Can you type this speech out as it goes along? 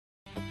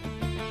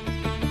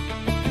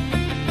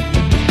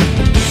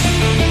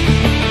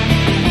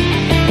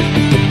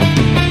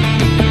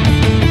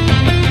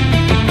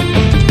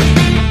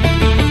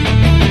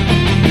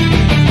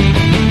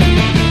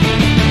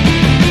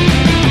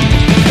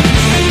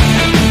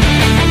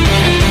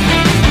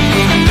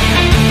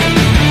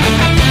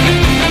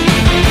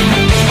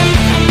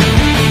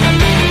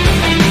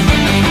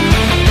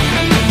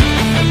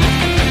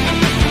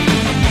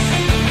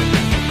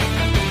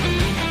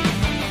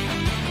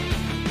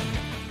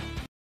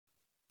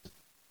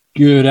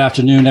Good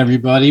afternoon,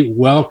 everybody.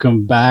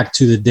 Welcome back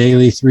to the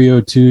Daily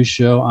 302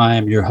 show. I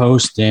am your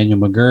host, Daniel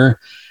McGurr.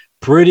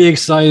 Pretty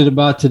excited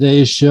about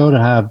today's show to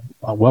have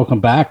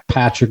welcome back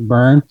Patrick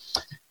Byrne.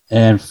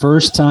 And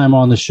first time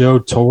on the show,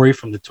 Tori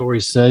from the Tori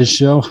Says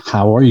show.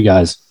 How are you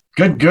guys?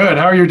 Good.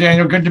 How are you,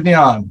 Daniel? Good to be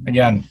on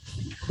again.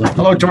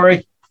 Hello,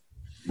 Tori.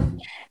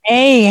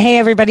 Hey,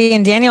 everybody.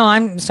 And Daniel,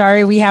 I'm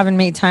sorry we haven't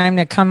made time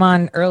to come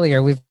on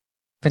earlier. We've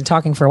been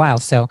talking for a while,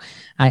 so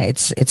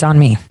it's on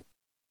me.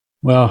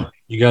 Well,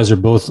 you guys are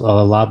both a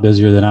lot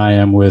busier than I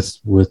am with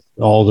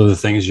all of the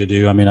things you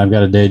do. I mean, I've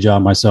got a day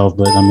job myself,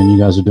 but I mean, you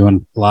guys are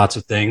doing lots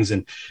of things.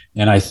 And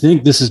I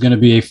think this is going to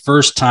be a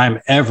first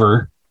time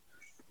ever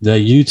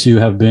that you two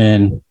have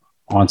been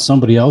on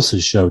somebody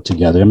else's show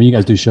together. I mean, you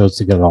guys do shows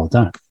together all the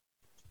time.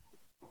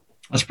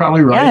 That's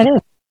probably right. Yeah, it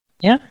is.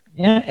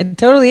 Yeah, it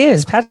totally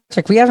is.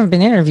 Patrick, we haven't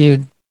been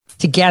interviewed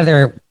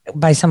together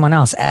by someone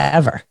else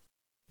ever.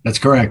 That's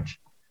correct.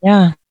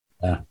 Yeah.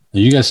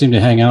 You guys seem to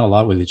hang out a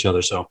lot with each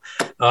other. So,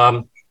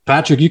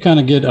 Patrick, you kind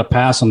of get a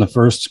pass on the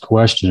first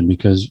question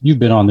because you've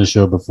been on this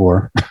show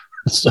before.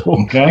 So,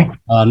 okay.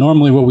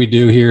 Normally what we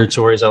do here,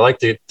 Tori, is I like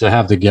to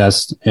have the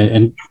guests.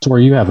 And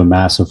Tori, you have a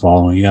massive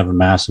following. You have a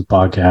massive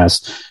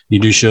podcast. You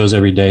do shows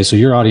every day. So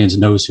your audience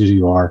knows who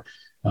you are.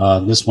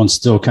 This one's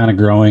still kind of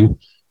growing.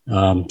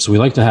 So we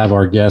like to have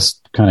our guests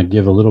kind of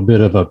give a little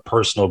bit of a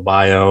personal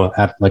bio,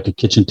 like a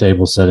kitchen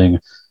table setting,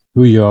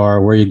 who you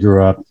are, where you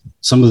grew up,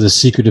 some of the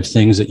secretive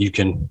things that you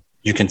can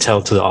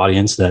tell to the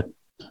audience that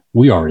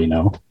we already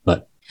know.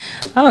 But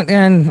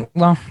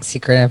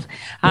secretive.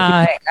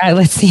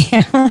 Let's see.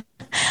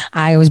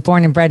 I was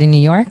born and bred in New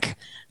York,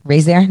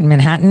 raised there in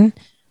Manhattan.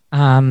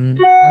 I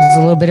was a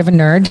little bit of a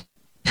nerd.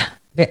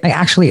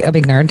 Actually, a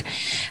big nerd.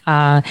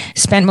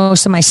 Spent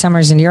most of my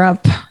summers in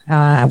Europe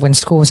when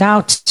school was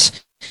out.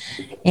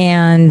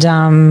 And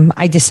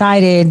I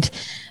decided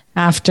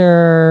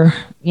after,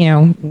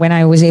 when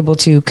I was able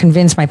to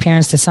convince my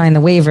parents to sign the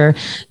waiver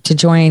to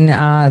join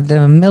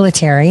the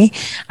military.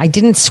 I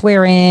didn't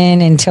swear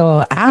in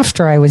until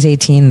after I was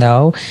 18,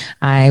 though.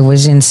 I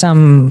was in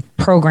some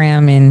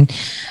program in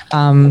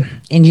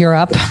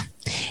Europe.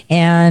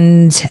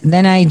 And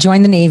then I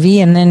joined the Navy.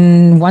 And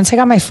then once I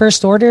got my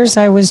first orders,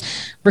 I was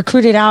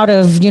recruited out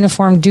of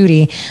uniform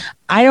duty.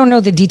 I don't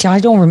know the detail. I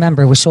don't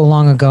remember. It was so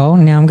long ago.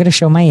 Now I'm going to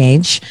show my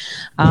age.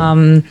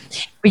 But,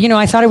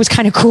 I thought it was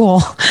kind of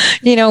cool,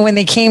 when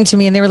they came to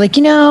me and they were like,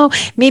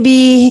 maybe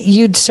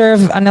you'd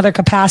serve another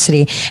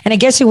capacity. And I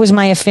guess it was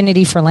my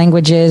affinity for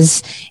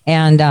languages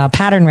and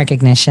pattern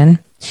recognition.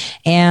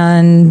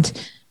 And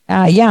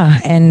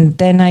and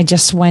then I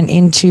just went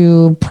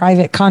into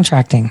private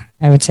contracting,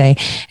 I would say.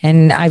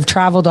 And I've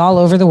traveled all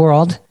over the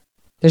world.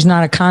 There's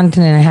not a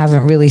continent I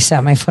haven't really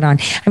set my foot on.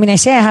 I mean, I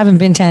say I haven't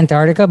been to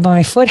Antarctica, but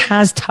my foot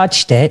has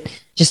touched it,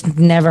 just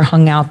never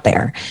hung out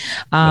there.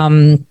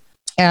 So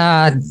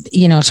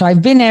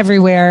I've been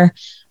everywhere.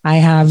 I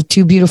have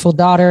two beautiful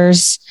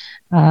daughters.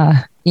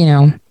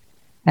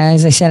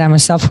 As I said, I'm a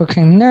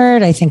self-proclaimed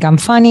nerd. I think I'm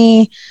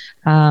funny.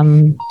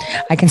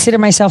 I consider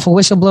myself a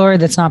whistleblower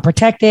that's not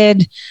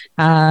protected.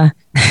 I'm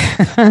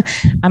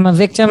a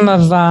victim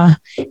of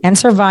and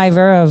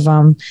survivor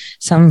of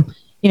some,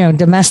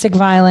 domestic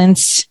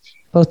violence,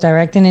 both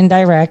direct and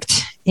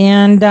indirect.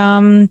 And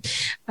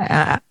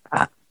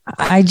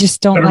I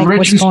just don't like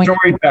what's going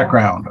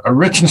on. A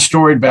rich and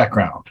storied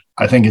background,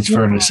 I think it's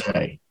fair to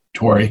say,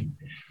 Tori.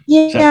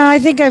 Yeah, I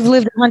think I've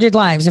lived 100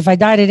 lives. If I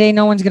die today,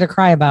 no one's going to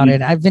cry about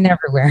it. I've been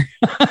everywhere.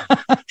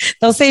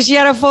 They'll say she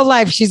had a full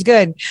life. She's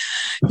good.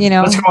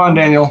 Let's go on,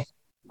 Daniel.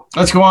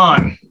 Let's go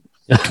on.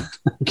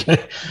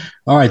 Okay.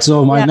 All right.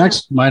 So my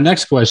next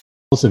question,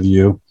 both of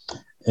you,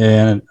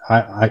 and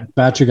I,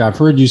 Patrick, I've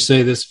heard you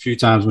say this a few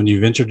times when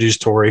you've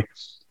introduced Tori,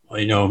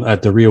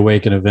 at the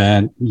Reawaken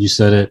event, you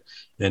said it.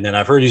 And then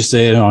I've heard you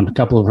say it on a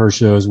couple of her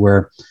shows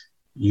where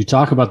you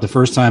talk about the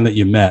first time that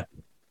you met.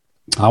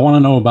 I want to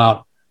know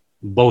about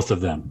both of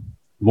them.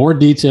 More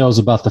details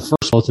about the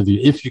first both of you,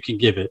 if you can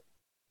give it.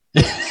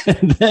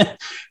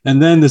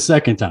 and then the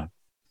second time.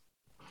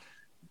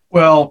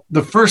 Well,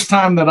 the first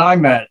time that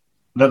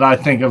I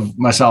think of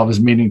myself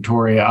as meeting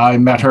Tori, I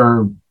met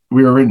her.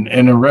 We were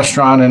in a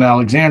restaurant in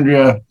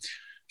Alexandria.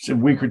 It's a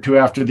week or two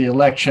after the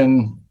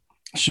election.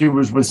 She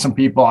was with some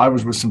people. I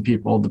was with some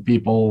people.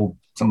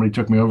 Somebody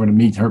took me over to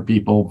meet her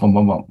people. Boom,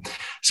 boom, boom.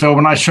 So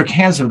when I shook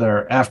hands with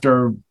her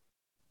after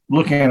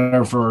looking at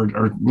her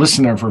or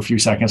listening to her for a few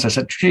seconds, I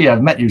said, gee,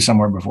 I've met you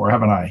somewhere before,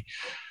 haven't I?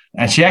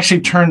 And she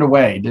actually turned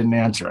away, didn't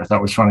answer. I thought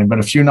it was funny. But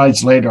a few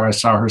nights later, I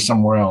saw her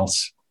somewhere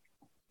else.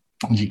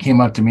 And she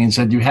came up to me and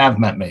said, you have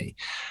met me.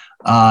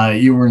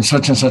 You were in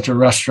such and such a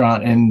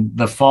restaurant in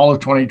the fall of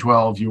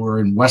 2012. You were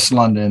in West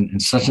London in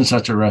such and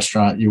such a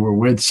restaurant. You were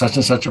with such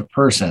and such a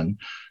person,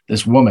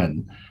 this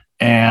woman.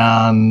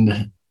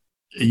 And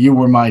you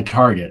were my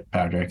target,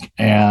 Patrick,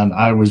 and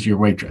I was your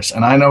waitress.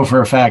 And I know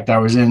for a fact I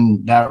was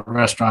in that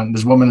restaurant.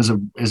 This woman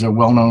is a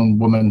well-known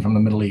woman from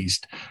the Middle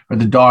East, or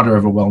the daughter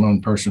of a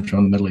well-known person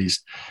from the Middle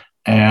East.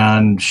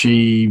 And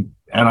she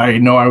And I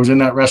know I was in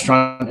that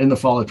restaurant in the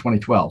fall of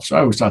 2012. So I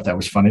always thought that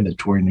was funny that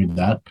Tori knew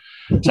that.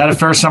 Is that a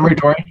fair summary,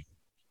 Tori?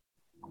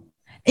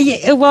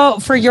 Yeah, well,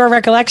 for your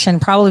recollection,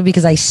 probably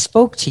because I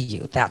spoke to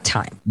you that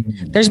time.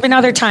 There's been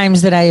other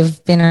times that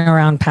I've been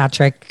around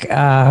Patrick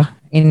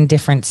in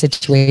different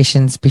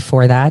situations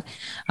before that.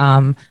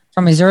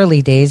 From his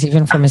early days,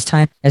 even from his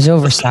time as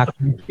Overstock.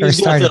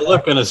 He's got that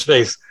look on his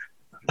face.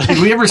 Did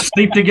we ever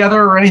sleep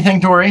together or anything,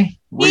 Tori?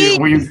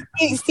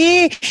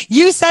 See,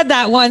 you said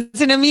that once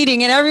in a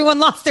meeting and everyone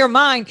lost their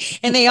mind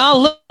and they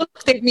all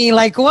looked at me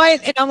like,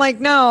 what? And I'm like,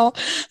 no.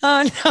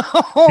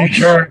 You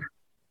sure?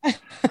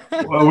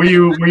 Well, were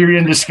you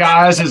in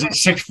disguise as a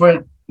 6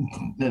 foot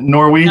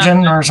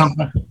Norwegian or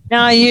something?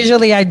 No,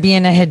 usually I'd be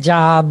in a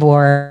hijab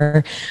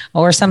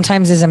or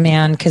sometimes as a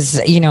man, because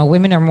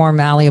women are more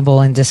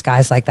malleable in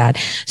disguise like that.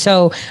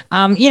 So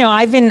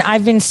I've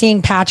been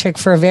seeing Patrick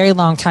for a very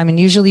long time, and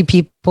usually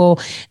people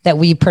that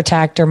we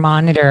protect or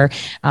monitor,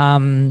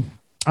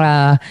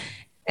 they're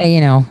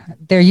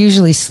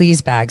usually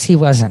sleaze bags. He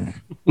wasn't.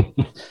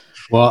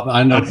 Well,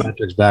 I know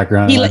Patrick's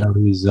background. I know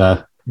he's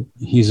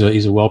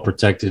a well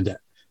protected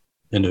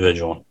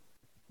individual.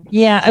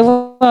 Yeah,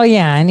 well,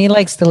 yeah, and he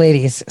likes the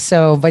ladies.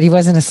 So, but he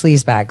wasn't a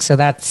sleaze bag. So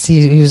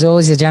he was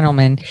always a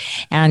gentleman,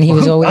 and he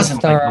was always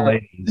thorough.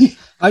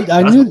 Like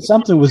I knew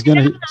something was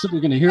gonna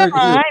hear it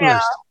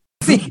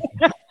first.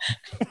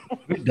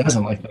 Who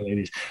doesn't like the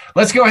ladies?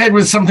 Let's go ahead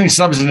with something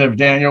substantive,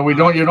 Daniel.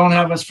 You don't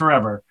have us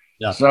forever.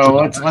 Yeah. So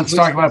let's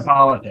talk about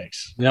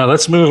politics. Yeah,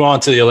 let's move on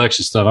to the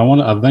election stuff. I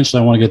want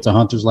to get to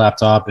Hunter's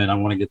laptop, and I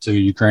want to get to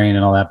Ukraine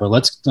and all that. But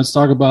let's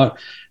talk about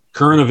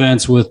current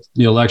events with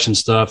the election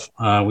stuff.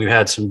 We've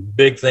had some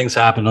big things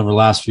happen over the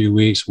last few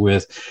weeks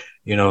with,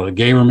 the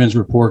Gaberman's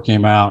report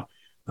came out.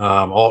 The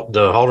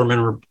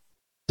Halderman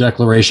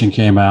declaration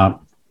came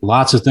out.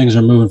 Lots of things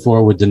are moving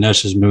forward with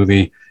Dinesh's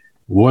movie.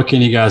 What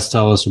can you guys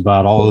tell us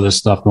about all of this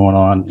stuff going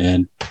on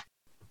and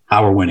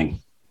how we're winning?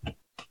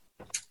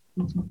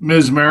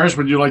 Ms. Maris,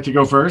 would you like to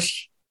go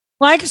first?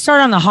 Well, I can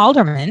start on the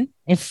Halderman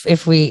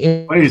if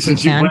we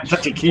since you played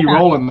such a key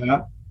role in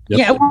that. Yep.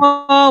 Yeah,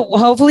 well,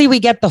 hopefully we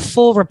get the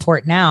full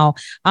report now.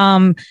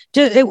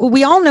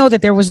 We all know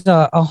that there was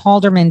a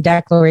Halderman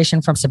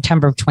declaration from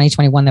September of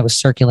 2021 that was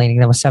circulating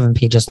that was 7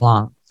 pages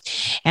long.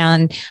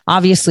 And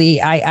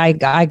obviously I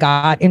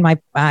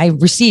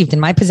received in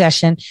my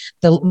possession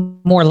the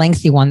more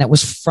lengthy one that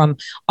was from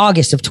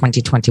August of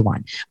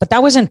 2021, but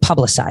that wasn't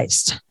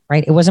publicized,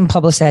 right? It wasn't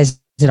publicized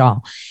at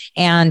all.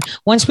 And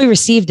once we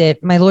received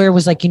it, my lawyer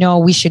was like,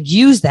 we should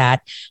use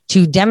that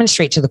to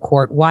demonstrate to the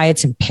court why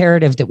it's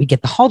imperative that we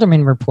get the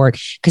Halderman report.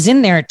 Because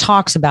in there, it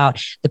talks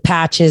about the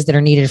patches that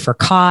are needed for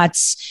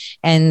COTS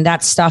and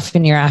that stuff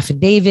in your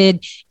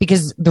affidavit.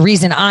 Because the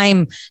reason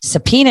I'm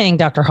subpoenaing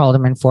Dr.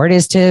 Halderman for it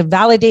is to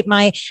validate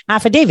my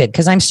affidavit,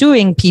 because I'm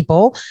suing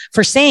people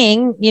for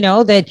saying,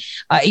 that,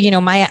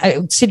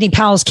 my Sidney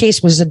Powell's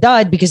case was a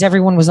dud because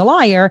everyone was a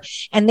liar.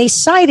 And they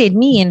cited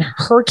me in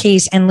her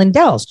case and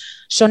Lindell's.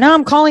 So now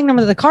I'm calling them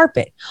to the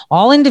carpet.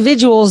 All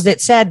individuals that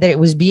said that it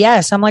was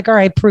BS, I'm like, all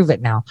right, prove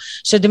it now.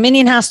 So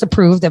Dominion has to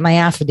prove that my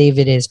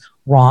affidavit is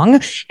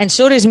wrong. And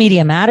so does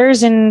Media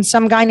Matters and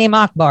some guy named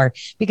Akbar,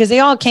 because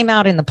they all came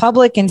out in the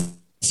public and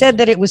said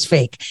that it was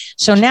fake.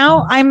 So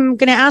now I'm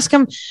going to ask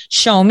them,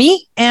 show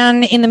me.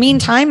 And in the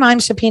meantime, I'm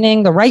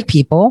subpoenaing the right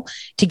people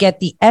to get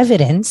the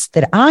evidence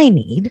that I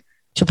need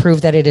to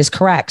prove that it is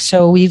correct.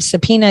 So we've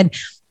subpoenaed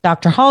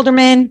Dr.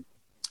 Halderman.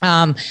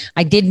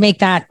 I did make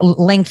that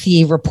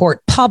lengthy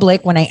report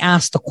public when I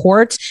asked the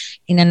courts.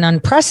 In an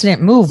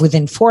unprecedented move,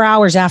 within 4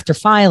 hours after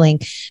filing,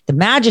 the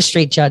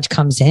magistrate judge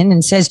comes in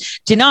and says,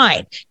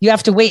 denied. You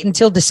have to wait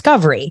until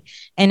discovery.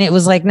 And it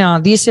was like, no,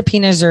 these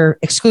subpoenas are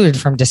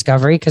excluded from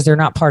discovery because they're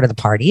not part of the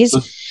parties.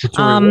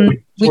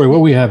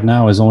 What we have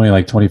now is only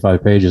like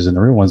 25 pages, and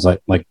the real one's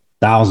like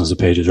thousands of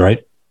pages,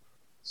 right?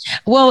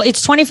 Well,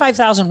 it's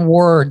 25,000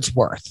 words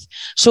worth.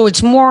 So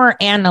it's more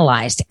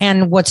analyzed.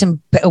 And what's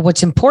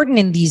important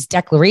in these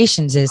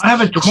declarations is I have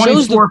a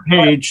 24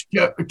 page,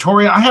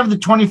 Tori, I have the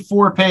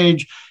 24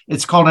 page.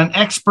 It's called an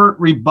expert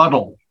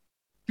rebuttal.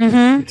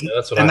 Mm-hmm.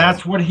 Yeah,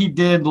 that's what he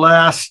did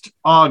last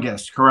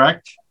August,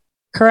 correct?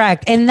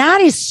 Correct. And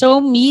that is so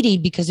meaty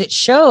because it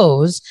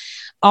shows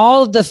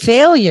all the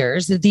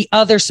failures that the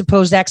other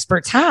supposed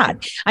experts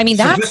had. I mean,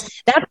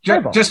 that's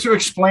just to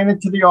explain it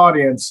to the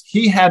audience.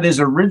 He had his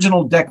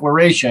original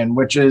declaration,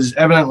 which is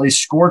evidently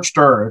scorched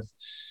earth.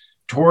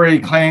 Tori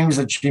claims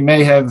that she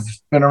may have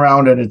been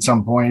around it at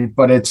some point,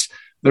 but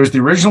there's the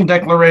original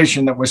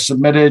declaration that was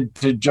submitted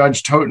to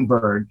Judge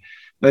Totenberg.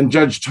 Then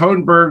Judge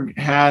Totenberg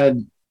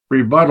had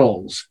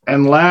rebuttals.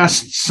 And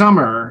last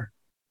summer,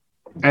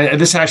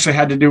 and this actually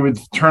had to do with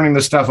turning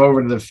the stuff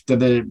over to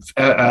the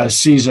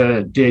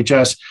CISA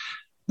DHS.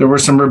 There were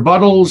some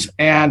rebuttals,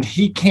 and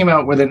he came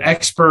out with an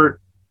expert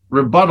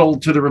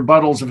rebuttal to the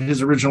rebuttals of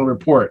his original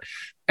report.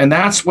 And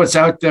that's what's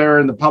out there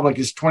in the public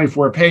is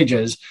 24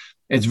 pages.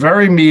 It's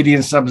very meaty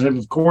and substantive.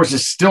 Of course,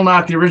 it's still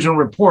not the original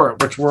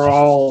report, which we're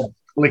all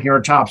licking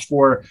our chops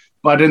for.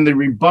 But in the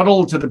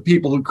rebuttal to the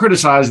people who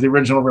criticized the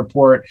original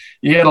report,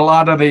 you had a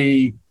lot of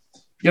the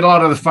get a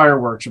lot of the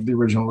fireworks of the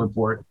original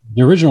report.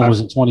 The original was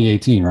in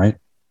 2018, right?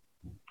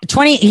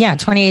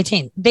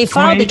 2018. They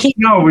filed the case.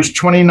 No, it was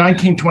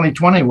 2019,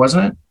 2020,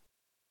 wasn't it?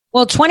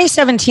 Well,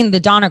 2017,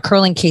 the Donna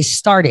Curling case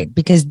started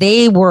because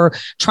they were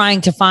trying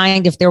to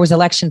find if there was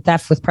election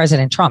theft with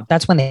President Trump.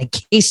 That's when the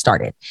case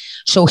started.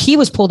 So he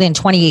was pulled in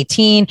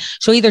 2018.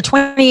 So either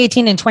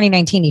 2018 and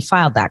 2019, he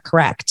filed that,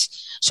 correct?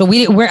 So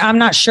I'm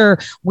not sure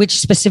which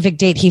specific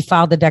date he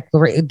filed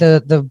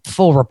the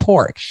full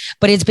report,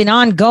 but it's been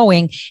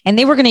ongoing, and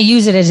they were going to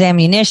use it as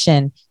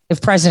ammunition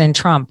if President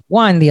Trump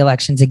won the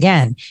elections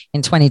again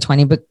in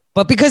 2020.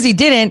 But because he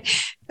didn't,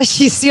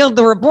 she sealed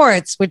the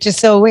reports, which is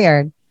so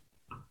weird.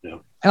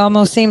 It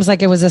almost seems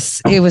like it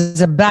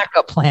was a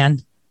backup plan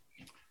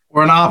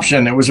or an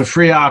option. It was a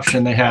free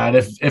option they had.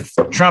 If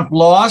Trump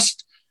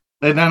lost,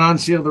 they then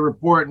unseal the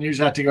report and use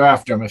that to go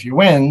after him. If he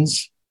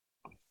wins,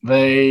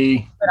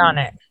 they put on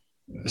it,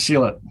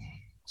 seal it.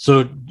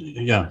 So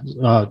yeah,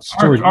 our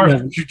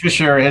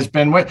judiciary has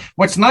been.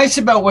 What's nice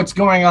about what's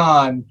going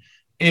on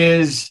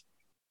is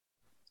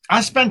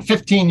I spent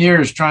 15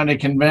 years trying to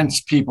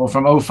convince people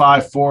from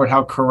 2005 forward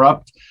how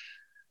corrupt.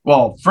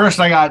 Well, first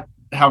I got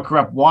how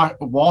corrupt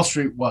Wall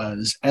Street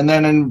was. And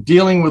then in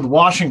dealing with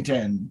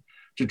Washington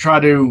to try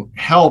to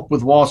help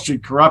with Wall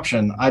Street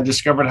corruption, I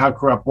discovered how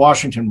corrupt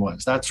Washington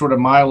was. That's sort of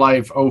my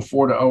life,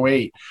 2004 to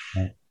 2008.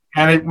 Right.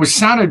 And it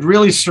sounded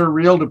really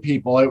surreal to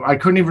people. I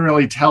couldn't even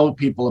really tell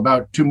people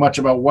too much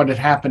about what had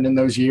happened in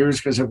those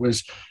years because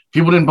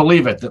people didn't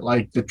believe it, that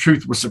like the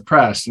truth was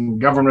suppressed and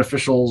government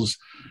officials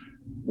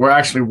were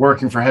actually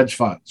working for hedge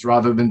funds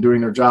rather than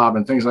doing their job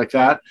and things like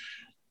that.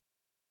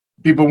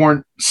 People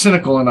weren't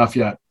cynical enough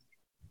yet.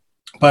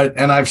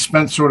 And I've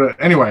spent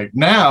anyway,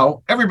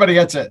 now everybody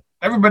gets it.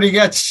 Everybody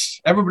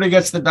gets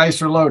the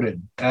dice are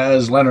loaded,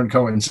 as Leonard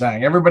Cohen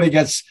sang. Everybody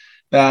gets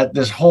that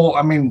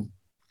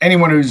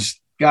anyone who's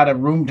got a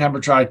room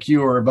temperature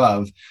IQ or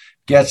above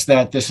gets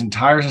that this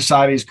entire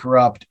society is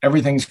corrupt.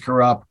 Everything's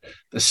corrupt.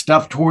 The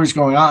stuff Tory's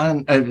going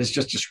on, as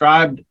just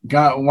described,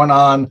 went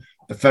on.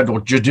 The federal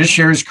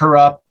judiciary is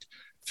corrupt.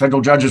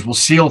 Federal judges will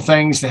seal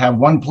things to have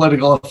one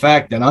political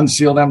effect and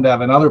unseal them to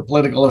have another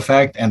political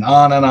effect, and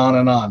on and on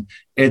and on.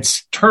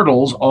 It's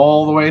turtles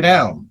all the way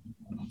down.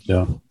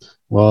 Yeah.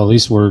 Well, at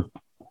least we're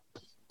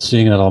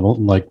seeing it all,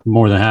 like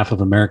more than half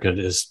of America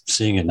is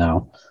seeing it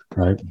now.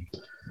 Right.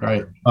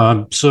 Right.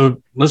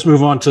 So let's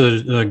move on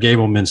to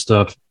Gableman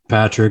stuff,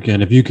 Patrick.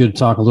 And if you could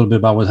talk a little bit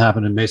about what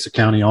happened in Mesa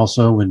County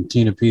also when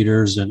Tina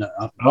Peters and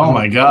oh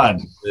my God.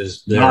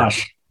 Is there.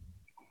 Gosh.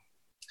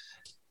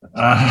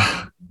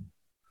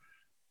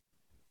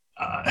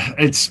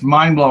 It's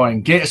mind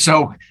blowing.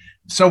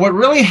 So what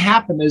really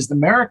happened is the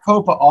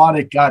Maricopa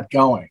audit got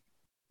going.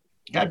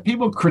 Got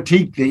people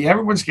critique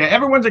everyone's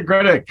a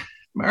critic.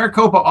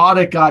 Maricopa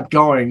audit got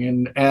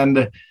going,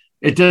 and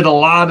it did a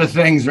lot of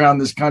things around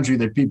this country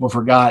that people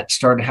forgot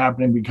started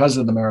happening because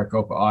of the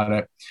Maricopa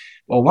audit.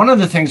 Well, one of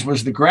the things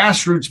was the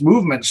grassroots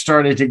movement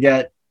started to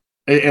get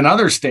in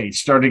other states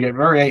started to get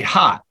very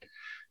hot,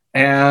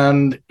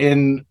 and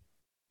in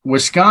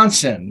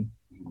Wisconsin,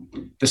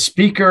 the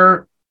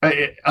speaker.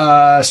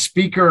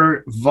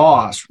 Speaker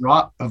Voss,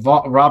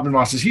 Robin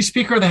Voss, is he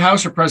Speaker of the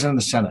House or President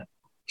of the Senate?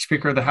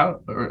 Speaker of the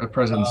House or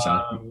President of the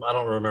Senate? I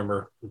don't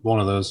remember one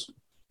of those.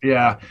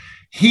 Yeah.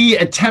 He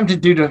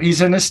attempted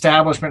he's an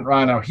establishment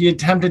rhino. He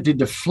attempted to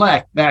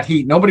deflect that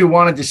heat. Nobody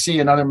wanted to see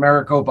another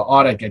Maricopa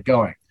audit get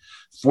going.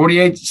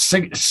 48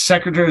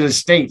 secretaries of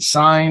state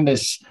signed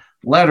this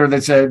letter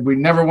that said, we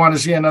never want to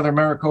see another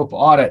Maricopa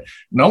audit.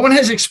 No one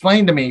has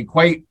explained to me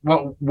quite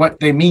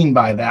what they mean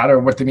by that or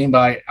what they mean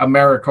by a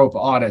Maricopa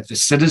audit. The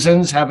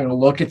citizens having a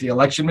look at the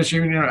election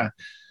machine,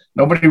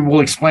 nobody will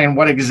explain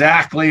what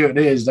exactly it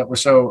is that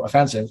was so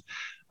offensive.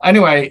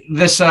 Anyway,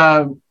 this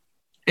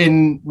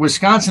in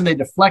Wisconsin, they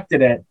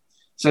deflected it.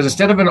 Says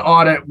instead of an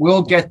audit,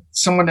 we'll get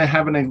someone to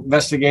have an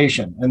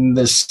investigation. And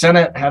the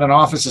Senate had an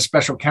office of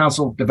special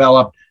counsel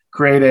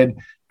created,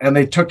 and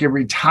they took a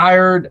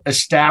retired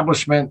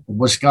establishment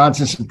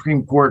Wisconsin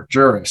Supreme Court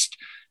jurist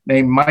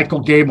named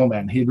Michael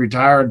Gableman. He'd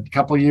retired a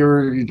couple of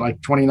years, like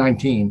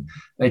 2019.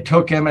 They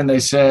took him and they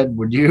said,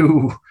 would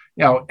you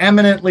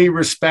eminently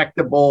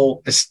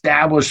respectable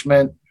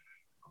establishment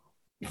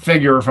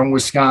figure from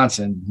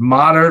Wisconsin,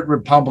 moderate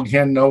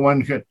Republican, no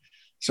one could.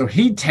 So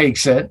he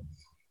takes it.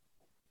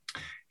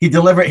 He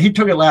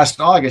took it last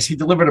August. He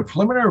delivered a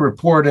preliminary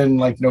report in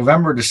like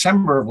November,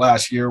 December of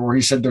last year, where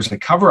he said there's a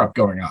cover-up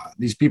going on.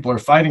 These people are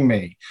fighting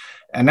me.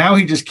 And now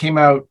he just came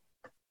out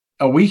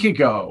a week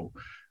ago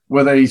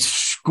with a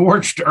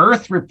scorched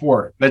earth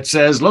report that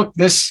says, look,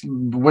 this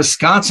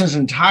Wisconsin's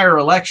entire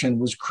election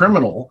was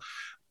criminal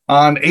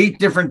on 8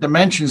 different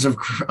dimensions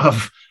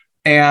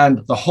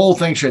and the whole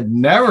thing should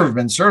never have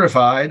been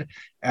certified.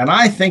 And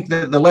I think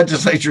that the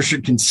legislature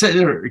should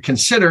consider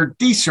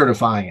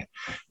decertifying it.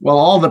 Well,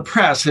 all the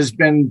press has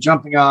been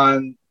jumping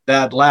on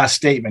that last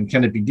statement.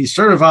 Can it be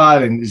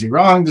decertified? And is he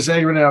wrong to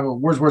say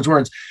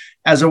words,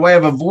 as a way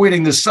of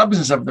avoiding the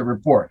substance of the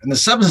report? And the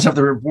substance of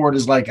the report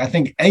is like, I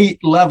think,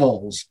 8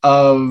 levels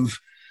of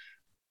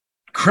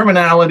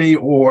criminality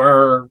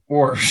or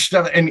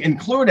stuff, and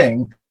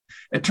including,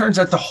 it turns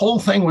out the whole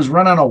thing was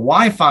run on a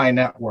Wi-Fi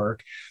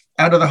network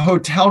out of the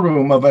hotel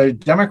room of a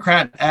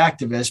Democrat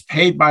activist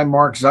paid by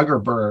Mark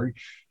Zuckerberg,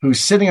 who's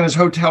sitting in his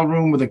hotel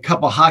room with a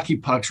couple hockey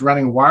pucks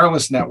running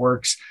wireless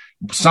networks,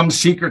 some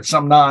secret,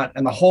 some not.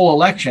 And the whole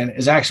election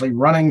is actually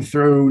running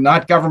through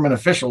not government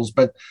officials,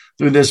 but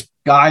through this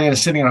guy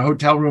sitting in a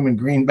hotel room in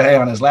Green Bay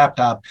on his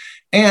laptop.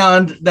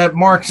 And that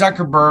Mark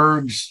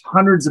Zuckerberg's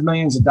hundreds of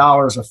millions of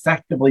dollars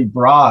effectively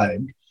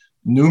bribed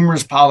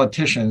numerous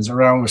politicians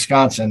around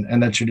Wisconsin,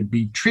 and that should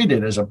be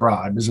treated as a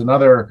bribe is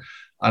another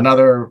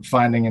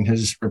finding in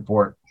his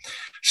report.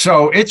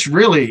 So it's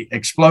really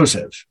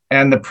explosive,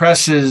 and the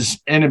press's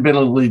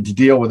inability to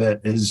deal with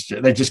it is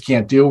they just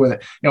can't deal with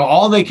it.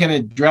 All they can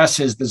address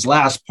is this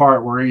last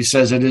part where he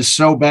says it is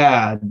so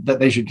bad that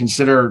they should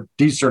consider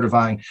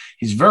decertifying.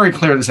 He's very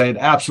clear to say it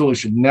absolutely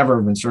should never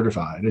have been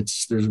certified.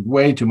 There's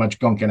way too much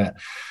gunk in it.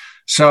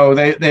 So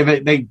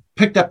they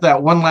picked up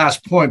that one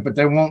last point, but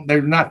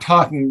they're not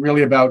talking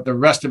really about the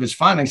rest of his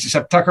findings,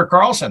 except Tucker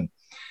Carlson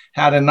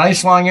had a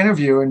nice long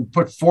interview and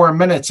put 4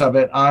 minutes of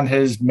it on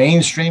his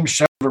mainstream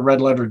show, A Red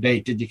Letter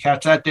Date. Did you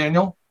catch that,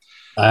 Daniel?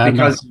 I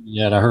haven't seen it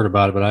yet. I heard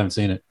about it, but I haven't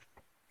seen it.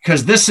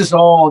 Because this is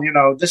all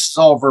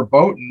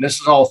verboten. This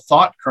is all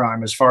thought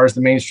crime as far as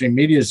the mainstream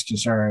media is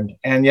concerned.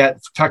 And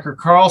yet Tucker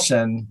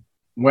Carlson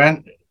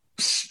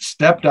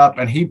stepped up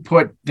and he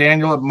put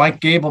Michael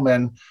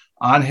Gableman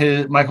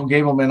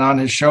on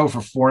his show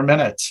for 4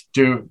 minutes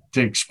to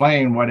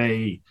explain what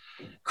a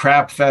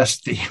crap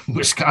fest the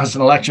Wisconsin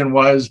election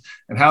was,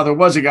 and how there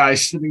was a guy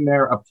sitting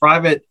there, a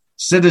private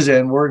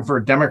citizen working for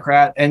a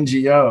Democrat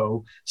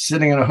NGO,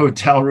 sitting in a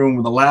hotel room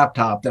with a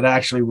laptop that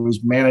actually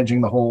was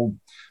managing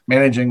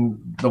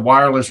the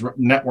wireless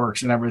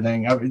networks and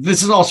everything.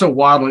 This is also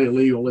wildly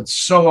illegal. It's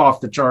so off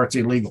the charts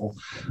illegal.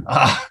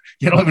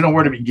 You don't even know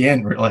where to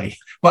begin, really.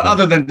 But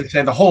other than to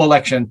say the whole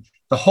election,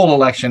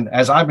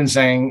 as I've been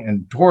saying,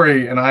 and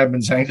Tori and I have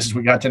been saying since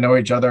we got to know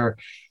each other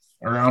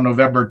around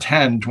November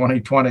 10,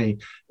 2020,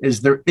 is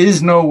there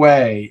is no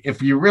way,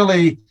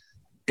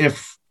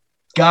 if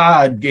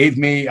God gave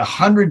me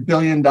 $100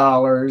 billion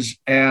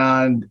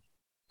and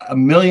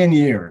 1 million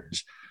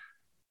years,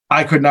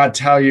 I could not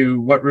tell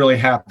you what really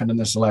happened in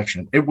this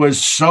election. It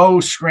was so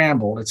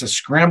scrambled. It's a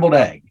scrambled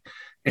egg.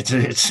 It's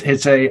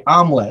a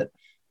omelet,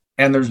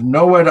 and there's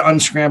no way to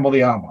unscramble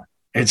the omelet.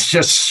 It's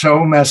just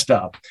so messed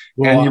up.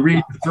 Well, and you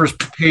read the first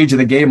page of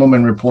the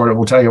Gableman report, it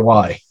will tell you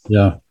why.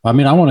 Yeah. I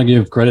mean, I want to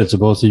give credit to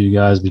both of you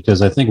guys,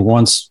 because I think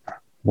once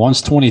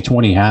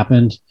 2020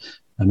 happened,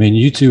 I mean,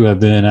 you two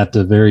have been at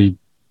the very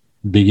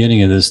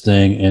beginning of this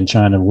thing and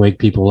trying to wake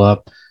people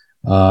up.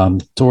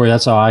 Tori,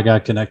 that's how I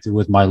got connected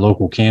with my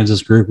local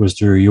Kansas group, was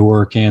through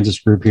your Kansas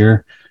group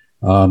here.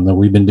 That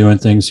we've been doing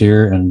things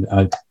here. And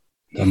I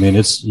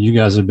mean, you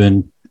guys have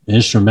been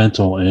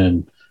instrumental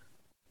in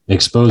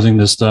exposing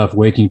this stuff,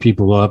 waking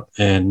people up,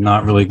 and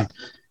not really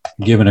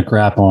giving a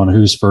crap on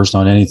who's first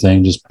on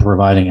anything, just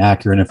providing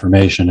accurate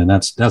information. And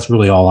that's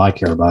really all I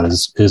care about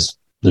is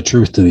the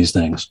truth to these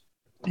things.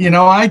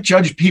 I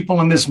judge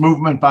people in this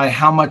movement by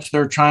how much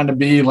they're trying to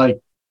be,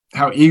 like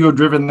how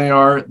ego-driven they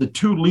are. The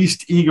two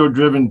least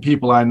ego-driven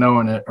people I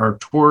know in it are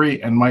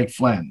Tori and Mike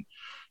Flynn,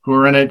 who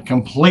are in it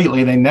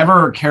completely. They never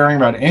are caring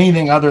about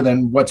anything other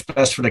than what's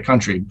best for the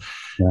country.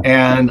 Yeah.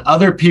 And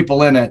other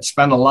people in it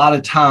spend a lot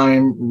of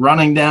time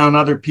running down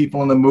other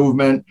people in the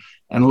movement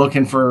and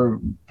looking for,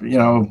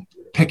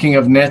 picking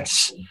of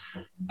nits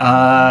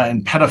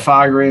and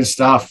pedophagy and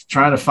stuff,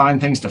 trying to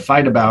find things to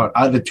fight about.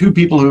 The two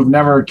people who've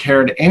never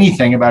cared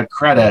anything about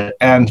credit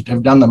and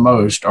have done the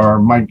most are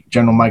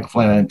General Mike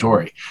Flynn and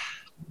Tori.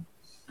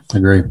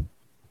 Agree.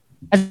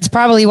 That's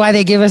probably why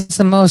they give us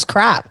the most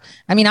crap.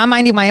 I mean, I'm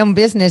minding my own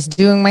business,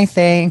 doing my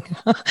thing,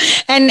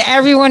 and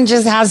everyone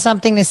just has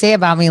something to say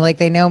about me like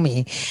they know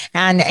me.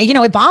 And,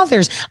 it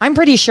bothers. I'm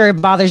pretty sure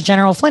it bothers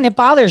General Flynn. It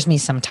bothers me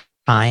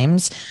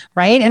sometimes,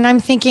 right? And I'm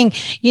thinking,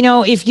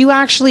 if you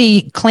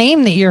actually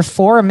claim that you're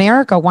for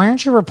America, why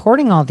aren't you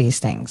reporting all these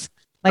things?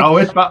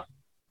 It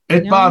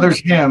bothers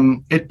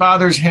him. It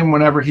bothers him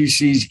whenever he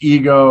sees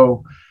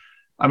ego.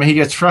 I mean, he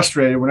gets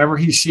frustrated whenever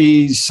he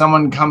sees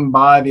someone come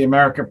by the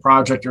America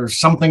Project or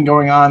something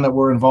going on that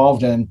we're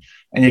involved in,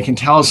 and you can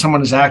tell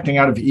someone is acting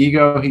out of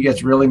ego. He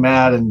gets really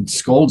mad and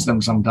scolds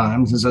them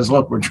sometimes and says,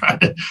 look, we're trying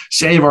to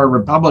save our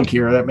republic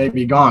here that may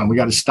be gone. We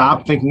got to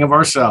stop thinking of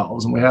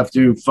ourselves, and we have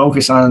to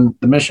focus on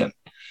the mission,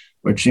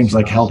 which seems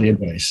like healthy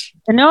advice.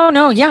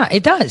 No. Yeah,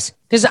 it does.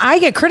 Because I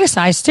get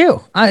criticized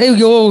too.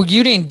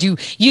 You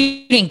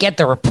didn't get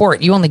the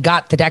report. You only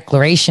got the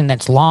declaration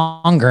that's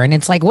longer. And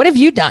it's like, what have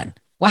you done?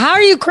 Well, how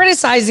are you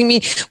criticizing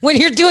me when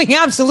you're doing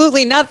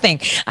absolutely nothing?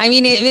 I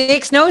mean, it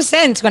makes no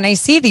sense when I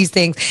see these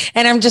things.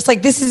 And I'm just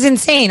like, this is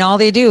insane. All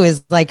they do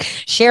is like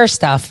share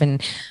stuff and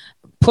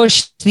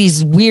push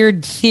these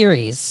weird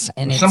theories.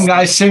 And some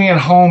guy sitting at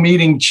home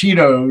eating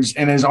Cheetos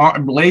and his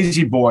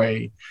lazy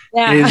boy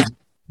is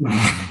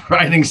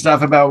writing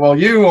stuff about, well,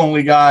 you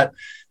only got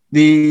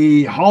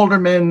the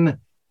Haldeman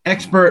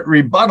expert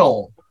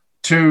rebuttal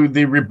to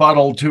the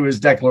rebuttal to his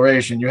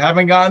declaration. You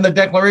haven't gotten the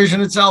declaration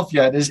itself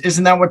yet.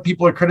 Isn't that what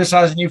people are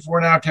criticizing you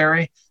for now,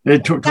 Terry?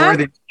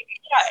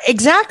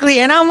 Exactly.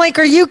 And I'm like,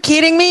 are you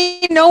kidding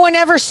me? No one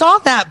ever saw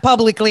that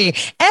publicly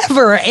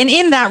ever. And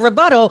in that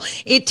rebuttal,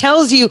 it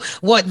tells you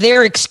what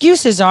their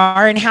excuses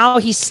are and how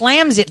he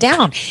slams it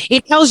down.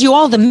 It tells you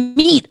all the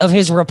meat of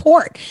his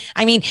report.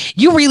 I mean,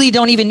 you really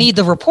don't even need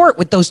the report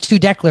with those two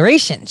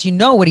declarations. You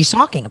know what he's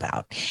talking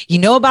about. You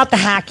know about the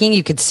hacking.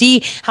 You could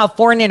see how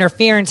foreign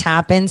interference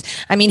happens.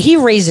 I mean, he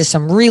raises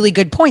some really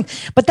good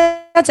points, but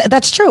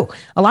that's true.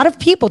 A lot of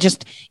people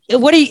just,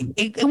 what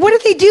are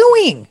they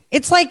doing?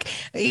 It's like,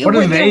 what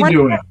are they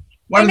doing?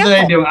 What are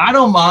they doing? I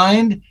don't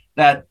mind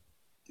that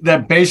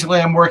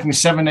basically I'm working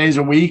 7 days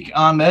a week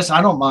on this.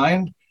 I don't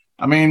mind.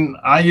 I mean,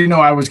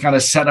 I was kind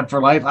of set up for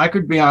life. I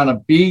could be on a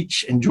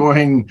beach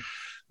enjoying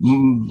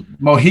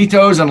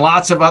mojitos and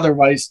lots of other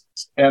vices.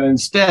 And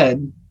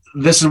instead,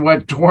 this is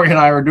what Tori and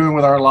I are doing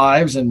with our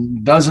lives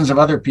and dozens of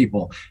other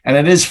people. And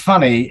it is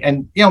funny.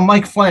 And,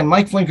 Mike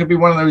Flynn could be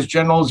one of those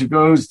generals who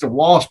goes to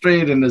Wall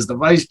Street and is the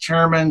vice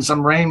chairman,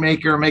 some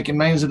rainmaker making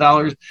millions of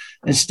dollars.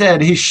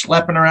 Instead, he's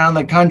schlepping around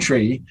the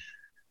country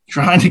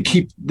trying to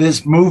keep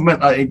this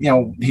movement.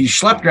 He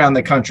schlepped around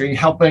the country,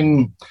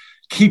 helping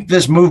keep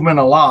this movement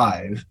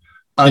alive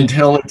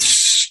until it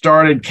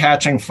started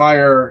catching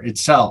fire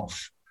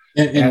itself.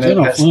 And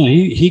General Flynn,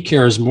 he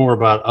cares more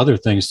about other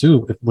things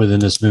too within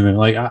this movement.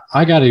 Like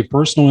I got a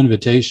personal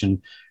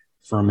invitation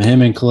from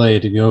him and Clay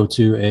to go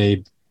to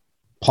a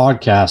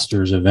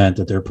podcasters event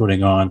that they're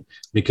putting on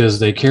because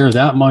they care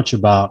that much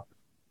about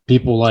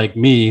people like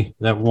me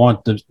that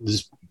want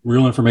this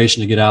real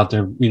information to get out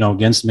there,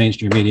 against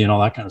mainstream media and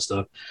all that kind of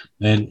stuff.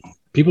 And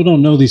people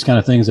don't know these kind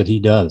of things that he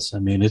does. I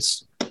mean,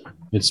 it's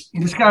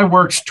this guy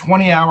works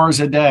 20 hours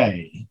a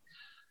day.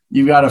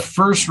 You got a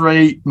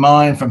first-rate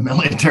mind from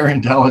military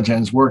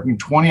intelligence working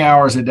 20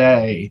 hours a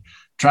day,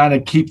 trying to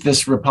keep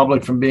this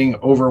republic from being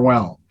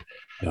overwhelmed.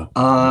 Yeah.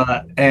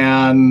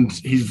 And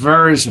he's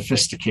very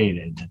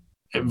sophisticated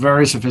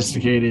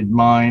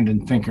mind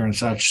and thinker and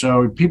such.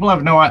 So people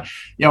have no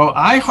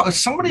idea.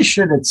 Somebody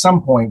should at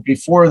some point,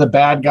 before the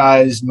bad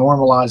guys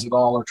normalize it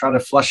all or try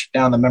to flush it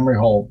down the memory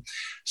hole,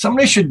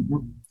 somebody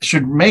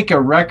should make a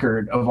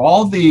record of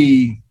all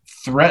the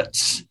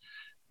threats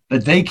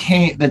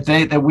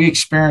that we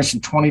experienced in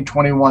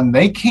 2021.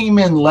 They came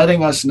in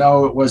letting us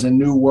know it was a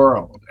new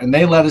world. And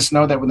they let us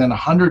know that within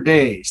 100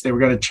 days, they were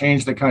going to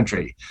change the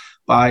country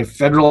by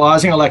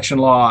federalizing election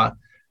law,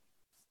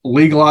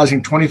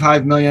 legalizing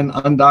 25 million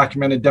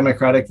undocumented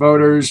Democratic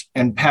voters,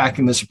 and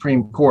packing the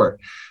Supreme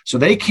Court. So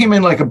they came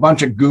in like a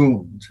bunch of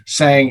goons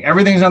saying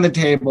everything's on the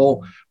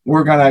table.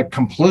 We're going to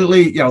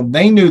completely,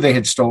 they knew they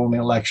had stolen the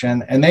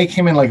election, and they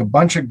came in like a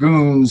bunch of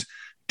goons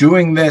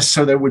doing this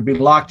so that it would be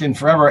locked in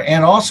forever,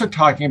 and also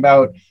talking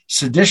about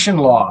sedition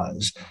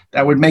laws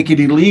that would make it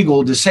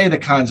illegal to say the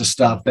kinds of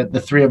stuff that the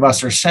three of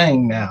us are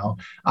saying now.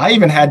 I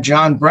even had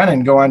John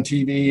Brennan go on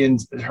TV and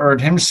heard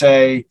him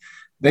say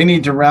they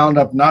need to round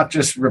up not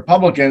just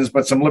Republicans,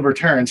 but some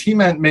libertarians. He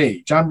meant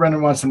me. John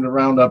Brennan wants them to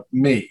round up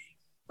me,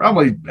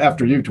 probably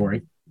after you,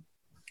 Tori.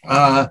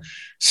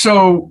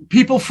 So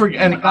people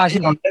forget,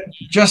 and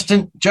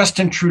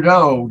Justin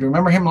Trudeau, do you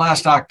remember him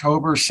last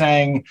October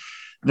saying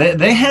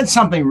they had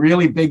something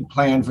really big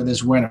planned for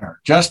this winter?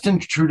 Justin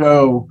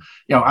Trudeau,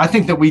 I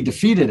think that we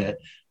defeated it,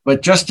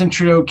 but Justin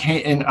Trudeau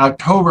in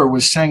October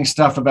was saying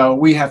stuff about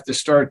we have to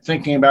start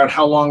thinking about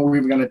how long we're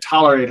going to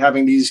tolerate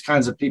having these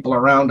kinds of people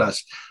around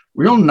us.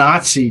 Real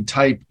Nazi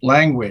type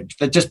language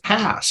that just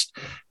passed.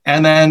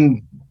 And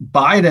then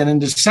Biden in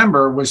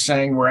December was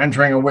saying we're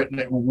entering a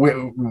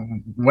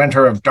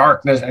winter of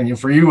darkness, and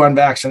for you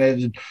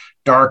unvaccinated,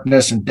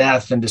 darkness and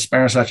death and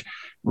despair and such.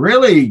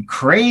 Really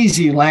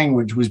crazy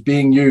language was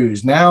being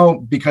used now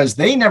because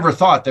they never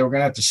thought they were going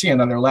to have to see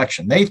another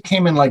election. They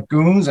came in like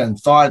goons and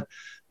thought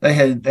they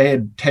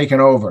had taken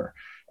over,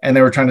 and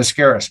they were trying to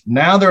scare us.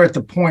 Now they're at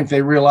the point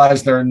they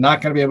realize they're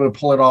not going to be able to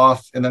pull it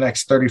off in the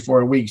next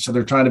 34 weeks. So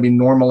they're trying to be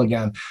normal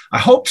again. I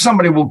hope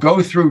somebody will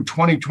go through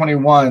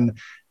 2021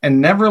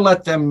 and never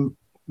let them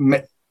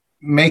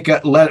make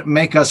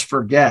us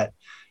forget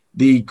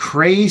the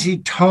crazy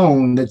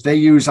tone that they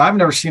use. I've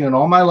never seen in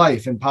all my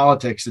life in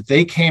politics that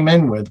they came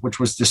in with, which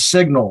was to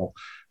signal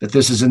that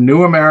this is a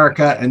new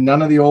America and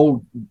none of the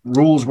old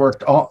rules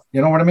worked.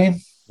 You know what I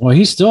mean? Well,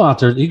 he's still out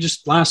there. He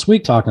just last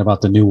week talking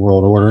about the New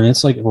World Order, and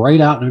it's like right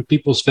out in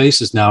people's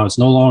faces now. It's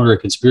no longer a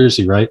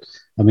conspiracy, right?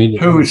 I mean,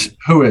 who is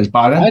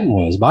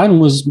Biden? Biden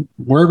was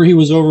wherever he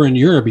was over in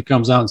Europe. He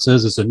comes out and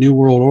says it's a New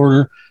World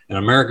Order and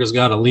America's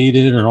got to lead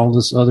it and all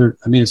this other.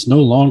 I mean, it's no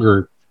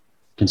longer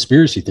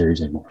conspiracy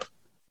theories anymore.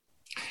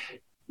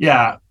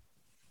 Yeah.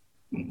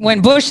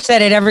 When Bush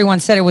said it,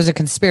 everyone said it was a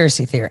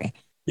conspiracy theory.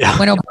 Yeah.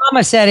 When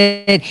Obama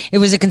said it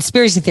was a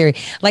conspiracy theory.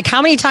 Like,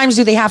 how many times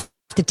do they have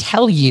to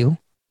tell you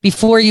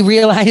before you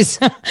realize,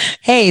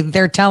 hey,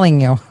 they're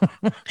telling you?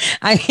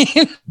 I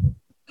mean,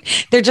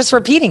 they're just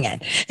repeating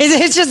it.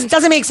 It just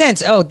doesn't make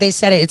sense. Oh, they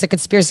said it. It's a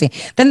conspiracy.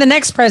 Then the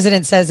next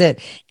president says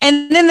it.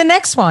 And then the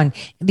next one.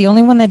 The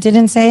only one that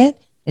didn't say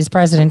it is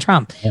President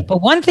Trump. Yeah.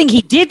 But one thing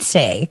he did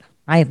say,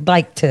 I'd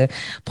like to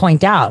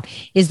point out,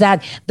 is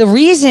that the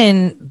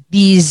reason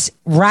these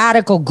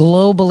radical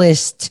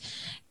globalist,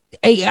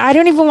 I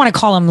don't even want to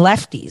call them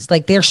lefties.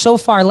 Like, they're so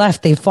far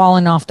left, they've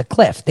fallen off the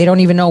cliff. They don't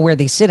even know where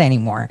they sit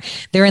anymore.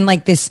 They're in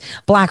like this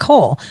black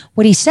hole.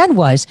 What he said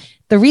was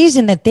the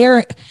reason that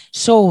they're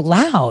so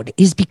loud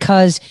is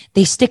because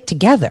they stick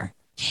together.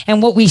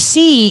 And what we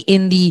see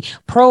in the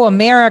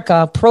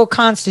pro-America,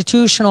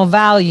 pro-constitutional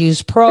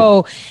values,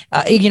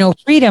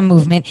 freedom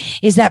movement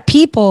is that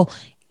people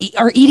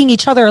are eating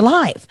each other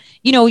alive.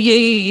 You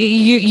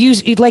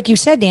like you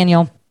said,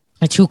 Daniel,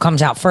 it's who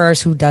comes out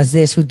first, who does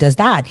this, who does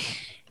that.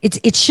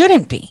 It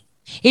shouldn't be.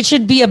 It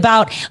should be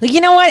about, like,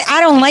 you know what?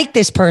 I don't like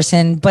this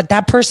person, but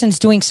that person's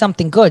doing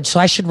something good, so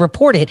I should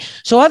report it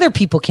so other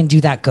people can do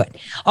that good.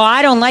 Oh,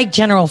 I don't like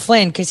General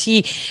Flynn because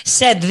he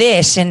said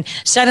this, and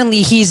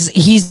suddenly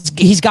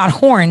he's got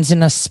horns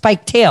and a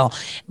spiked tail,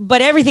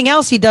 but everything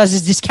else he does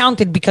is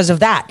discounted because of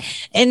that.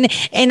 And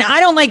I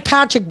don't like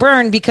Patrick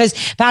Byrne because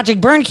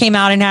Patrick Byrne came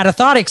out and had a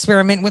thought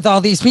experiment with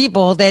all these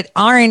people that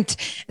aren't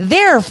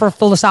there for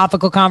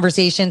philosophical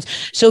conversations.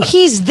 So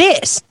he's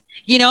this.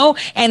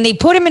 And they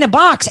put him in a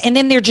box, and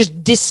then they're just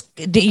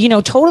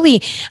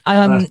totally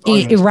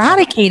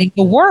eradicating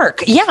the work.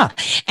 Yeah.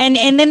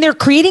 And then they're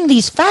creating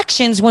these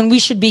factions when we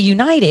should be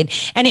united,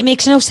 and it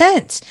makes no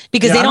sense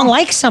because they don't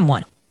like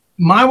someone.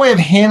 My way of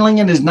handling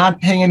it is not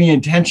paying any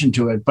attention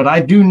to it, but I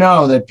do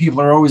know that people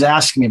are always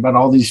asking me about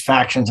all these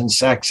factions and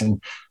sects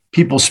and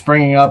people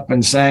springing up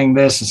and saying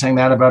this and saying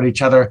that about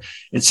each other.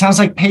 It sounds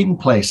like Peyton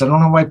Place. I don't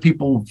know why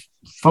people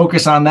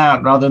focus on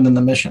that rather than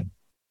the mission.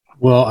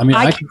 Well, I mean,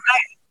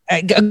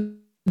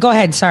 go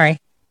ahead. Sorry.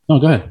 No,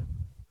 go ahead.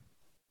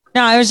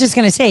 No, I was just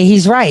going to say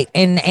he's right.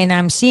 And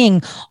I'm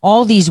seeing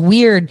all these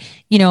weird,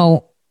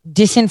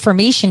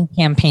 disinformation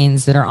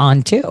campaigns that are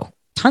on too.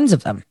 Tons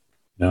of them.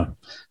 Yeah.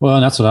 Well,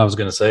 and that's what I was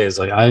going to say is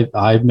like,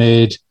 I've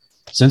made,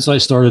 since I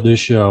started this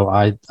show,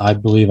 I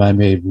believe I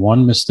made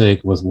one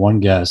mistake with one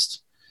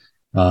guest.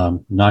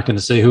 Not going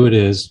to say who it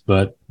is,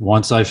 but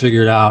once I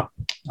figured out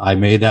I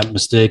made that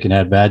mistake and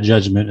had bad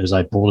judgment as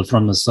I pulled it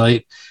from the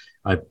site,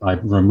 I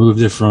removed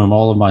it from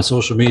all of my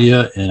social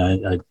media,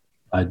 and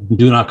I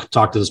do not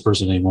talk to this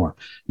person anymore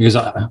because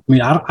I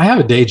have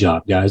a day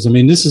job, guys. I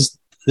mean, this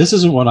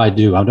isn't what I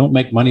do. I don't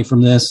make money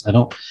from this.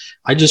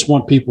 I just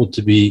want people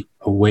to be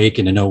awake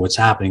and to know what's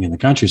happening in the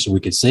country so we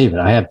could save it.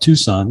 I have 2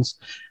 sons.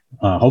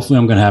 Hopefully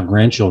I'm going to have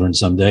grandchildren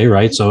someday.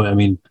 Right. So, I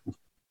mean,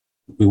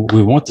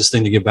 we want this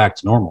thing to get back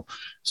to normal.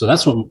 So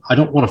that's what I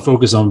don't want to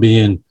focus on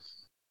being,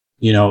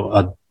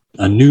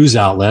 a news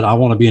outlet. I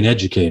want to be an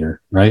educator,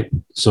 right?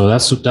 So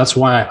that's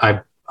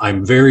why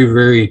I'm very,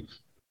 very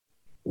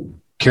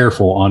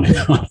careful on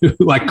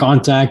who I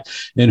contact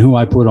and who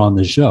I put on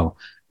the show.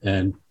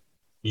 And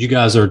you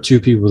guys are 2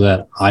 people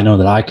that I know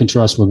that I can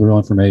trust with real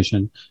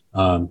information.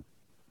 And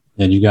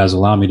you guys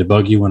allow me to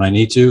bug you when I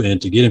need to and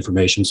to get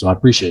information. So I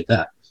appreciate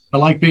that. I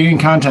like being in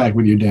contact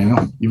with you,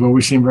 Daniel. You've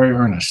always seemed very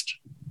earnest.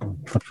 I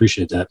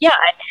appreciate that. Yeah.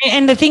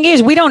 And the thing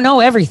is, we don't know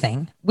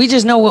everything. We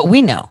just know what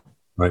we know.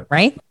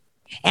 Right.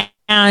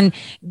 And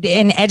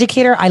an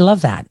educator, I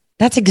love that.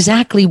 That's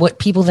exactly what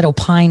people that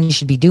opine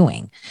should be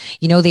doing.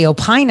 They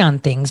opine on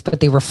things, but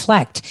they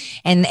reflect.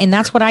 And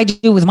that's what I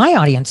do with my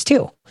audience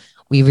too.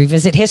 We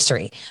revisit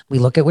history. We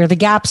look at where the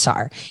gaps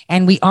are,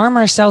 and we arm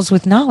ourselves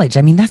with knowledge.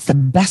 I mean, that's the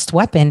best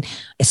weapon,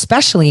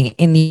 especially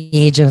in the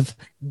age of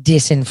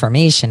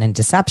disinformation and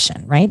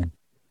deception, right?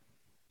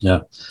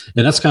 Yeah.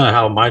 And that's kind of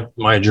how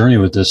my journey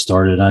with this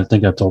started. I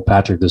think I've told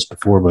Patrick this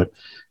before, but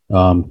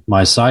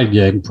my side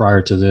gig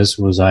prior to this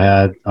was I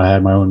had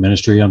my own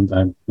ministry.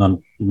 I'm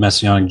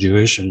Messianic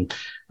Jewish, and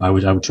I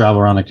would travel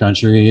around the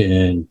country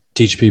and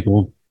teach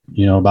people,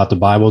 about the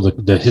Bible,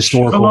 the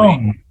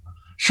historical.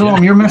 Shalom,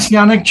 yeah. You're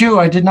Messianic Jew.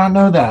 I did not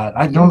know that.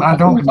 I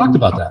don't. We talked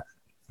about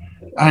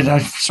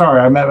that. Sorry,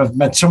 I've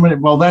met so many.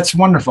 Well, that's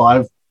wonderful. I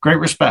have great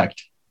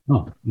respect.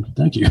 Oh,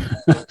 thank you.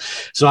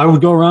 So I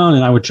would go around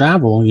and I would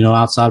travel,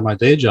 outside my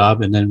day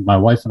job, and then my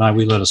wife and I,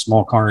 we led a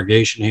small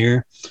congregation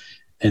here,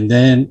 and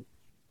then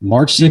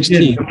March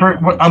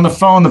 16th. On the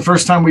phone, the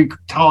first time we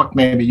talked,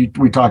 maybe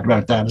we talked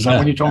about that. Is that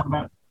what you talked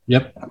about?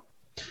 Yep.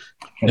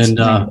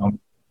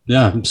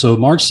 So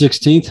March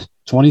 16th,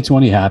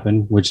 2020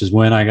 happened, which is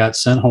when I got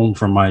sent home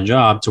from my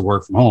job to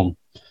work from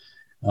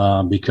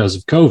home because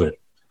of COVID.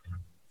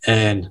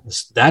 And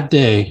that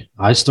day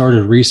I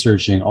started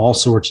researching all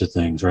sorts of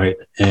things, right?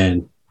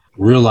 And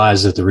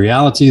realized that the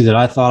reality that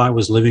I thought I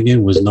was living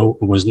in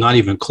was not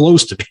even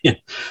close to being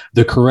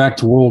the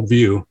correct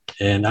worldview.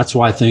 And that's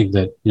why I think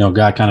that,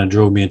 God kind of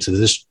drove me into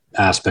this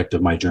aspect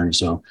of my journey.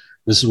 So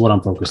this is what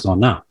I'm focused on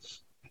now.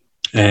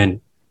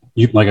 And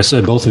you, like I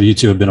said, both of you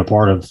 2 have been a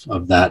part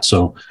of that.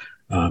 So,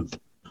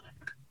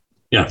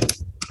 yeah.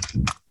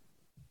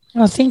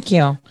 Oh, thank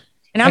you.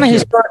 And I'm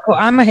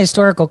a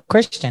historical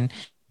Christian.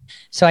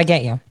 So I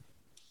get you.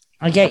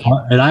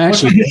 And I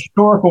actually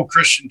historical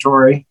Christian,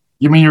 Tori.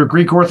 You mean you're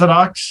Greek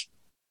Orthodox?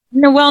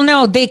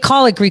 No, they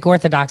call it Greek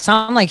Orthodox.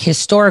 I'm like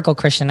historical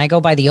Christian. I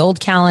go by the old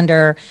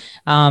calendar.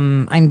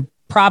 I'm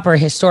proper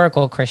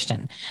historical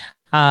Christian,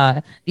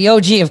 the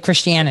OG of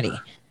Christianity.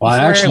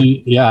 Well,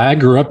 I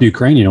grew up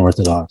Ukrainian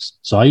Orthodox.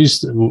 So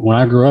when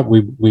I grew up,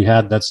 we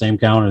had that same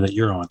calendar that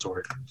you're on,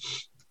 Tori.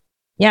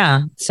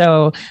 Yeah.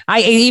 So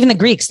even the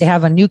Greeks, they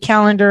have a new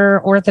calendar,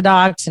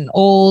 Orthodox and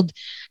old.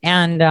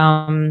 And,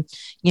 I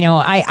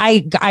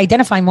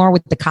identify more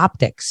with the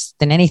Coptics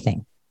than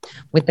anything.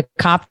 With the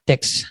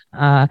Coptics.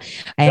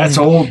 That's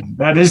old.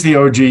 That is the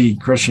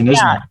OG Christian,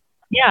 isn't it?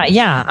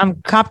 Yeah.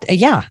 I'm Copt.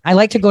 Yeah. I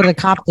like to go to the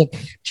Coptic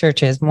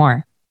churches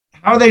more.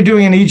 How are they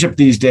doing in Egypt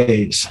these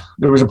days?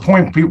 There was a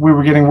point we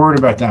were getting word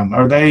about them.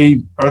 Are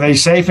they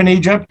safe in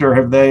Egypt, or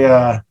have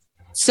they?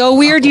 So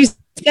weird you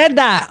said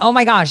that. Oh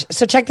my gosh.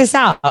 So check this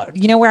out.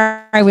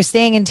 Where I was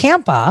staying in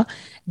Tampa,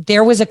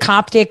 there was a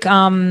Coptic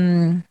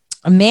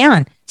a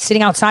man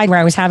sitting outside where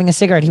I was having a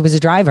cigarette. He was a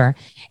driver,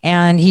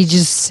 and he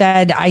just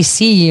said, "I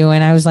see you."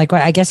 And I was like,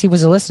 well, I guess he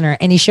was a listener.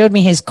 And he showed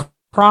me his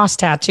cross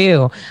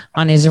tattoo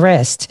on his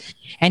wrist.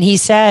 And he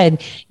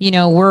said,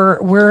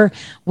 we're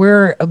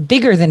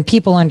bigger than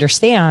people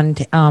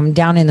understand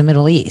down in the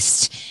Middle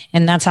East.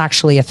 And that's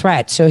actually a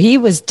threat. So he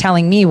was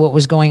telling me what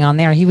was going on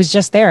there. He was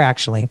just there,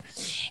 actually.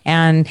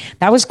 And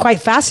that was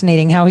quite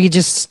fascinating how he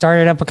just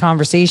started up a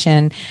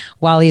conversation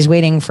while he's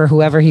waiting for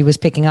whoever he was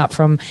picking up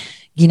from,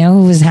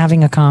 who was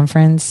having a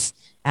conference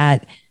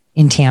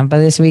in Tampa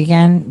this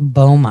weekend?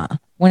 BOMA.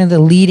 One of the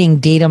leading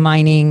data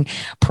mining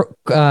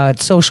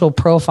social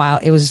profile.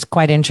 It was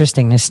quite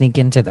interesting to sneak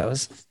into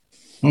those.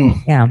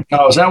 Yeah.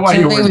 Oh, is that why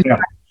you were there?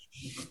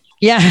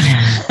 Yeah.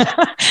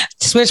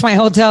 Switch my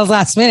hotels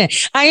last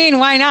minute. I mean,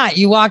 why not?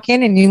 You walk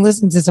in and you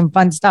listen to some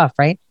fun stuff,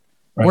 right?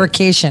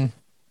 Workation.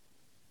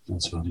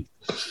 That's funny.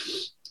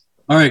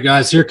 All right,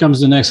 guys, here comes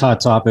the next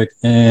hot topic.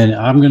 And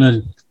I'm going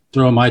to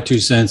throw my 2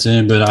 cents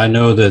in, but I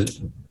know that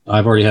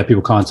I've already had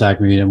people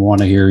contact me and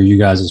want to hear you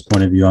guys'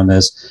 point of view on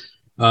this.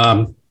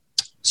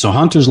 So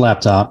Hunter's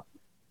laptop.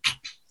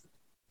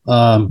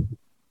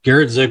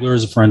 Garrett Ziegler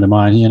is a friend of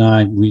mine. He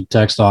and we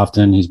text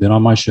often. He's been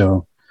on my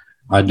show.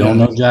 I don't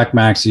know Jack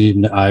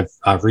Maxey.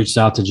 I've reached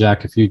out to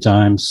Jack a few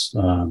times,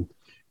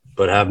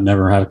 but have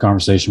never had a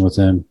conversation with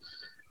him.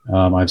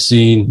 I've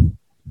seen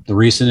the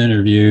recent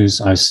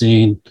interviews. I've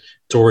seen,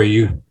 Tori,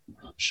 you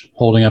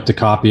holding up the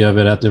copy of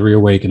it at the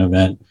Reawaken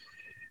event.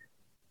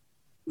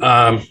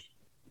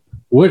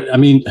 What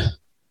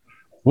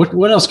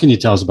else can you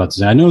tell us about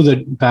this? I know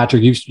that,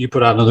 Patrick, you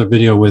put out another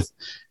video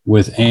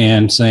with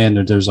Ann saying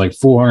that there's like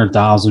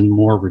 400,000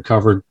 more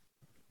recovered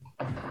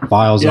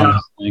files on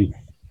this thing.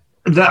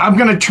 I'm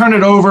going to turn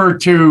it over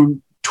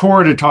to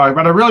Tor to talk,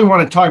 but I really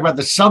want to talk about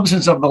the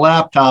substance of the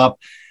laptop.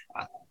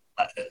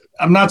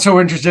 I'm not so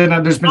interested in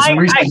it. There's been some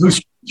reason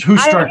who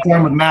struck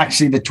down with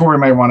Maxey that Tori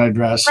may want to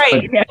address.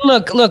 Right.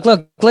 Look.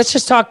 Let's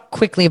just talk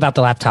quickly about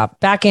the laptop.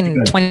 Back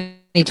in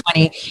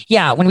 2020,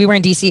 when we were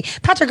in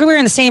DC, Patrick, we were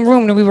in the same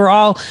room and we were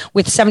all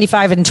with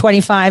 75 and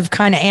 25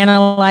 kind of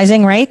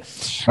analyzing, right?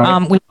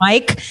 With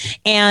Mike.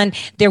 And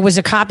there was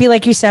a copy,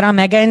 like you said, on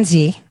Mega and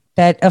Z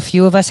that a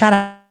few of us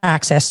had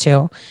access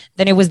to.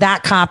 Then it was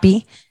that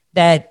copy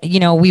that,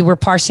 we were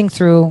parsing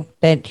through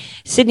that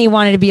Sydney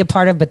wanted to be a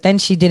part of, but then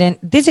she didn't.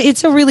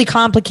 It's a really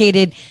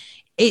complicated,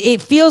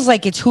 it feels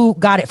like it's who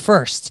got it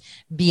first.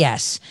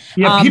 BS.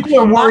 Yeah, people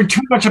are worried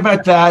too much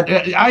about that.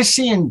 I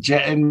see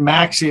in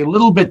Maxey a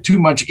little bit too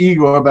much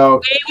ego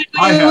about.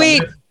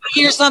 Wait.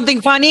 Here's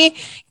something funny.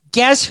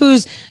 Guess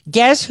who's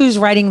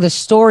writing the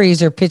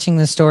stories or pitching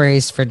the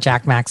stories for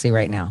Jack Maxey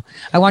right now?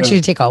 I want you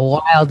to take a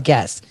wild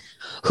guess.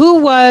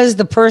 Who was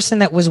the person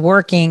that was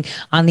working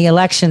on the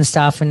election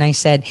stuff? And I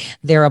said,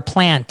 they're a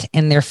plant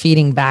and they're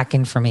feeding back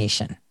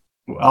information.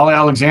 Ollie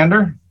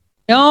Alexander?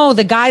 No,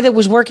 the guy that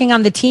was working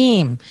on the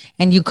team.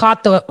 And you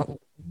caught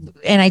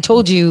and I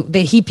told you that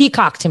he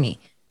peacocked to me.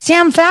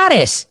 Sam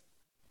Faddis.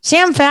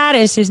 Sam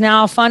Faddis is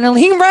now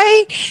funneling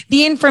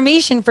the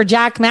information for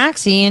Jack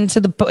Maxey into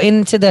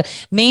the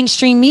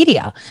mainstream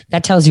media.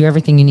 That tells you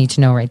everything you need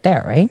to know right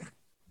there, right?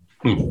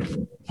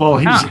 Well,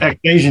 he's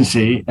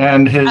ex-agency,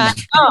 and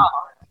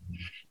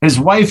his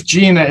wife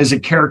Gina is a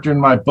character in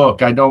my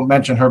book. I don't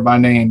mention her by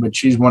name, but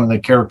she's one of the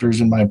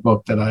characters in my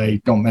book that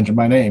I don't mention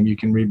by name. You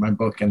can read my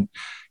book and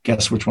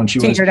guess which one she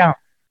was. Figure it out.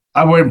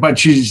 I would, but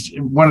she's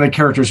one of the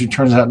characters who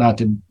turned out not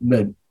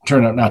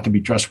to be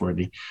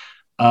trustworthy,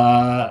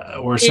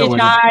 or so.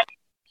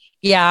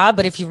 Yeah,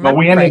 but if you remember, but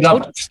we ended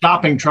up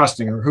stopping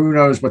trusting her. Who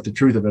knows what the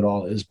truth of it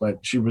all is? But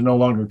she was no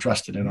longer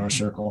trusted in our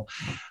circle.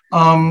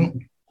 The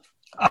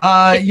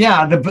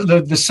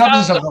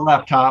substance of the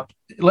laptop.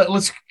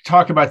 Let's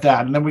talk about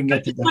that, and then we can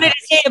get to that. What did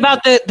I say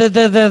about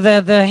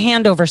the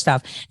handover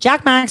stuff?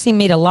 Jack Maxey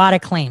made a lot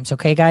of claims.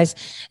 Okay, guys,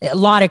 a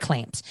lot of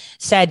claims.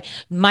 Said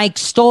Mike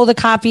stole the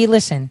copy.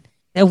 Listen,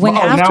 now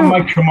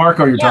Mike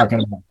Tremarco you're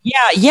talking about.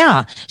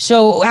 Yeah.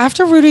 So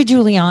after Rudy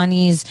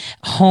Giuliani's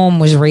home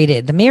was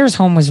raided, the mayor's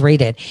home was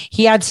raided.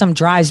 He had some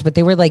drives, but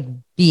they were like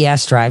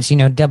BS drives,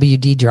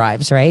 WD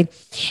drives, right?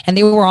 And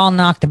they were all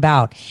knocked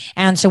about.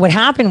 And so what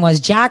happened was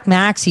Jack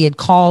Maxey had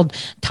called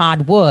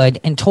Todd Wood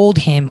and told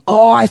him,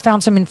 oh, I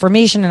found some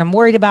information and I'm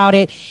worried about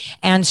it.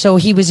 And so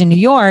he was in New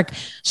York.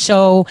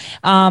 So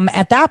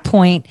at that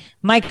point,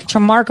 Mike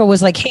Tremarco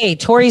was like, hey,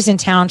 Tori's in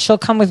town. She'll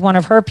come with one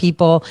of her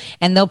people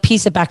and they'll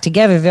piece it back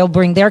together. They'll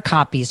bring their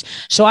copies.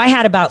 So I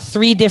had about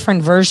 3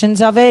 different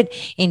versions of it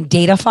in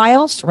data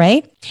files,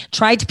 right?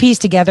 Tried to piece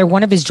together.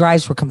 One of his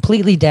drives were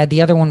completely dead.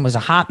 The other one was a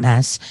hot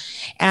mess.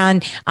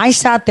 And I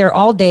sat there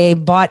all day,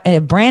 bought a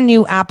brand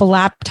new Apple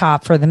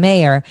laptop for the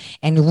mayor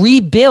and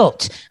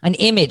rebuilt an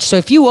image. So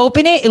if you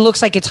open it, it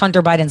looks like it's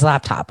Hunter Biden's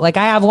laptop. Like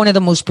I have one of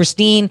the most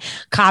pristine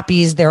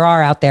copies there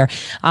are out there.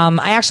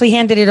 I actually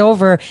handed it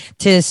over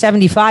to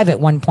 75 at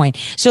one point.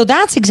 So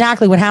that's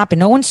exactly what happened.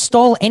 No one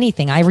stole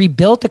anything. I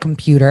rebuilt the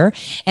computer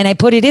and I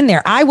put it in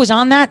there. I was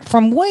on that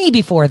from way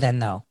before then,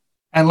 though.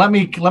 And let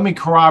me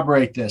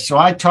corroborate this. So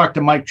I talked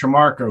to Mike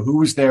Tremarco, who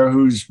was there,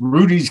 who's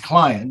Rudy's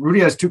client.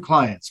 Rudy has 2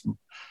 clients.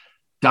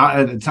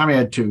 At the time he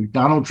had 2,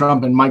 Donald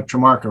Trump and Mike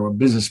Tremarco, a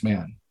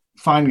businessman,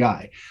 fine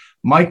guy.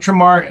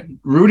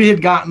 Rudy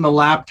had gotten the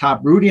laptop.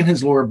 Rudy and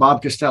his lawyer,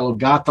 Bob Costello,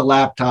 got the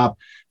laptop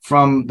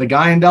from the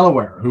guy in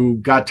Delaware who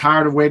got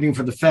tired of waiting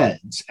for the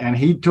feds. And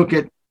he took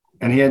it,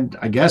 and he had,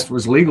 I guess,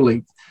 was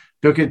legally,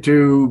 took it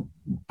to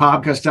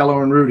Bob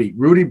Costello and Rudy.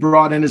 Rudy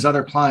brought in his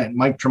other client,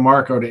 Mike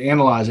Tremarco, to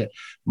analyze it.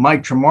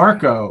 Mike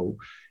Tremarco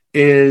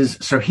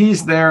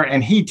he's there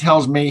and he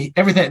tells me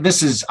everything.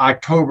 This is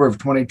October of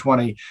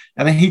 2020.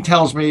 And then he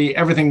tells me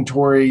everything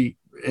Tori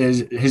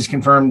he has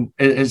confirmed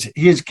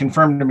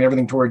to me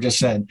everything Tori just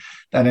said,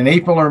 that in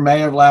April or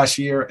May of last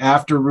year,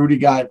 after Rudy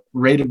got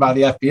raided by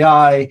the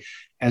FBI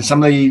and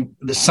some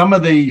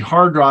of the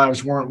hard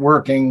drives weren't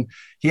working,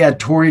 he had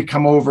Tori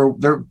come over.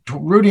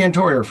 Rudy and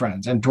Tori are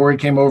friends, and Tori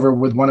came over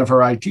with one of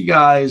her IT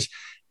guys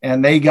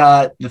and they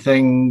got the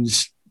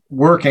things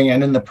working.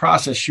 And in the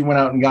process, she went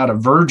out and got a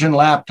Virgin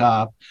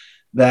laptop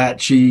that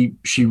she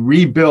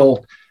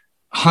rebuilt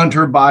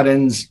Hunter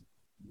Biden's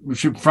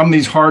from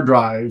these hard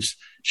drives.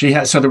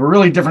 So there were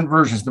really different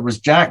versions. There was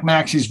Jack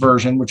Maxey's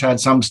version, which had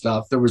some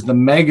stuff. There was the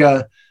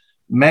mega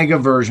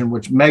version,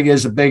 which mega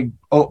is a big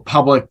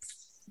public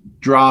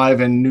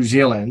drive in New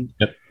Zealand.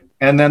 Yep.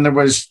 And then there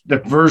was the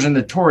version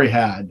that Tori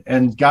had,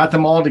 and got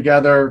them all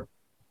together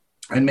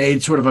and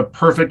made sort of a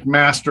perfect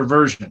master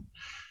version.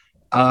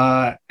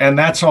 And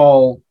that's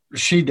all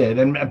she did.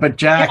 But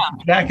Jack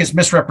is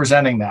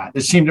misrepresenting that,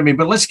 it seemed to me.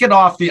 But let's get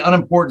off the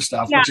unimportant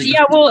stuff. It's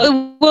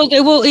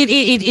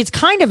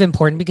kind of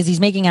important because he's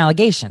making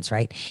allegations,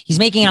 right? He's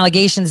making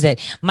allegations that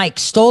Mike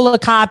stole a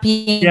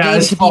copy. And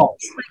gave it to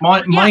false.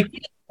 Mike,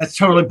 that's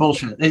totally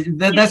bullshit.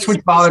 That's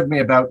what bothered me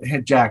about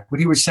Jack. What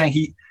he was saying,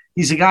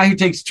 he's a guy who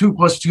takes 2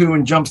 + 2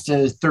 and jumps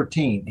to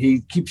 13. He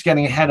keeps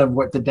getting ahead of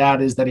what the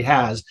data is that he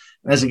has.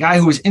 And as a guy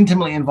who was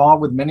intimately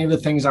involved with many of the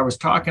things I was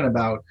talking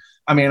about,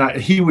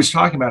 he was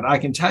talking about, I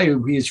can tell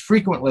you, he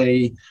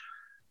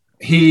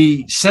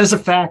says a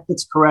fact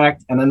that's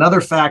correct and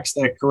another fact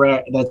that's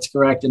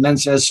correct, and then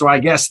says, so I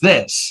guess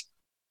this.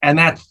 And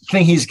that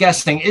thing he's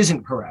guessing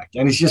isn't correct.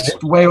 And he's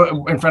just way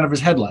in front of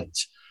his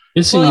headlights.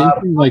 It seemed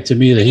like to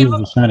me that he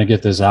was trying to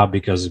get this out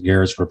because of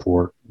Garrett's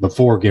report,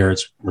 before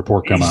Garrett's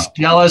report come out. He's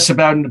jealous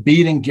about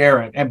beating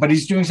Garrett, but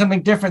he's doing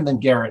something different than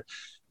Garrett.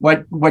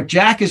 What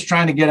Jack is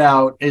trying to get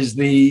out is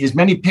as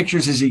many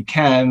pictures as he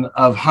can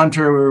of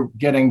Hunter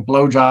getting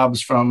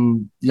blowjobs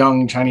from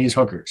young Chinese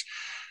hookers,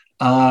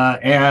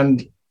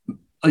 and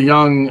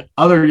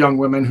other young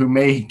women who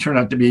may turn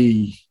out to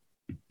be.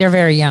 They're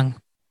very young.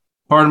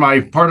 Part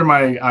of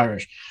my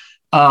Irish,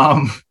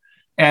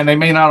 and they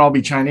may not all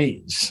be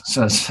Chinese.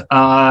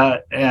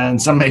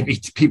 And some may be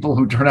people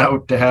who turn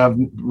out to have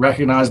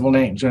recognizable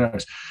names. Who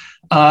knows?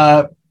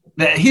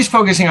 He's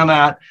focusing on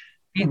that.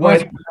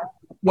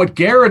 What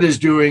Garrett is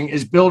doing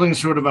is building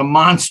sort of a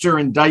monster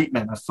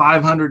indictment, a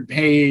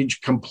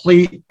 500-page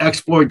complete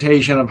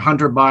exploitation of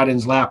Hunter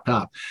Biden's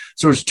laptop.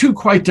 So it's 2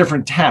 quite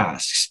different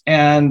tasks.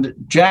 And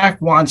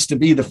Jack wants to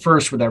be the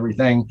first with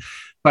everything.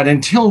 But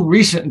until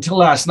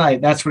last night,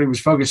 that's what he was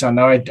focused on.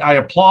 Now, I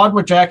applaud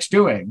what Jack's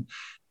doing.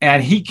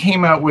 And he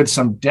came out with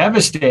some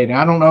devastating,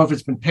 I don't know if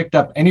it's been picked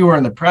up anywhere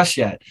in the press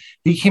yet.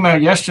 He came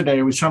out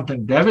yesterday with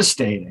something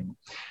devastating,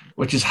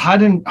 which is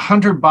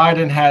Hunter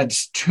Biden had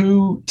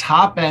 2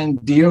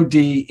 top-end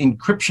DOD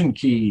encryption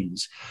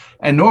keys.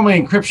 And normally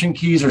encryption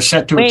keys are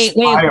set to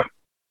expire.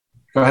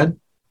 Go ahead.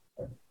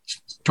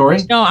 Tori?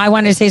 No, I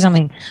wanted to say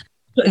something.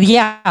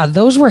 Yeah,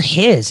 those were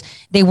his.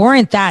 They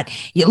weren't that.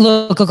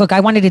 Look, I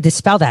wanted to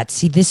dispel that.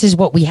 See, this is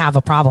what we have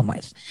a problem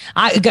with.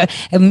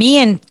 Me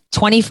and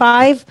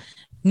 25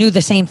 knew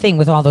the same thing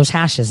with all those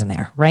hashes in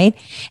there, right?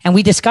 And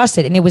we discussed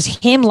it, and it was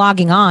him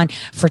logging on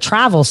for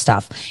travel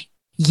stuff.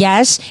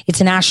 Yes, it's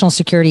a national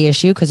security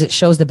issue because it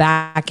shows the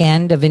back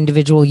end of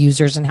individual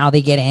users and how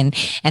they get in.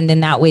 And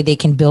then that way they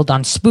can build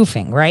on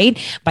spoofing, right?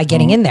 By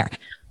getting in there.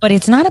 but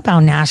it's not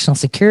about national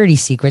security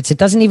secrets. It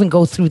doesn't even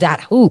go through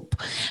that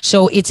hoop.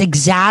 So it's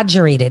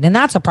exaggerated. And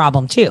that's a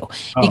problem too.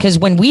 Because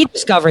when we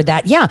discovered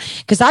that,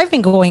 because I've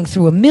been going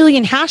through 1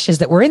 million hashes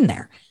that were in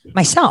there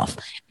myself.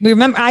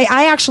 Remember,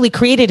 I actually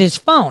created his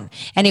phone,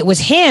 and it was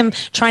him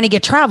trying to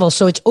get travel.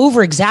 So it's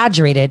over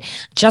exaggerated.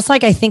 Just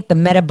like I think the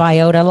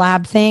Metabiota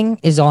lab thing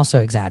is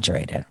also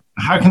exaggerated.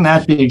 How can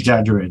that be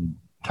exaggerated?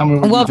 Tell me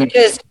what you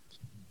think.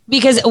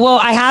 Because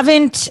I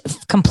haven't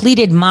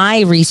completed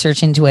my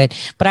research into it,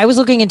 but I was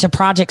looking into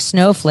Project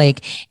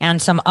Snowflake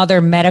and some other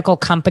medical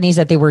companies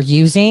that they were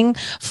using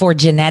for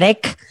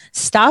genetic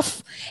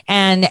stuff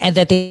and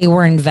that they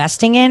were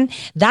investing in.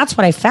 That's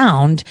what I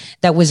found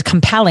that was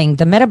compelling.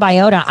 The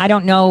Metabiota, I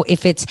don't know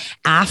if it's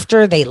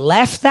after they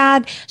left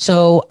that,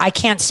 so I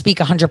can't speak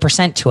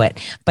 100% to it.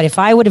 But if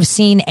I would have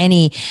seen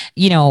any,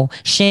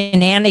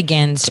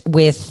 shenanigans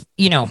with,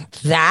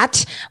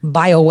 that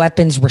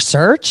bioweapons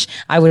research,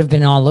 I would have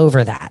been all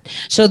over that.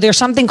 So there's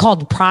something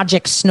called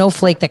Project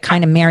Snowflake that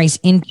kind of marries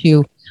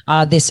into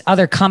this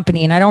other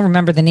company, and I don't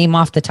remember the name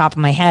off the top of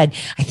my head.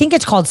 I think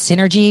it's called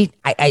Synergy.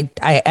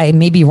 I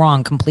may be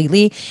wrong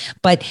completely,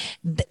 but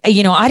I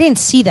didn't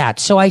see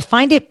that. So I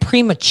find it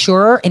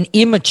premature and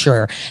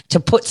immature to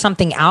put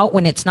something out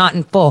when it's not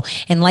in full.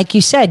 And like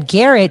you said,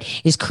 Garrett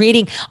is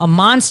creating a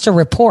monster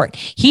report.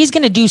 He's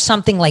going to do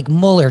something like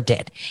Mueller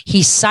did.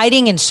 He's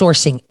citing and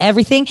sourcing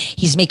everything.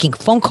 He's making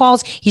phone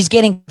calls. He's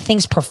getting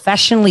things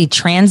professionally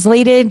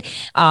translated.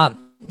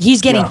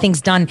 He's getting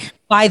things done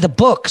by the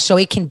book so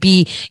it can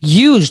be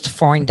used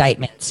for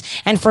indictments.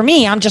 And for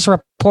me, I'm just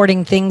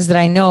reporting things that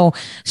I know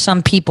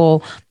some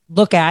people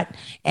look at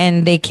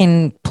and they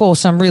can pull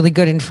some really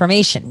good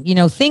information,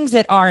 things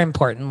that are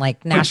important,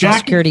 like national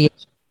security.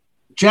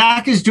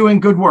 Jack is doing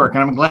good work,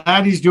 and I'm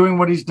glad he's doing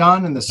what he's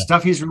done. And the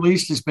stuff he's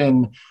released has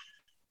been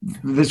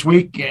this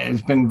week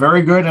has been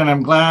very good. And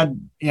I'm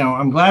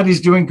glad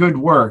he's doing good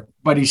work,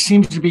 but he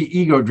seems to be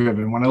ego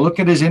driven. When I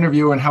look at his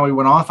interview and how he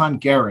went off on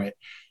Garrett,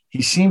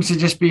 he seems to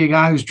just be a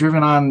guy who's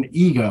driven on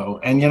ego.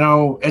 And,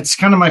 it's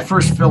kind of my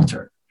first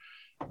filter.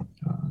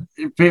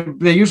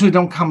 They usually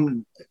don't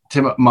come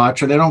to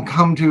much, or they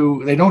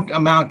don't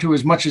amount to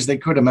as much as they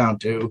could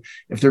amount to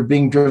if they're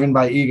being driven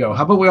by ego.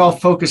 How about we all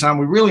focus on,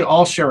 we really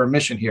all share a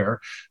mission here.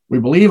 We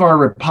believe our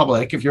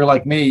republic. If you're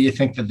like me, you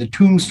think that the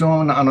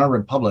tombstone on our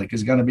republic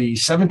is going to be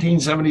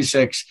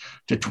 1776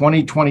 to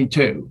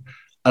 2022,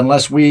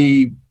 unless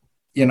we,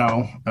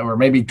 or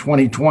maybe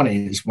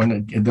 2020 is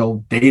when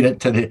they'll date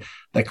it to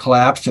the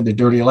collapse, to the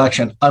dirty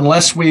election,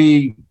 unless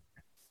we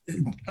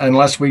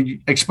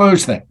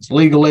expose things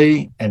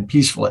legally and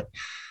peacefully.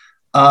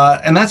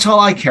 And that's all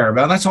I care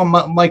about. That's all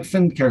Mike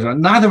Finn cares about.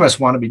 Neither of us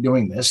want to be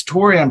doing this.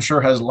 Tori, I'm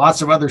sure, has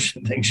lots of other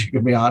things she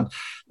could be on.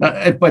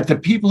 But the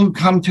people who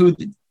come to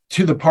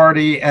the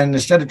party, and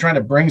instead of trying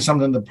to bring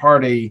something to the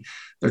party,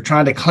 they're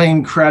trying to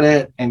claim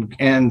credit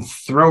and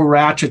throw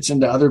ratchets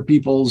into other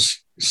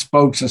people's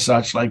spokes and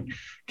such, like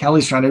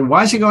Kelly's trying to.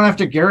 Why is he going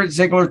after Garrett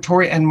Ziegler,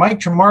 Tori, and Mike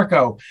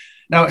Tremarco?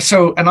 Now,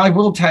 and I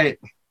will tell you,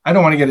 I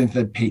don't want to get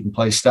into the Peyton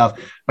Place stuff,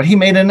 but he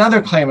made another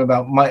claim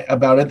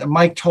about it that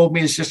Mike told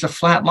me is just a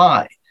flat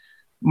lie.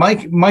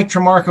 Mike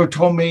Tremarco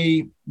told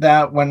me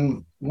that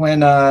when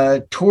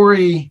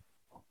Tori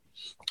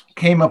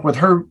came up with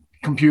her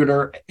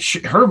computer,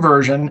 her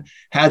version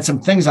had some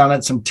things on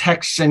it, some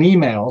texts and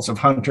emails of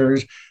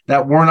Hunter's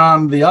that weren't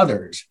on the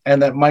others.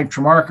 And that Mike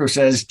Tremarco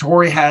says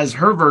Tori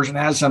her version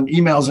has some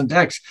emails and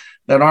texts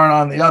that aren't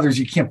on the others.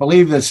 You can't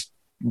believe this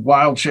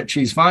wild shit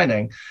she's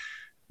finding.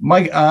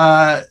 Mike,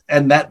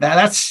 and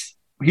that's,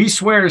 he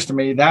swears to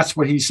me, that's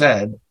what he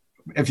said.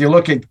 If you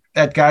look at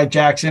that guy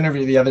Jack's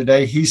interview the other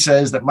day, he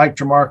says that Mike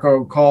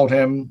Tremarco called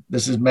him,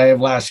 this is May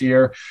of last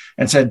year,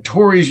 and said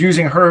Tori's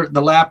using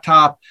the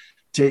laptop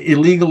to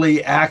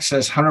illegally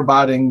access Hunter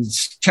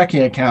Biden's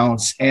checking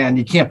accounts, and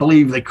you can't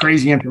believe the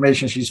crazy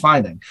information she's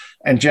finding.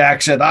 And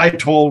Jack said, I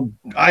told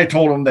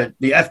him that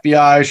the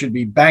FBI should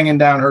be banging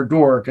down her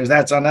door because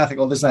that's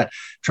unethical, this and that.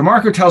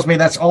 Tremarco tells me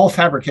that's all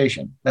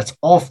fabrication. That's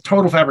all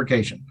total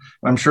fabrication.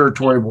 I'm sure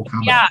Tori will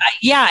comment.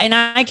 Yeah. And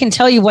I can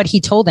tell you what he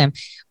told him.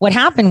 What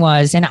happened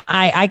was, and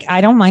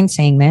I don't mind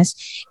saying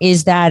this,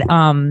 is that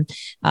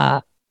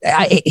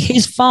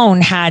his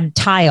phone had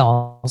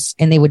tiles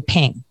and they would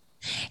ping.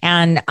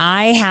 And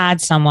I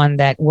had someone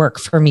that worked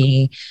for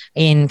me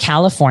in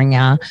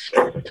California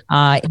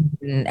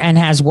and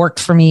has worked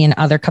for me in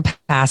other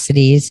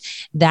capacities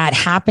that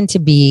happened to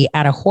be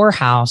at a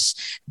whorehouse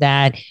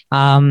that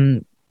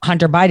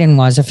Hunter Biden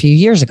was a few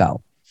years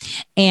ago.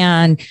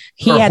 And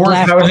he had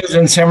left houses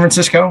in San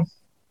Francisco.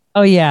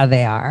 Oh, yeah,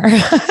 they are.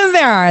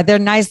 They're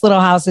nice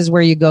little houses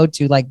where you go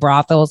to, like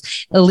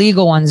brothels,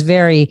 illegal ones,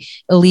 very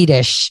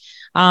elitish.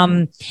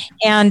 And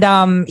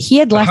he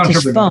had left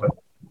his phone.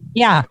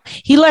 Yeah,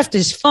 he left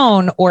his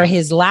phone or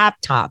his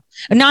laptop,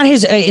 not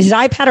his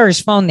iPad or his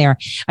phone there.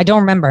 I don't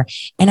remember.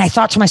 And I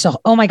thought to myself,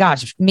 oh my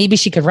gosh, maybe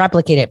she could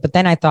replicate it. But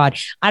then I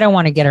thought, I don't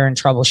want to get her in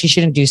trouble. She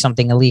shouldn't do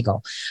something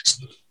illegal.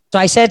 So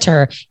I said to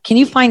her, can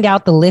you find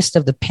out the list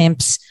of the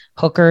pimps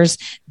hookers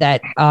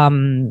that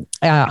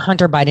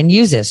Hunter Biden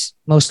uses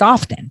most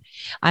often.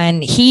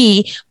 And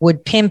he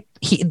would pimp.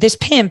 This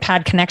pimp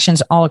had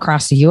connections all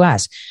across the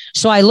U.S.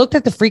 So I looked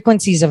at the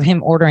frequencies of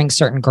him ordering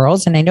certain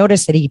girls, and I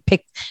noticed that he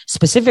picked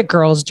specific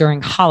girls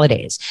during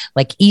holidays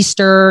like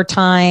Easter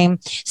time,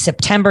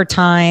 September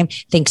time,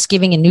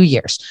 Thanksgiving, and New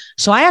Year's.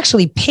 So I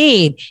actually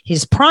paid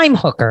his prime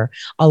hooker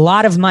a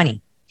lot of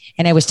money.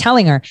 And I was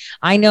telling her,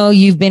 I know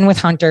you've been with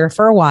Hunter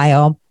for a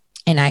while,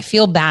 and I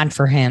feel bad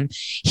for him.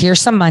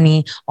 Here's some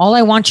money. All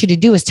I want you to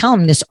do is tell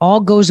him this all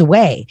goes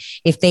away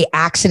if they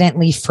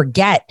accidentally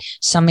forget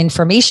some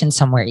information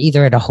somewhere,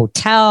 either at a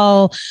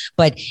hotel.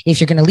 But if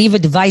you're going to leave a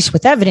device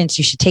with evidence,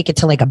 you should take it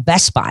to like a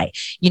Best Buy.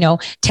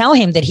 Tell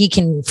him that he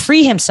can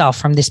free himself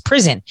from this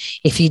prison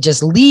if he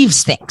just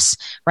leaves things,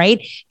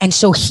 right? And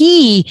so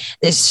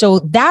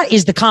that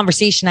is the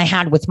conversation I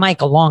had with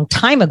Mike a long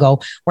time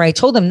ago, where I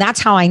told him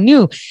that's how I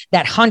knew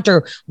that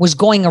Hunter was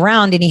going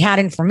around and he had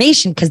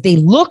information, because they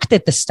looked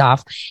at the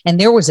stuff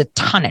and there was a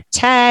ton of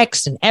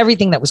text and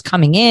everything that was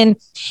coming in.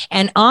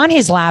 And on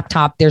his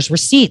laptop, there's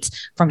receipts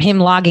from him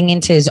logging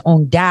into his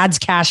own dad's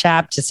Cash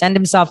App to send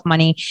himself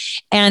money.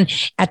 And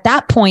at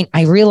that point,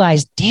 I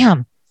realized,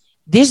 damn,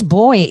 this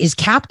boy is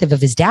captive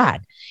of his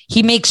dad.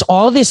 He makes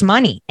all this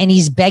money and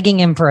he's begging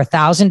him for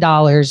 $1,000,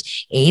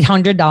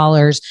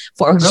 $800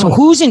 for. So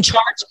who's in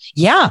charge?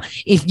 Yeah.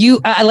 If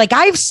you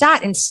I've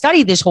sat and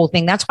studied this whole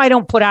thing. That's why I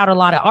don't put out a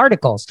lot of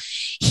articles.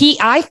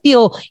 I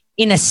feel,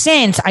 in a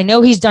sense, I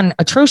know he's done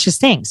atrocious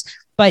things,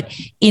 but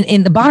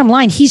in the bottom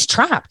line, he's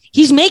trapped.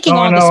 He's making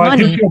all this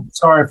money. I do feel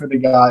sorry for the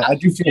guy. I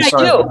do feel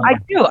sorry.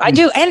 I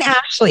do. And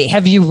Ashley,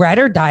 have you read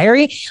her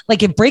diary?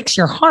 Like, it breaks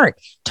your heart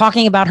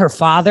talking about her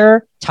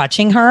father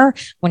touching her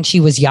when she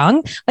was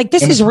young. Like,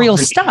 this is real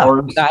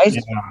stuff, guys.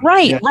 Yeah.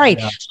 Right.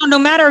 Yeah.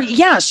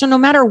 So no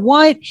matter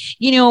what,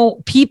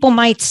 people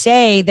might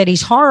say that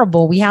he's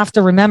horrible, we have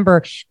to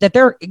remember that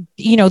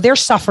they're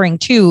suffering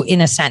too,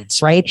 in a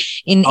sense, right?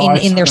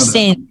 In their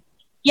sin.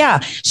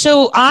 Yeah.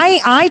 So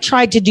I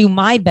tried to do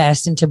my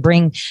best and to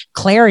bring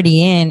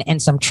clarity in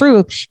and some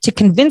truth to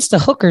convince the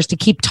hookers to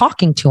keep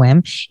talking to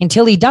him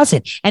until he does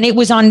it. And it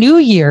was on New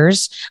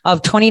Year's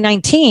of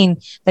 2019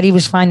 that he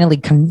was finally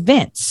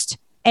convinced.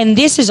 And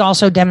this is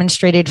also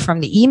demonstrated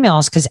from the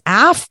emails, because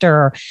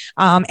after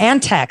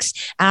and text,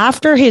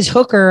 after his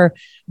hooker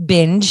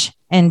binge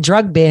and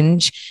drug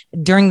binge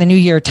during the New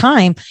Year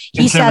time,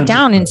 he sat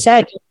down and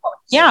said,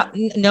 yeah,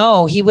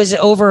 no, he was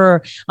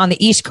over on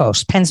the East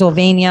Coast,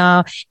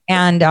 Pennsylvania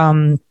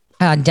and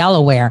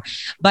Delaware.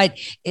 But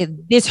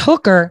this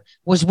hooker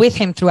was with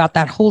him throughout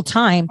that whole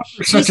time.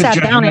 He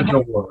sat down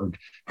and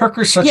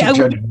hooker's such a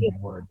judgmental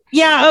word.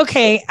 Yeah,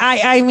 okay.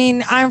 I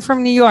mean, I'm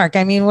from New York.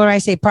 I mean, what do I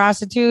say,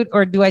 prostitute,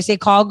 or do I say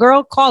call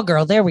girl? Call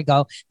girl. There we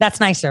go. That's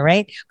nicer,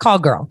 right? Call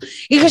girl,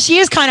 because she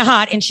is kind of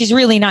hot and she's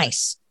really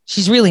nice.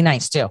 She's really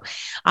nice too.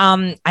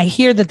 I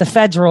hear that the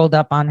feds rolled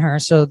up on her,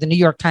 so the New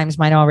York Times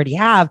might already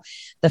have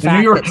the fact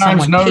New York that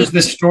Times knows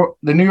this story.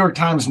 The New York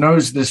Times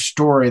knows this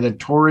story, that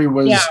Tori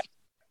was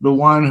the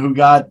one who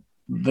got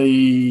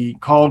the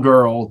call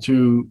girl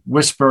to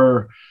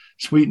whisper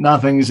sweet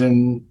nothings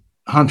in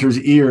Hunter's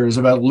ears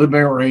about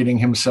liberating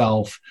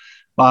himself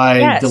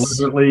by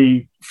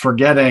deliberately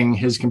forgetting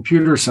his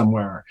computer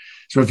somewhere.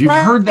 So if you've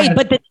heard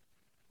that,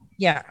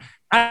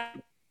 I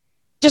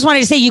just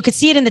wanted to say, you could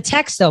see it in the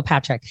text though,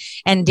 Patrick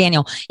and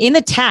Daniel. In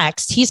the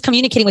text, he's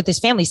communicating with his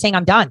family saying,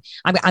 I'm done.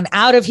 I'm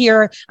out of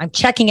here. I'm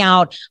checking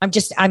out.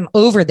 I'm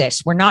over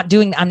this. I'm not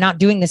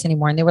doing this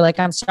anymore. And they were like,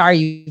 I'm sorry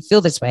you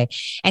feel this way.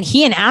 And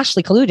he and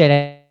Ashley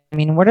colluded. I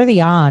mean, what are the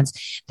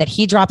odds that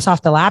he drops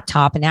off the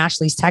laptop and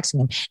Ashley's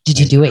texting him? Did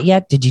you do it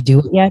yet? Did you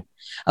do it yet?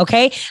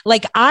 Okay.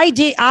 Like I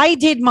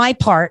did my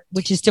part,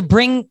 which is to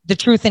bring the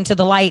truth into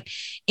the light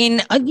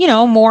in,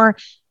 more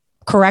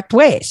correct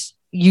ways.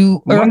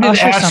 Do the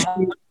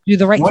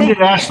right thing. When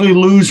did Ashley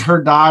lose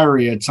her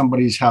diary at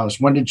somebody's house?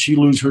 When did she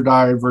lose her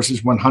diary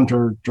versus when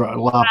Hunter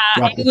dropped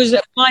it? It was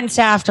months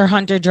after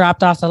Hunter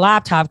dropped off the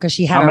laptop, because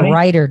she had a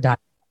writer diary.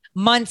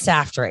 Months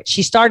after it,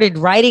 she started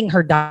writing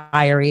her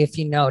diary. If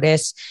you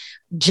notice,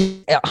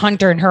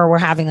 Hunter and her were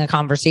having a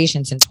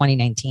conversation in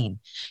 2019.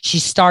 She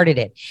started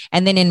it.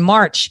 And then in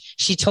March,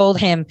 she told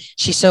him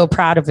she's so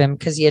proud of him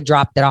because he had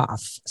dropped it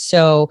off.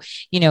 So,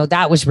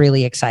 that was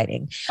really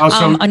exciting.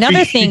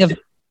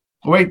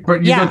 Wait,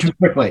 but you go too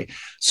quickly.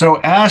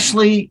 So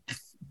Ashley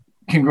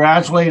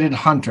congratulated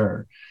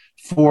Hunter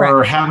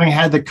for having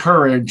had the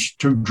courage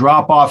to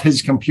drop off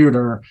his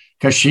computer,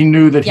 because she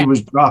knew that he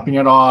was dropping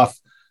it off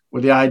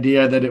with the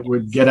idea that it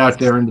would get out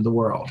there into the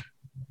world.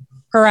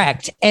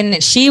 Correct.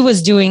 And she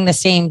was doing the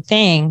same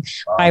thing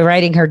by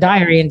writing her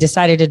diary and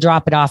decided to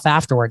drop it off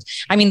afterwards.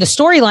 I mean, the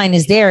storyline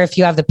is there if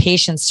you have the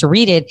patience to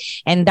read it.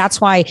 And that's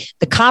why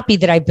the copy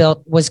that I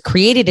built was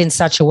created in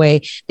such a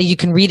way that you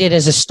can read it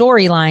as a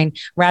storyline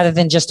rather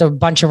than just a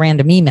bunch of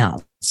random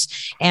emails.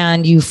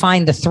 And you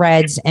find the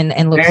threads and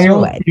look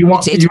through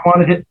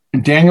it.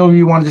 Daniel,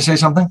 you wanted to say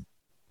something?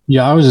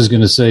 Yeah, I was just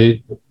going to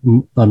say,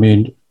 I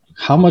mean,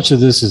 how much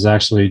of this is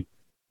actually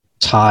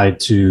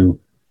tied to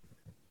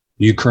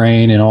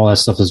Ukraine and all that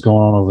stuff that's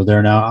going on over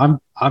there. Now,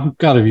 I've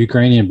got a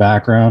Ukrainian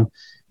background,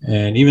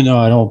 and even though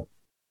I don't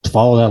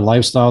follow that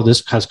lifestyle,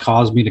 this has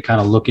caused me to kind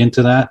of look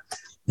into that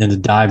and to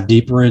dive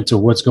deeper into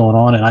what's going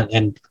on.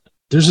 And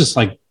there's this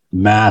like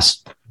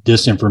mass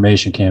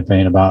disinformation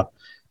campaign about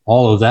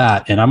all of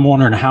that. And I'm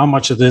wondering how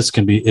much of this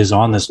is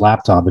on this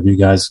laptop. If you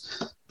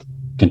guys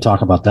can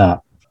talk about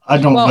that. I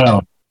don't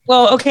know.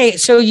 Well, okay.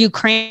 So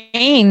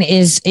Ukraine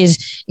is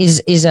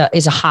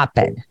a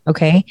hotbed.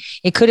 Okay.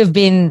 It could have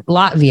been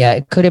Latvia.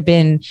 It could have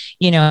been,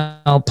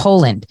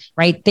 Poland,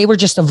 right? They were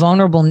just a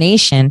vulnerable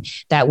nation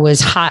that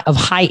was of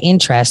high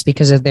interest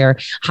because of their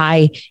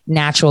high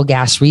natural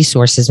gas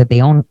resources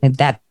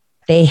that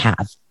they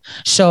have.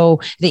 So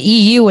the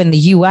EU and the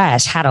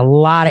US had a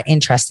lot of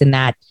interest in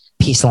that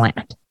piece of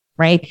land.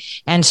 Right.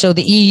 And so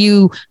the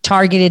EU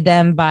targeted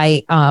them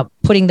by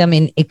putting them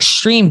in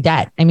extreme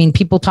debt. I mean,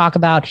 people talk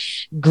about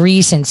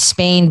Greece and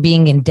Spain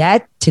being in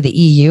debt to the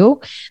EU.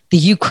 The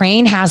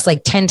Ukraine has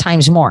like 10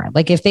 times more.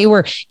 Like if they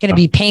were going to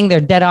be paying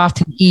their debt off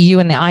to the EU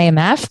and the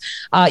IMF,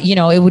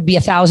 it would be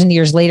 1,000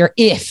 years later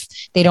if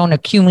they don't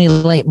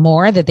accumulate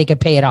more that they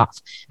could pay it off.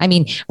 I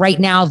mean, right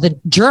now,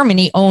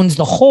 Germany owns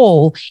the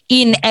hole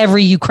in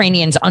every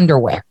Ukrainian's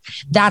underwear.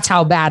 That's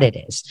how bad it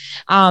is.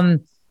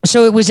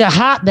 So it was a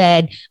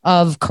hotbed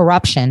of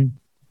corruption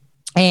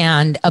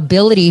and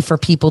ability for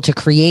people to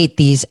create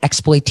these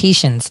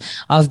exploitations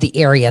of the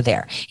area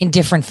there in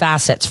different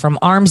facets, from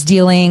arms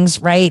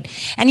dealings, right?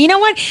 And you know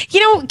what?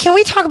 Can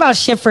we talk about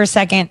Schiff for a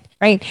second?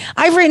 Right.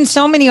 I've written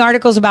so many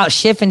articles about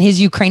Schiff and his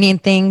Ukrainian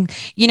thing.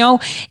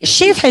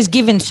 Schiff has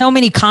given so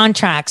many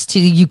contracts to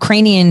the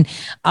Ukrainian,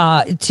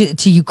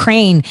 to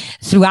Ukraine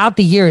throughout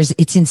the years.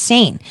 It's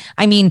insane.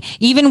 I mean,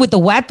 even with the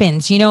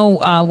weapons,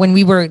 when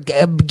we were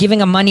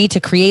giving him money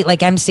to create like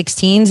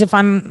M16s, if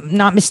I'm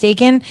not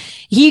mistaken,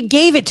 he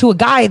gave it to a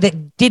guy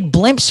that did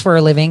blimps for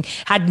a living,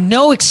 had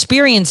no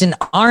experience in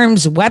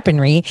arms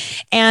weaponry.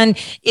 And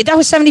that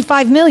was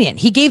 $75 million.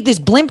 He gave this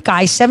blimp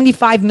guy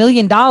 $75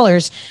 million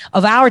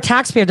of our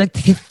taxpayer to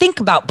think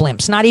about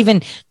blimps, not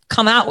even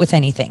come out with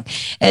anything.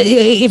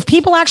 If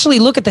people actually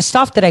look at the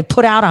stuff that I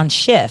put out on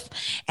Schiff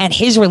and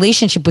his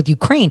relationship with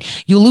Ukraine,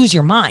 you lose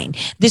your mind.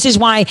 This is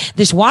why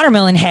this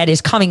watermelon head is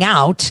coming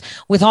out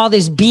with all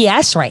this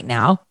BS right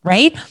now,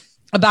 right?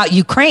 About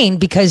Ukraine,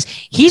 because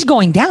he's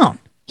going down.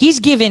 He's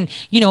given,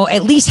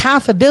 at least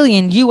 $500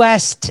 million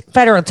US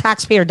federal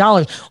taxpayer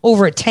dollars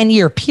over a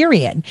 10-year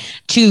period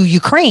to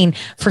Ukraine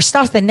for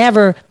stuff that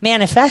never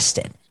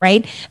manifested,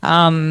 right?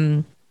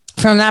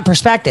 From that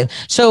perspective.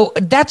 So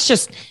that's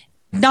just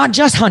not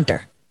just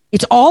Hunter.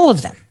 It's all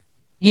of them,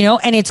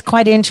 and it's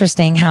quite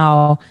interesting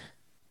how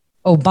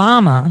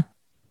Obama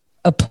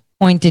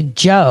appointed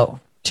Joe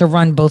to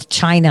run both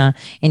China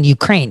and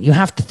Ukraine. You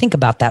have to think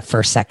about that for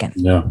a second.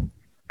 Yeah.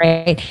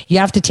 Right. You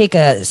have to take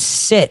a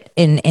sit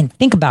and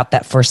think about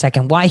that for a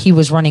second, why he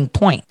was running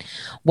point,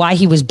 why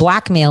he was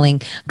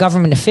blackmailing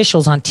government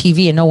officials on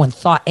TV and no one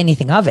thought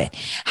anything of it,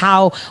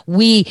 how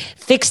we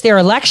fixed their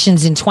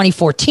elections in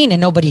 2014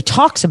 and nobody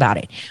talks about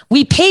it.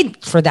 We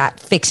paid for that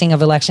fixing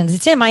of elections.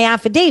 It's in my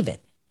affidavit.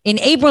 In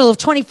April of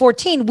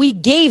 2014, we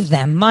gave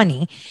them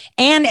money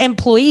and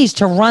employees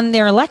to run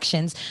their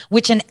elections,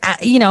 which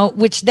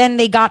then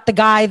they got the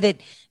guy that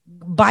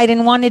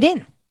Biden wanted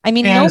in. I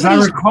mean, as I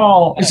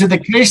recall, is it the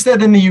case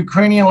that in the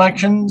Ukrainian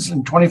elections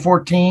in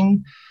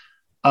 2014,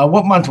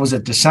 what month was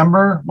it?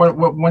 December?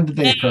 When did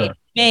they occur?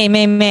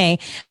 May.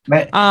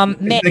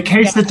 The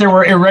case that there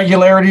were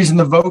irregularities in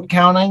the vote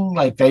counting,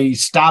 like they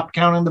stopped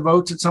counting the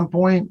votes at some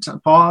point.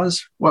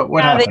 Pause.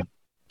 What happened?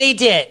 They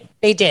did.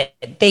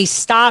 They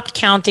stopped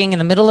counting in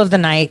the middle of the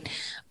night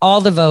all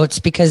the votes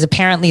because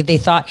apparently they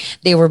thought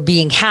they were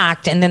being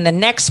hacked, and then the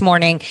next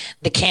morning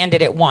the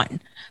candidate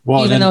won.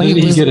 Well, even though he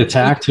get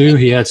attacked too.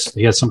 He had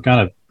some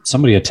kind of,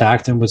 somebody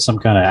attacked him with some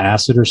kind of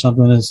acid or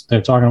something that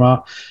they're talking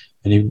about,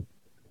 and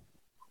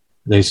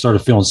they started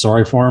feeling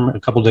sorry for him a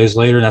couple of days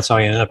later, and that's how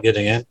he ended up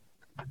getting in.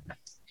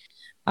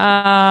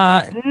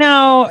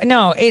 No,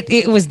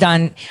 it was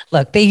done.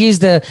 Look, they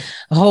used the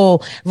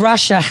whole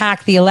Russia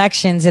hacked the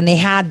elections, and they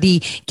had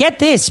get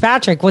this,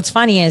 Patrick. What's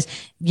funny is,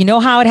 you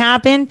know how it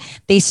happened?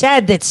 They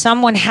said that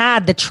someone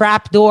had the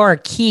trapdoor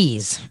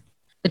keys.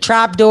 The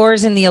trap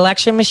doors in the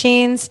election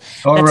machines.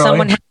 Oh, that really?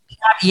 Someone had,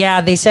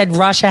 yeah, they said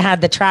Russia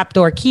had the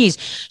trapdoor keys.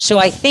 So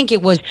I think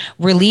it was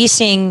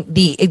blocking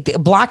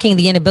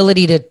the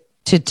inability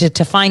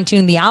to fine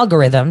tune the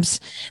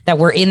algorithms that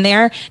were in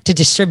there to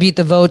distribute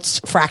the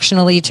votes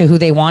fractionally to who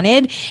they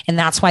wanted. And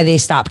that's why they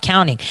stopped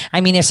counting.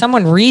 I mean, if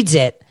someone reads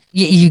it,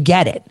 you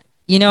get it.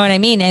 You know what I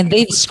mean? And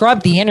they've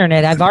scrubbed the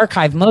internet. I've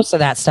archived most of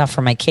that stuff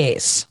for my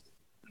case.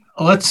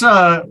 Let's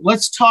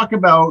talk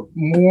about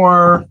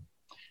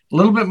a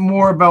little bit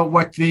more about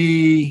what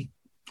the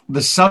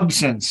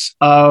substance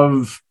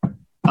of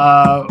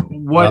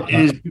what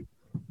is.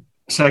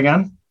 Say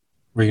again?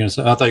 Were you going to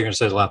say? I thought you were going to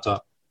say the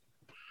laptop.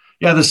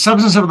 Yeah, the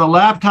substance of the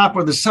laptop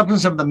or the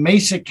substance of the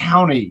Mesa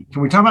County.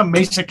 Can we talk about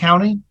Mesa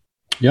County?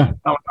 Yeah.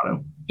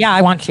 Yeah,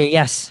 I want to.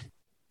 Yes.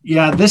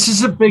 Yeah, this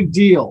is a big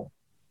deal.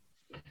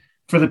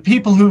 for the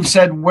people who've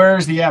said,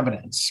 where's the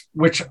evidence,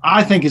 which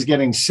I think is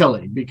getting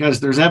silly because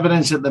there's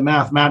evidence at the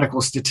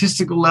mathematical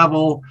statistical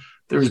level.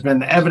 There's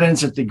been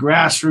evidence at the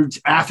grassroots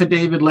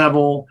affidavit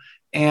level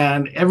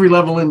and every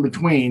level in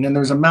between. And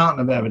there's a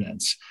mountain of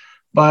evidence.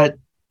 But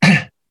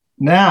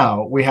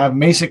now we have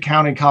Mesa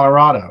County,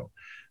 Colorado,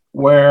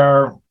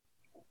 where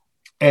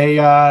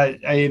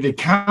the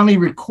county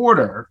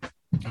recorder,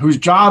 whose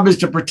job is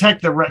to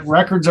protect the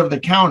records of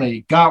the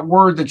county, got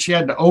word that she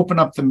had to open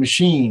up the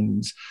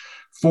machines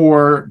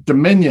for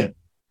Dominion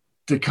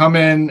to come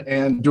in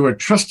and do a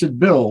trusted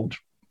build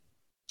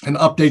and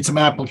update some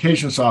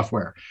application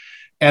software.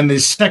 And the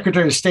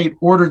Secretary of State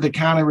ordered the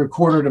county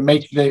recorder to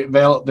make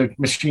the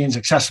machines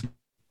accessible,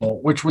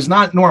 which was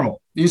not normal.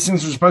 These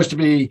things are supposed to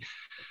be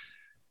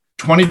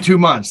 22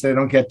 months. They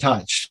don't get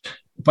touched.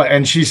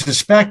 And she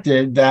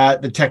suspected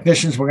that the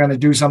technicians were going to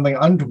do something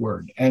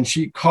untoward. And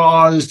she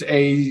caused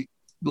a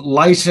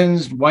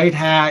licensed white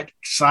hat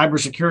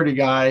cybersecurity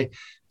guy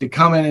to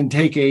come in and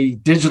take a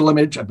digital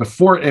image, a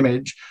before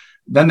image.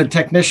 Then the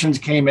technicians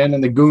came in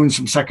and the goons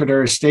from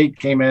Secretary of State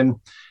came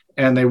in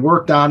and they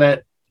worked on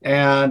it.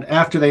 And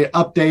after they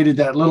updated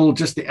that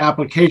just the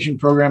application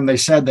program, they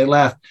said they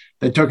left.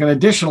 They took an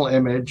additional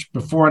image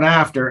before and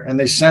after, and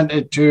they sent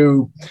it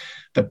to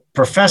the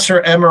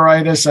professor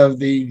emeritus of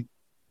the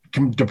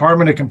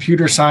Department of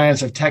Computer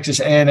Science of Texas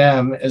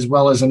A&M, as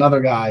well as another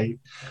guy,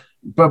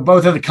 but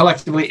both of the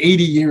collectively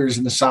 80 years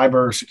in the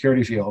cyber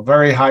security field,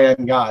 very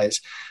high-end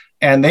guys.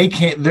 And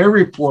their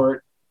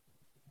report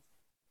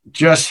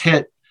just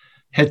hit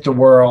the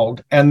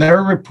world. And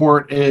their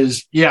report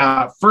is,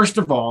 first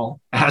of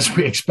all, as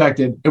we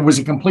expected, it was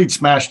a complete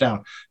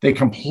smashdown. They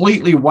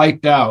completely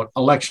wiped out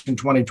election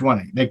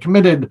 2020. They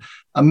committed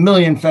 1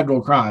 million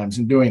federal crimes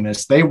in doing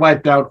this. They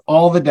wiped out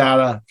all the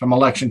data from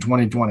election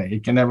 2020.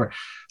 It can never.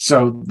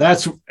 So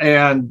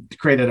and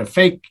created a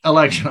fake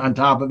election on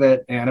top of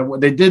it.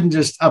 And they didn't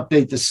just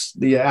update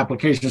the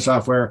application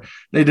software.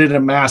 They did a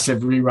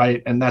massive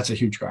rewrite, and that's a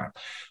huge crime.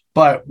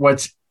 But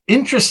what's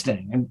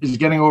interesting and is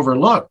getting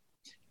overlooked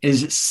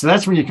so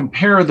that's when you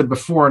compare the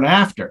before and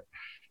after.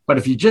 But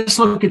if you just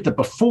look at the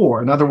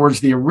before, in other words,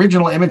 the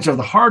original image of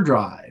the hard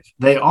drive,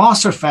 they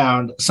also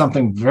found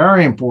something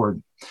very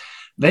important.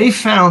 They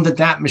found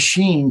that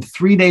machine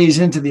 3 days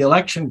into the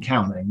election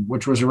counting,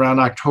 which was around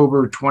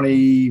October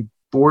 24th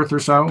or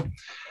so,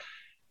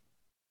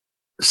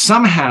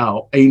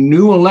 somehow a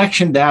new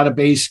election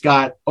database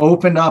got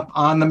opened up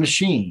on the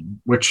machine,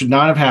 which should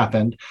not have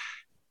happened.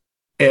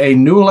 A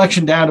new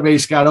election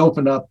database got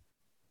opened up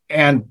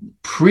and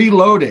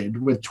preloaded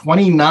with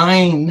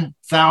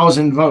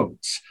 29,000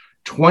 votes,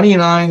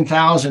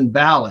 29,000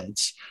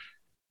 ballots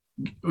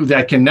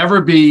that can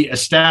never be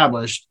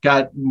established,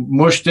 got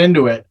mushed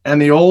into it,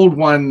 and the old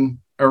one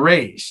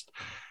erased.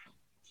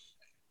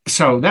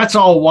 So that's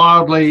all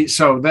wildly,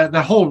 so that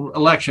the whole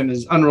election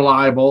is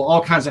unreliable,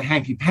 all kinds of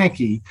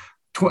hanky-panky.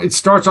 It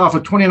starts off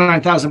with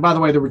 29,000. By the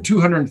way, there were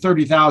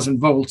 230,000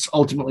 votes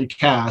ultimately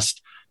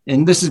cast.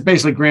 And this is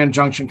basically Grand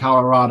Junction,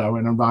 Colorado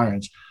and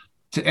environs.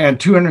 And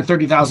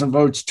 230,000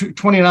 votes,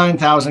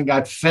 29,000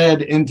 got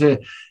fed into.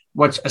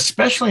 What's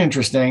especially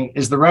interesting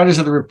is the writers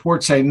of the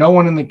report say no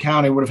one in the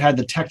county would have had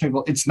the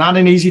technical. It's not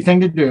an easy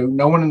thing to do.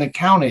 No one in the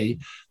county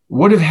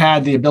would have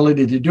had the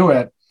ability to do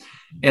it.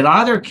 It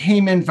either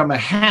came in from a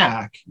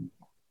hack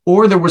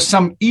or there was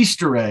some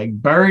Easter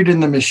egg buried in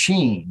the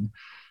machine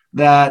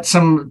that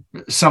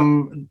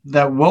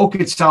that woke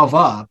itself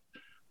up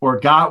or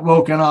got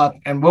woken up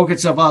and woke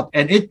itself up,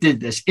 and it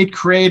did this. It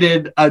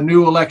created a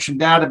new election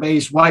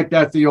database, wiped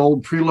out the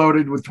old,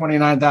 preloaded with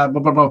 29,000,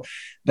 blah, blah, blah.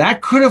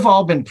 That could have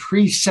all been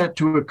preset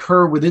to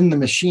occur within the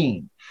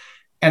machine.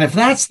 And if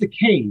that's the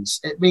case,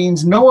 it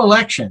means no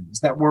elections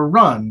that were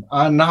run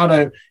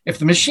on if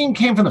the machine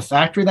came from the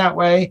factory that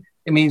way,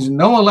 it means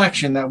no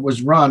election that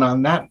was run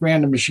on that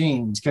brand of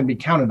machines can be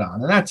counted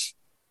on. And that's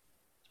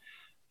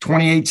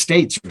 28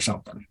 states or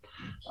something.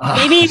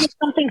 Maybe even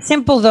something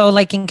simple, though,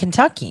 like in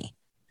Kentucky.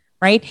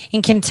 Right?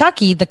 In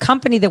Kentucky, the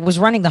company that was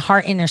running the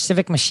Hart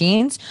InterCivic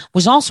machines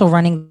was also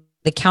running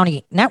the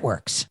county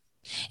networks.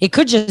 It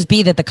could just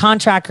be that the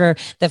contractor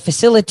that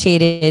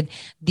facilitated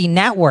the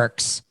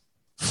networks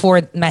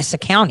for Mesa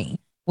County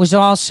was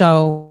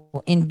also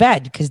in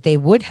bed because they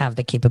would have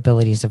the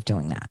capabilities of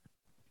doing that.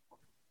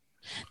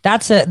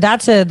 That's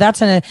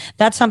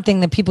something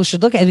that people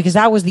should look at because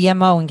that was the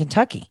MO in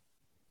Kentucky.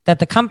 That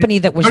the company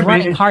that was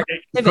running Hart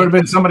could have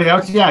been somebody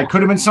else. Yeah, it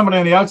could have been somebody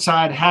on the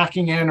outside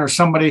hacking in or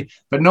somebody,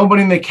 but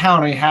nobody in the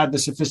county had the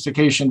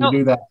sophistication to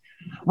do that.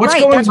 What's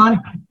going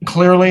on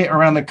clearly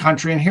around the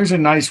country, and here's a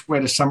nice way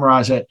to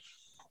summarize it,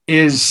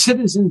 is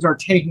citizens are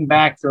taking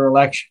back their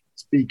elections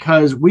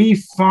because we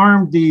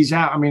farmed these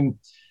out. I mean,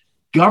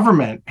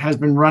 government has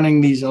been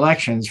running these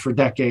elections for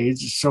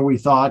decades. So we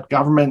thought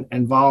government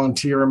and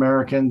volunteer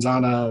Americans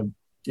on a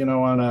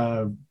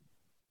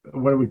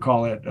what do we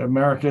call it?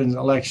 American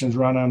elections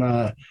run on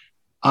a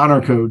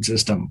honor code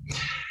system.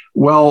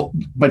 Well,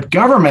 but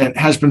government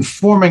has been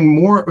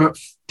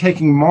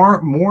taking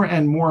more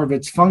and more of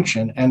its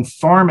function and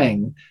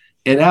farming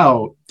it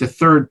out to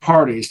third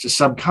parties, to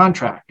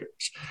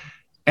subcontractors.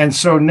 And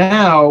so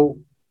now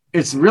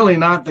it's really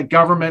not the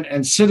government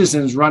and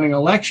citizens running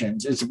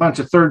elections. It's a bunch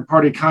of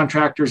third-party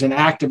contractors and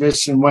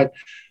activists. And what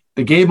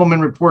the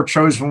Gableman report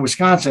shows from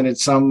Wisconsin,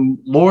 it's some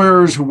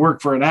lawyers who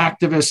work for an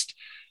activist,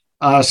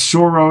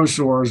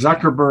 Soros or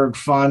Zuckerberg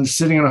fund,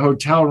 sitting in a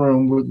hotel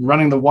room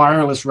running the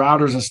wireless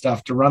routers and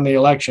stuff to run the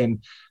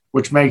election,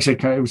 which makes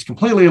it was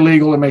completely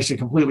illegal. It makes it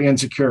completely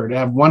insecure to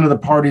have one of the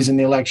parties in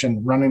the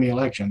election running the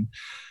election.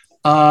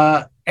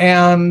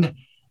 And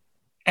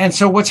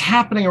so what's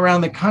happening around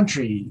the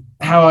country,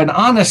 how an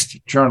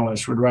honest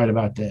journalist would write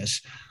about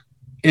this,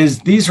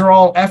 is these are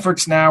all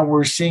efforts now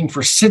we're seeing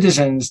for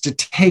citizens to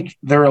take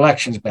their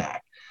elections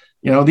back.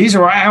 These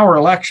are our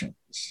elections.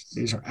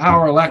 These are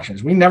our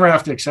elections. We never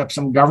have to accept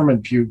some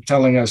government puke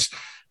telling us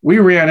we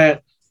ran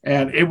it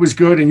and it was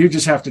good and you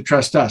just have to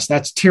trust us.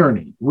 That's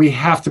tyranny. We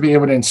have to be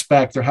able to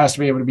inspect. There has to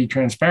be able to be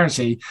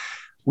transparency.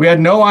 We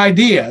had no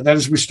idea that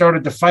as we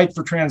started to fight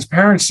for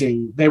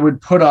transparency, they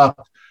would put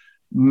up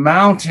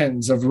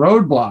mountains of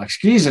roadblocks.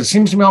 Geez, it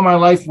seems to me all my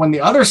life when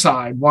the other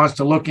side wants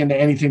to look into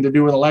anything to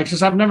do with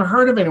elections, I've never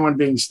heard of anyone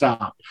being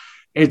stopped.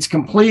 It's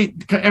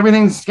complete.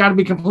 Everything's got to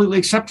be completely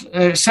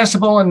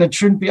accessible and it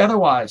shouldn't be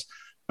otherwise.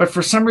 But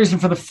for some reason,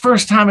 for the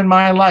first time in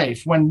my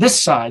life, when this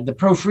side, the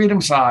pro-freedom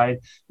side,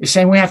 is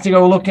saying we have to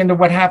go look into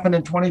what happened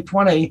in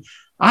 2020,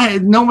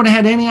 no one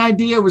had any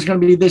idea it was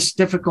going to be this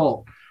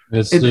difficult.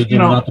 It's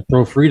not the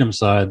pro-freedom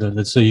side.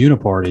 It's a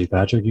uniparty,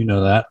 Patrick. You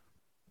know that.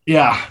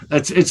 Yeah,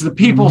 it's the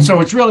people. Mm-hmm.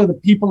 So it's really the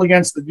people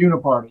against the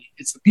uniparty.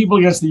 It's the people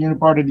against the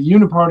uniparty. The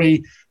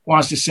uniparty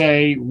wants to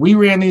say, we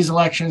ran these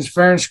elections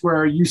fair and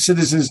square. You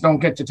citizens don't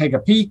get to take a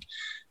peek,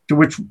 to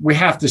which we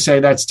have to say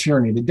that's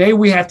tyranny. The day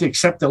we have to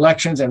accept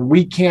elections and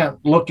we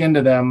can't look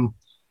into them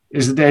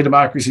is the day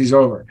democracy is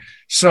over.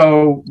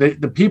 So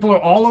the people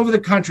are all over the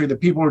country. The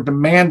people are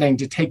demanding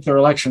to take their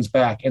elections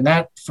back, and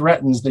that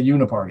threatens the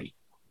uniparty.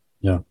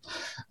 Yeah.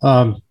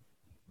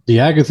 The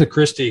Agatha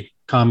Christie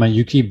comment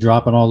you keep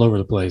dropping all over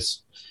the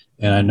place.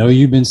 And I know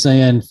you've been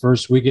saying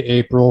first week of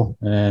April,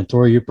 and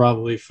Tori, you're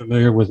probably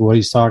familiar with what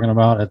he's talking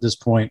about at this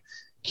point.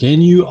 Can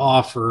you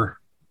offer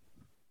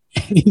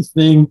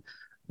anything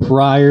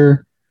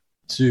prior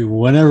to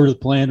whenever the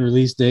planned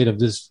release date of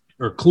this,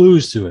 or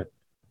clues to it?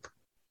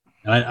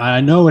 And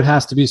I know it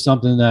has to be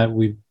something that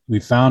we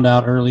found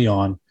out early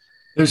on.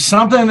 There's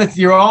something that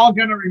you're all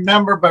going to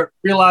remember, but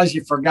realize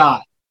you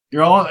forgot.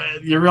 You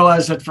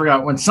realize that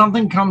forgot. When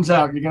something comes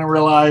out, you're going to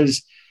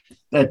realize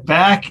that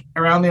back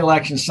around the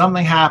election,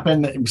 something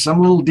happened,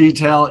 some little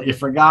detail you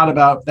forgot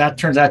about. That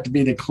turns out to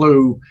be the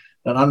clue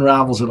that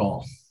unravels it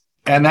all.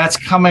 And that's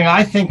coming,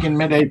 I think, in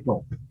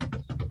mid-April.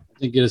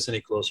 Didn't get us any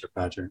closer,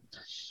 Patrick.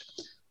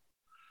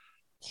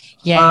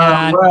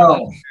 Yeah.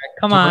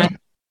 Come on.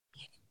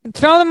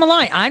 Throw them a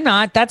line. I'm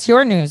not. That's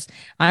your news.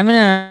 I'm going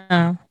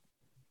to.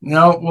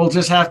 No, we'll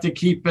just have to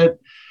keep it.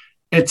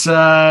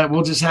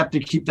 We'll just have to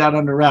keep that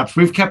under wraps.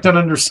 We've kept it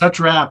under such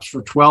wraps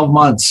for 12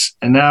 months,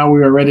 and now we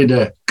are ready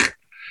to.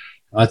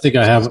 I think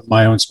I have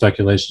my own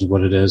speculations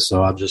what it is,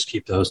 so I'll just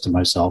keep those to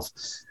myself.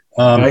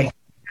 Okay.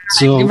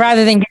 So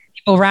rather than get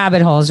people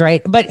rabbit holes, right?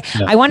 But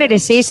yeah. I wanted to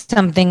say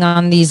something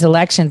on these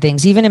election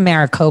things, even in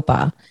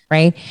Maricopa,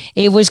 right?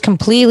 It was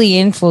completely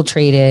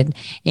infiltrated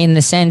in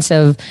the sense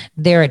of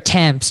their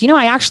attempts.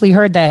 I actually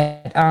heard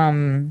that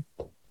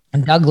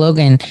Doug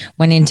Logan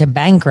went into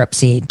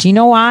bankruptcy. Do you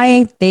know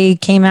why they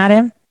came at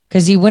him?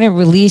 Because he wouldn't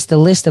release the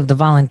list of the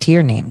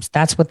volunteer names.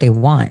 That's what they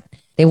want.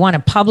 They want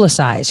to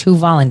publicize who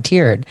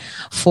volunteered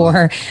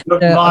for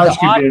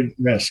the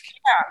risk.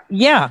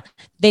 Yeah.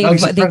 They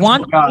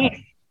want.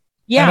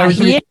 Yeah.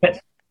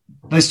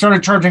 They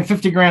started charging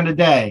 $50,000 a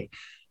day,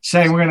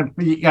 saying we're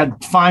going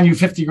to fine you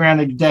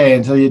 $50,000 a day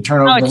until you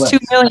turn over the list. $2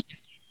 million.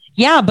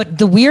 Yeah, but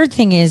the weird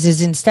thing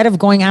is instead of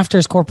going after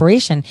his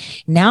corporation,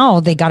 now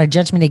they got a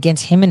judgment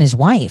against him and his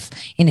wife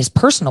in his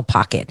personal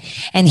pocket.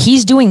 And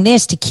he's doing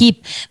this to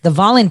keep the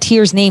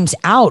volunteers' names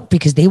out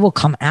because they will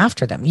come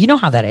after them. You know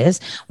how that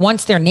is.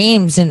 Once their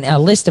names and a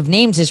list of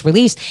names is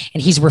released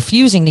and he's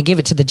refusing to give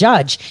it to the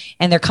judge,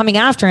 and they're coming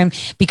after him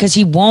because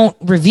he won't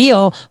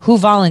reveal who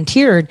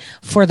volunteered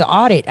for the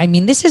audit. I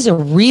mean, this is a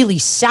really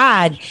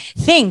sad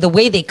thing, the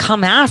way they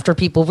come after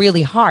people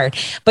really hard.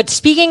 But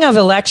speaking of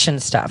election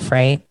stuff,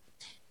 right?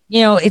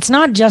 It's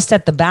not just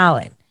at the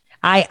ballot.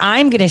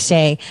 I'm going to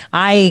say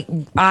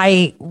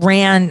I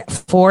ran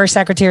for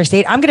Secretary of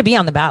State. I'm going to be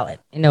on the ballot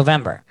in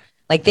November.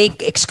 Like, they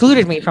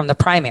excluded me from the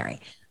primary,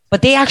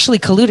 but they actually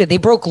colluded. They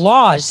broke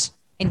laws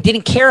and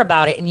didn't care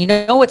about it. And you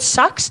know what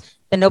sucks?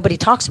 That nobody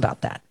talks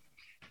about that.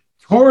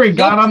 Tori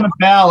got on the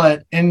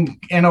ballot in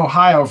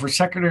Ohio for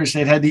Secretary of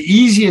State, had the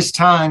easiest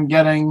time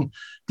didn't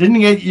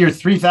get your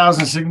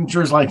 3,000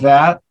 signatures like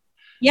that.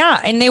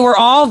 Yeah. And they were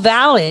all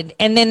valid.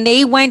 And then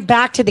they went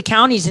back to the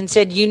counties and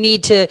said, you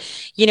need to,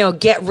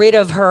 get rid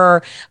of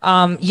her.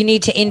 You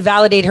need to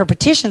invalidate her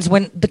petitions,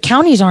 when the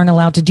counties aren't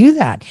allowed to do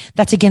that.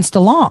 That's against the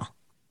law.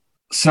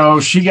 So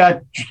she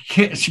got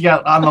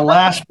on the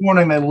last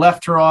morning, they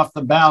left her off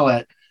the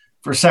ballot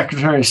for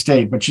Secretary of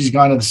State, but she's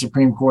gone to the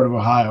Supreme Court of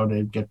Ohio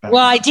to get back.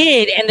 Well, I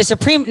did. And the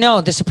Supreme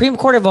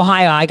Court of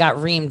Ohio, I got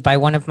reamed by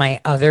one of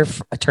my other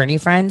attorney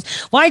friends.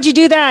 Why'd you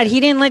do that? He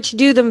didn't let you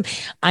do them.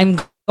 I'm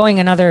going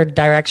another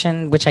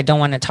direction, which I don't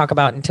want to talk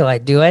about until I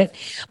do it,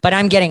 but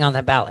I'm getting on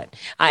the ballot.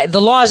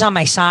 The law is on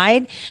my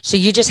side. So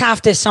you just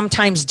have to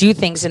sometimes do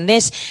things. And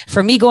this,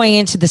 for me, going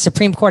into the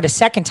Supreme Court a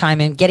second time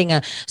and getting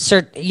a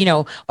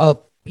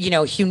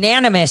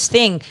unanimous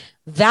thing,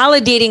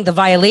 validating the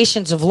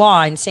violations of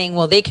law and saying,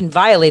 well, they can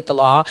violate the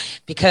law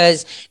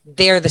because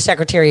they're the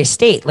Secretary of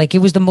State. Like, it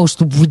was the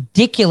most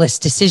ridiculous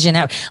decision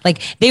ever. Like,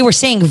 they were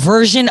saying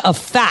version of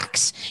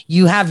facts.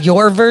 You have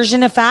your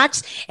version of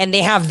facts and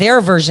they have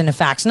their version of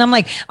facts. And I'm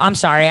like, I'm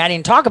sorry, I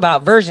didn't talk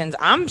about versions.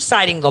 I'm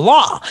citing the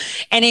law.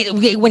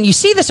 And when you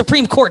see the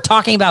Supreme Court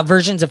talking about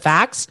versions of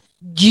facts,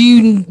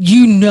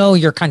 you know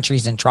your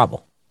country's in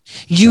trouble.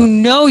 You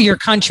know your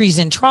country's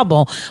in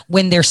trouble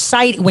when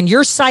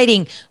you're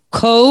citing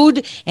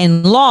code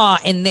and law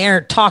and they're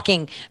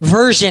talking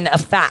version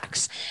of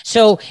facts.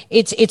 So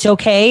it's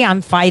okay.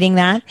 I'm fighting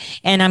that,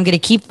 and I'm going to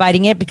keep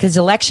fighting it, because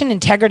election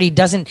integrity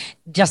doesn't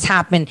just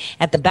happen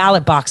at the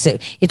ballot box.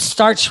 It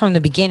starts from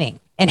the beginning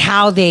and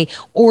how they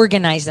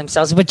organize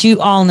themselves. But you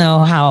all know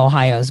how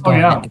Ohio's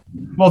going. Oh, yeah.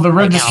 Well,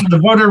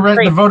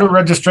 the voter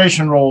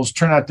registration rolls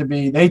turn out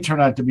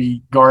to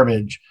be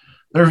garbage.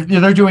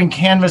 They're doing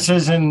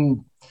canvases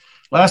in,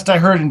 last I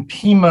heard, in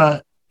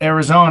Pima,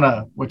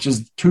 Arizona, which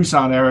is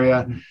Tucson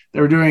area.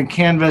 They were doing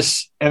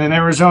canvas, and in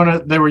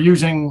Arizona they were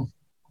using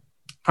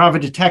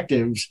private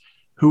detectives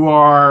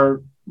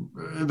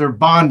they're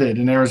bonded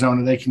in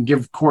Arizona. They can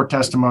give court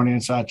testimony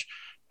and such.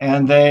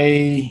 And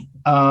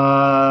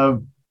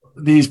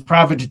these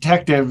private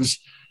detectives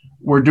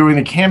were doing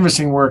the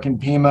canvassing work in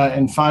Pima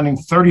and finding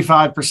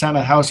 35%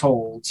 of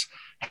households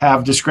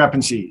have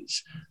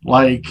discrepancies.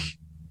 Like,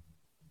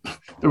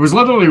 there was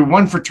literally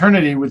one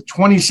fraternity with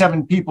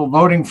 27 people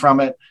voting from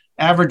it,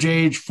 average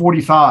age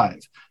 45.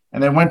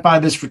 And they went by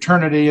this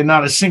fraternity and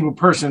not a single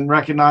person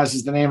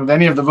recognizes the name of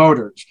any of the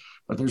voters,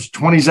 but there's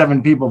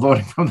 27 people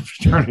voting from the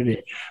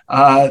fraternity.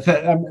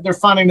 They're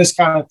finding this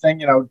kind of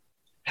thing,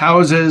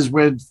 houses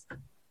with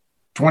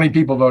 20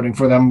 people voting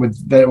for them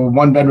with the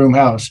one bedroom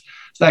house,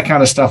 that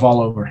kind of stuff all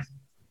over.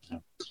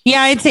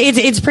 Yeah,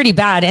 it's pretty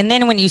bad. And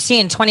then when you see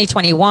in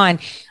 2021,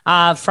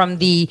 from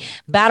the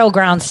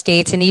battleground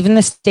states and even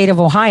the state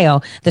of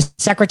Ohio, the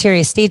Secretary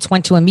of State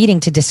went to a meeting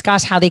to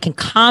discuss how they can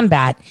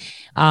combat,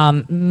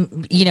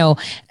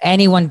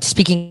 anyone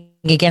speaking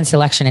against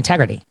election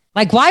integrity.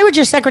 Like, why would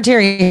your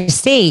Secretary of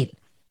State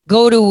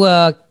go to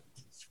a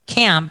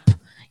camp,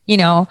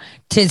 to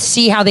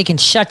see how they can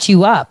shut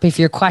you up if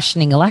you're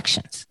questioning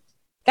elections?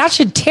 That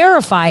should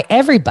terrify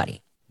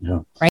everybody,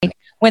 right?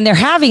 When they're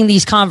having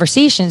these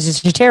conversations, it's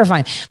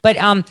terrifying. But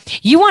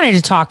you wanted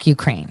to talk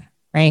Ukraine,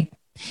 right?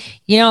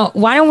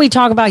 Why don't we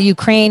talk about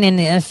Ukraine and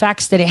the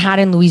effects that it had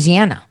in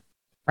Louisiana,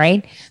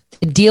 right?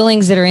 The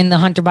dealings that are in the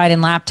Hunter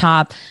Biden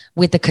laptop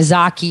with the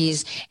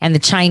Kazakhs and the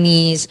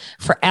Chinese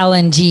for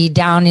LNG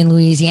down in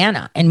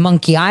Louisiana and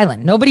Monkey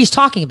Island. Nobody's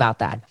talking about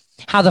that.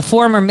 How the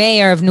former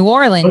mayor of New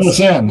Orleans.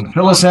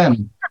 Fill us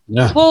in.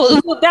 Yeah.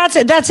 Well, that's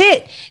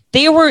it.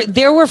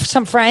 There were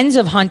some friends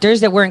of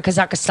Hunter's that were in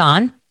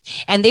Kazakhstan.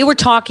 And they were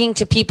talking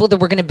to people that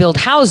were going to build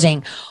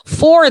housing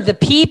for the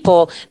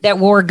people that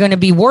were going to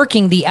be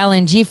working the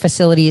LNG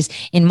facilities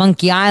in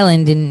Monkey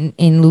Island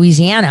in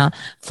Louisiana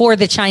for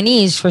the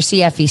Chinese, for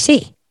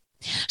CFEC.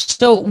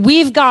 So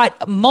we've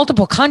got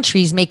multiple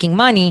countries making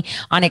money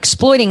on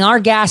exploiting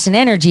our gas and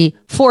energy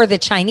for the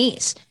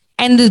Chinese.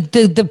 And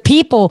the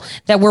people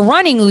that were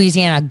running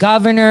Louisiana,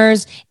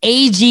 governors,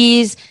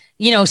 AGs,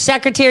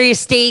 Secretary of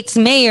States,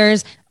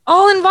 mayors,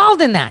 all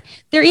involved in that.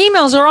 Their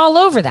emails are all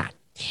over that.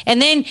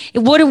 And then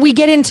what did we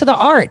get into the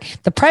art?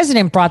 The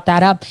president brought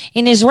that up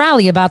in his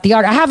rally about the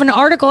art. I have an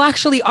article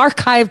actually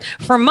archived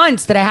for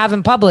months that I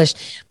haven't published.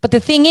 But the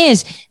thing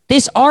is,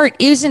 this art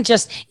isn't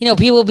just,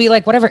 people will be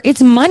like, whatever.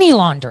 It's money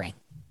laundering.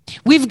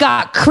 We've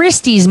got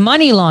Christie's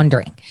money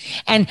laundering.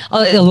 And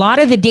a lot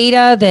of the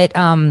data that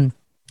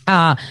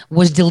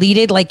was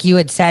deleted, like you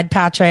had said,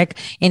 Patrick,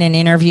 in an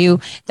interview,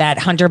 that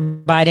Hunter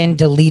Biden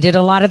deleted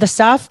a lot of the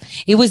stuff.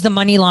 It was the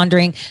money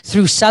laundering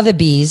through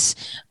Sotheby's,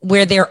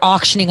 where they're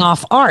auctioning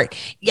off art.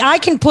 I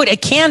can put a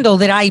candle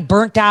that I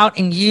burnt out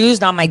and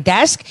used on my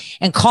desk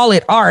and call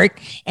it art,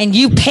 and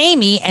you pay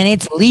me and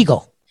it's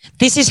legal.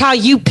 This is how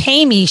you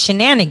pay me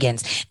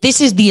shenanigans.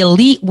 This is the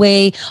elite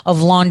way of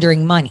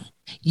laundering money.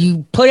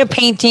 You put a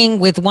painting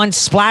with one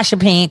splash of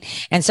paint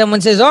and someone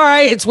says, all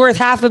right, it's worth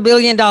 $500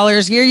 million.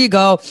 Here you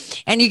go.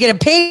 And you get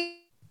a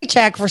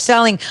paycheck for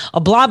selling a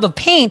blob of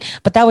paint,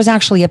 but that was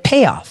actually a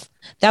payoff.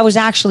 That was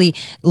actually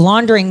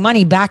laundering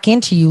money back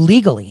into you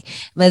legally.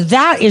 But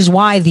that is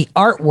why the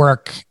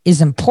artwork is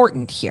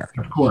important here.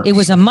 Of course. It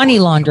was a money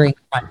laundering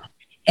fund.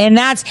 I'm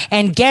just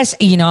saying.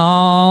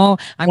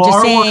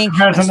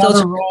 Has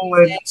another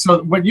role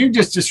so what you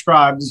just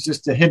described is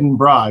just a hidden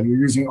bribe. You're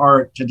using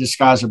art to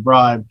disguise a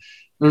bribe.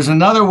 There's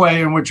another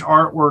way in which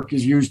artwork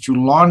is used to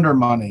launder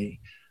money,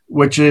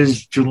 which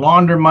is to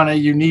launder money,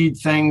 you need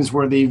things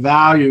where the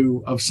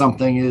value of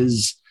something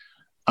is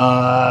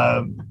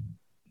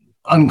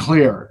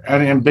unclear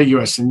and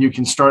ambiguous, and you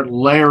can start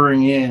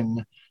layering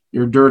in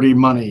your dirty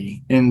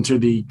money into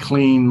the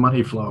clean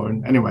money flow.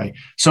 And anyway,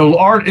 so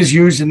art is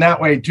used in that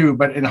way too,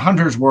 but in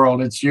Hunter's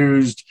world, it's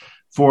used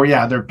for,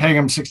 they're paying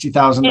him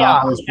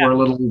 $60,000 for a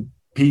little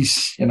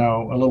piece, a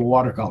little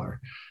watercolor.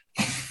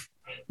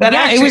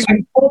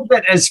 I'm told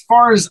that as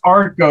far as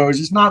art goes,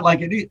 it's not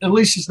like at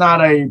least it's not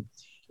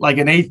like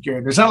an eighth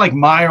grader. It's not like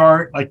my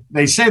art. Like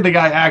they say the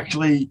guy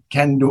actually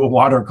can do a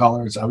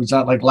watercolor. So it's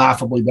not like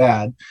laughably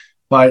bad,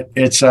 but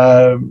it's, it's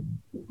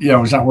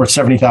not worth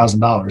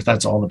 $70,000.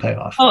 That's all the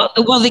payoff. Oh,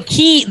 well, the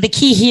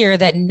key here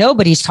that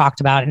nobody's talked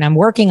about, and I'm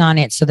working on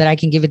it so that I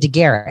can give it to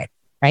Garrett,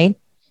 right?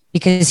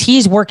 Because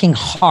he's working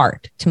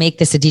hard to make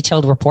this a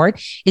detailed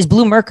report, is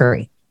Blue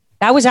Mercury.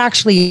 That was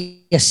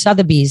actually a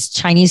Sotheby's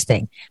Chinese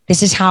thing.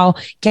 This is how,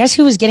 guess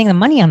who was getting the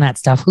money on that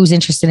stuff? Who's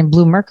interested in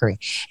Blue Mercury?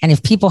 And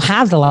if people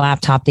have the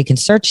laptop, they can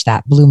search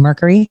that Blue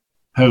Mercury.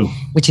 Who?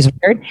 Which is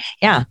weird.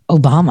 Yeah.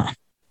 Obama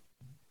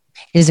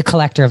is a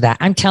collector of that.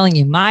 I'm telling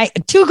you, my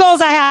 2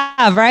 goals I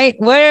have, right?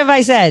 What have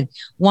I said?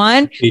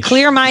 1,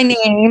 clear my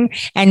name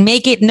and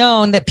make it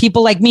known that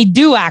people like me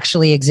do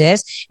actually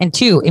exist. And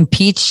 2,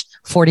 impeach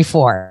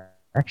 44.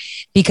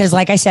 Because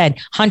like I said,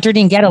 Hunter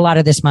didn't get a lot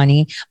of this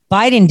money.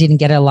 Biden didn't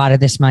get a lot of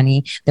this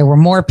money. There were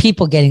more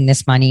people getting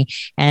this money.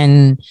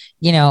 And,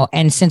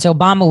 and since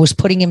Obama was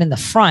putting him in the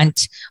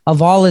front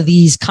of all of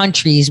these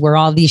countries where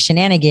all these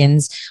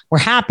shenanigans were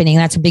happening,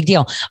 that's a big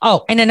deal.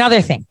 Oh, and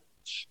another thing.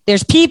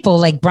 There's people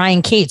like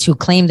Brian Cates who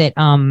claim that,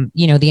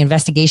 the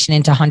investigation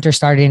into Hunter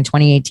started in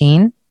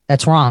 2018.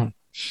 That's wrong.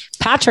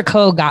 Patrick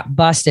Ho got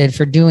busted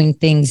for doing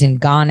things in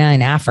Ghana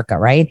and Africa,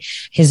 right?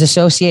 His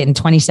associate in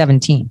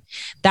 2017.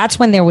 That's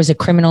when there was a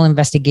criminal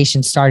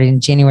investigation started in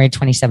January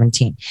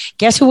 2017.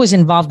 Guess who was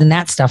involved in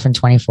that stuff in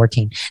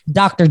 2014?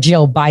 Dr.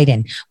 Jill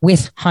Biden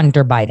with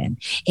Hunter Biden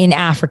in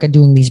Africa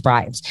doing these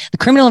bribes. The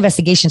criminal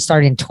investigation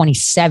started in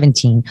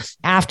 2017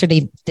 after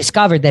they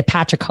discovered that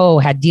Patrick Ho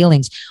had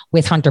dealings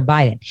with Hunter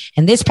Biden.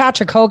 And this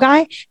Patrick Ho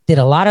guy did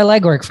a lot of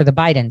legwork for the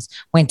Bidens,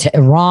 went to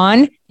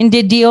Iran and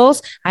did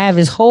deals. I have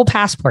his whole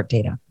passport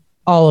data,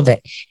 all of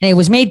it. And it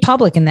was made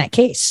public in that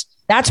case.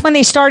 That's when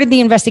they started the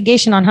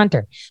investigation on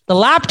Hunter. The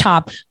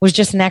laptop was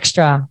just an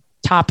extra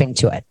topping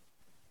to it.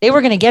 They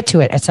were going to get to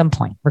it at some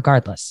point,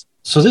 regardless.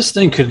 So this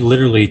thing could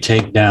literally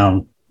take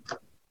down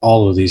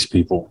all of these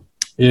people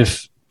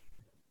if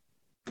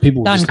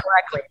people done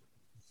correctly.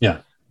 Yeah.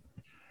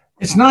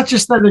 It's not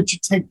just that it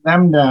should take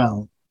them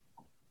down.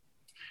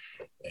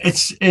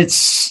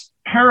 It's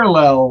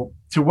parallel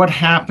to what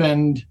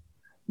happened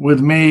with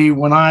me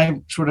when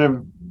I sort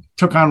of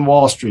took on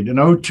Wall Street. In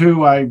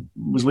 2002, I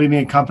was leading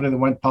a company that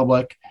went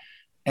public.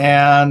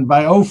 And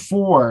by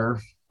 2004,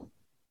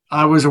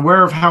 I was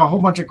aware of how a whole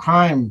bunch of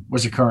crime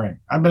was occurring.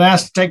 I've been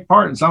asked to take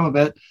part in some of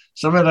it.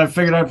 Some of it I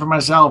figured out for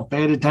myself,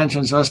 paid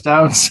attention, sussed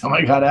out. Some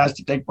I got asked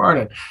to take part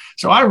in.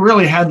 So I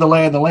really had the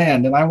lay of the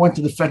land. And I went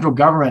to the federal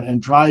government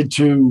and tried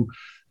to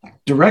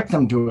direct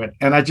them to it.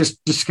 And I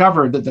just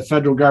discovered that the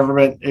federal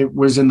government,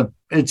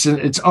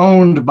 it's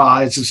owned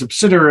by, it's a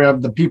subsidiary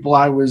of the people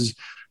I was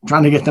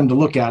trying to get them to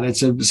look at.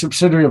 It's a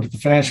subsidiary of the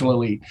financial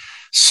elite.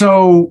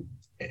 So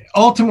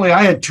ultimately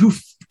I had two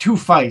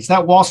fights.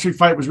 That Wall Street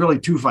fight was really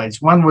 2 fights.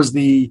 One was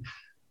the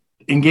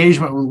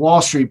engagement with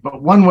Wall Street,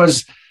 but one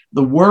was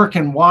the work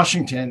in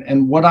Washington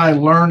and what I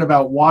learned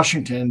about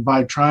Washington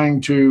by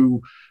trying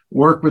to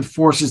work with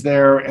forces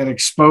there and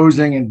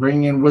exposing and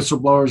bringing in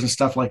whistleblowers and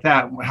stuff like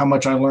that, how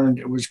much I learned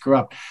it was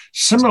corrupt.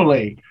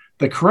 Similarly,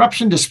 the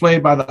corruption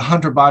displayed by the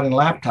Hunter Biden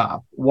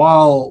laptop,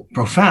 while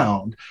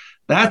profound,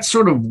 that's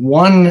sort of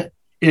one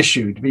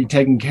issue to be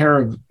taken care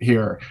of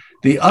here.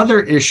 The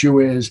other issue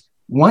is,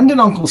 when did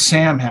Uncle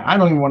Sam I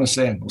don't even want to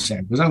say Uncle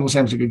Sam because Uncle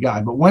Sam's a good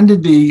guy, but when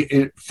did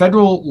the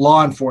federal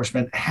law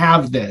enforcement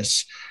have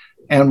this?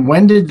 And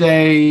when did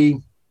they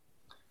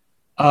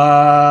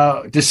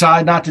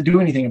decide not to do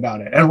anything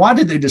about it? And why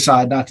did they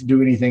decide not to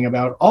do anything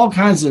about all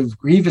kinds of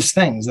grievous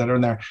things that are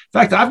in there? In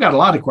fact, I've got a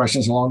lot of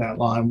questions along that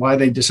line, why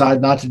they decide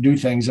not to do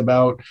things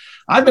about.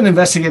 I've been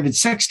investigated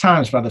 6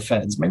 times by the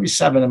feds, maybe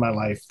 7 in my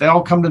life. They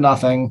all come to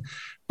nothing,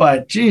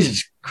 but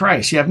Jesus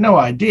Christ, you have no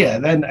idea.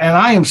 And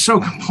I am so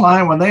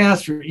compliant when they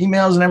ask for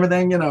emails and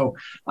everything,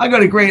 I go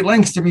to great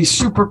lengths to be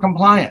super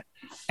compliant.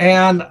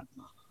 And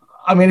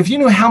I mean, if you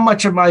knew how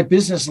much of my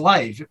business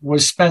life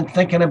was spent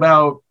thinking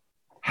about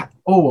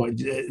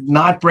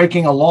not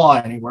breaking a law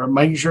anywhere,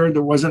 making sure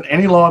there wasn't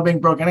any law being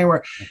broken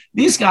anywhere.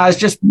 These guys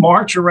just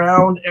march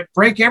around and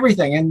break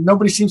everything, and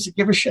nobody seems to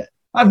give a shit.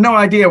 I have no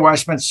idea why I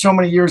spent so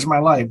many years of my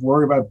life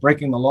worried about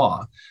breaking the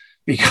law,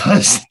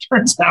 because it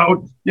turns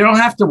out you don't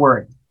have to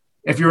worry.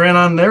 If you're in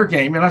on their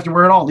game, you don't have to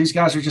worry at all. These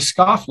guys are just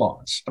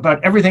scofflaws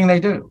about everything they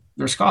do.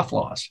 They're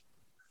scofflaws.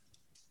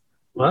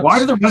 Why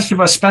do the rest of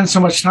us spend so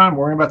much time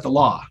worrying about the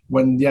law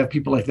when you have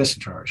people like this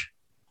in charge?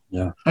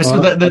 Yeah. So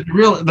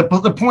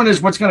the point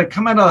is, what's going to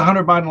come out of the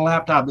Hunter Biden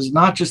laptop is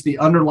not just the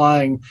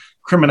underlying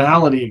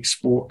criminality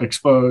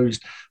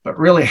exposed, but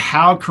really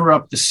how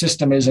corrupt the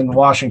system is in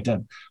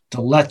Washington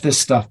to let this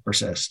stuff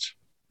persist.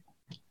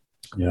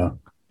 Yeah.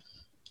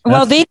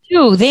 Well, they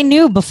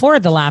knew before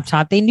the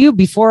laptop. They knew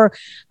before,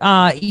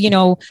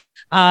 the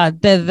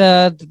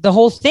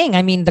whole thing.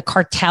 I mean, the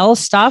cartel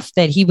stuff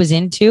that he was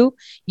into.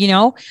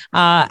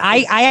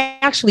 I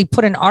actually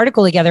put an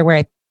article together where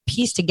I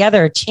pieced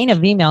together a chain of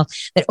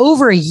emails that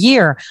over a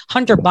year,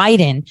 Hunter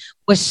Biden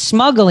was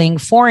smuggling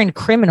foreign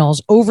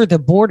criminals over the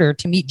border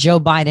to meet Joe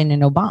Biden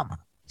and Obama.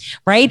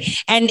 Right.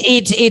 And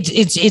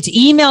it's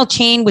email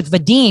chain with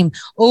Vadim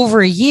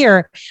over a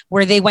year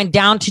where they went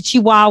down to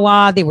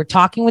Chihuahua. They were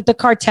talking with the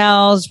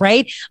cartels.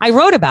 Right. I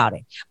wrote about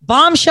it.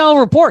 Bombshell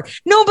report.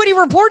 Nobody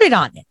reported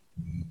on it.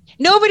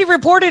 Nobody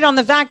reported on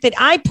the fact that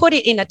I put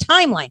it in a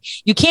timeline.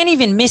 You can't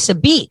even miss a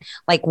beat,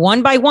 like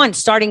one by one,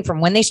 starting from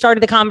when they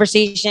started the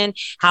conversation,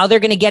 how they're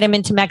going to get him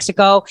into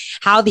Mexico,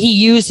 how he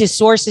used his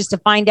sources to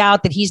find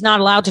out that he's not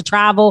allowed to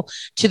travel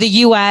to the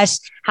U.S.,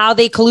 how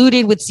they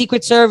colluded with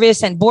Secret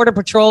Service and Border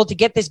Patrol to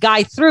get this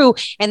guy through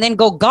and then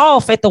go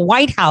golf at the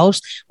White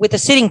House with a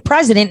sitting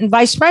president and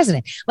vice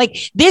president. Like,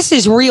 this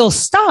is real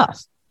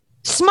stuff,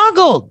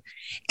 smuggled.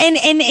 And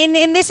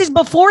this is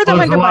before the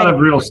There's a lot of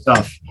real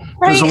stuff.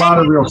 Right? There's a lot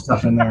of real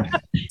stuff in there.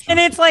 And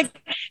it's like,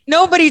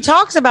 nobody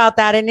talks about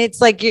that. And it's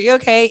like,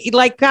 okay,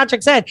 like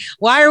Patrick said,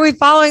 why are we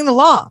following the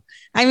law?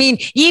 I mean,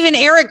 even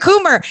Eric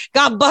Coomer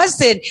got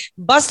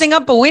busting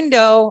up a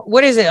window.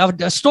 What is it? A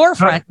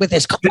storefront with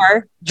his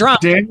car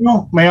drunk.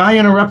 Daniel, may I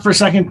interrupt for a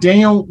second?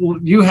 Daniel,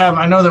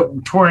 I know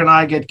that Tori and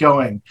I get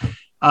going.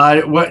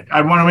 I want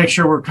to make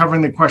sure we're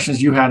covering the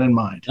questions you had in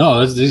mind.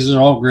 Oh, these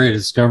are all great.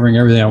 It's covering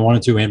everything I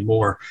wanted to and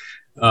more.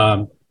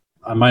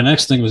 My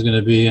next thing was going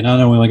to be, and I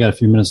know we only got a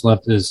few minutes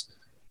left, is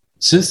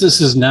since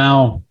this is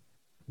now,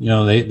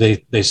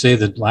 they say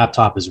that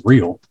laptop is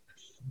real.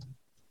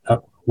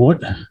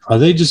 What are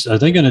they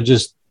going to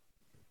just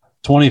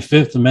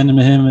 25th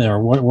Amendment him,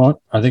 or what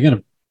are they going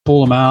to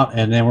pull him out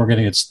and then we're going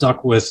to get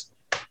stuck with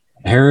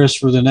Harris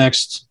for the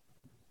next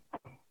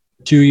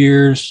 2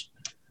 years?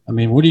 I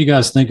mean, what do you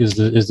guys think is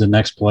the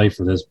next play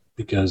for this?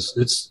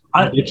 Because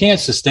you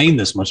can't sustain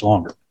this much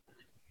longer.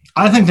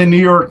 I think the New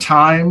York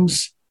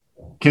Times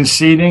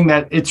conceding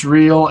that it's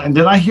real. And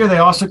did I hear they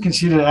also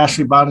conceded that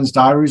Ashley Biden's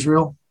diary is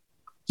real?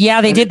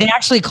 Yeah, they did. They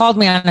actually called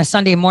me on a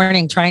Sunday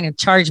morning trying to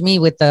charge me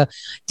with the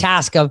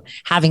task of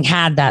having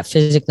had that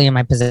physically in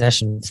my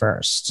possession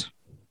first.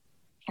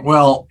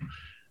 Well,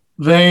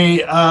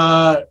 they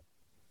let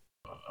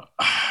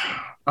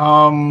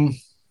me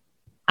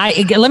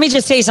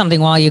just say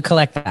something while you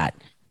collect that.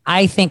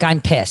 I think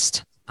I'm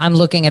pissed. I'm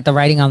looking at the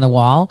writing on the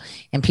wall,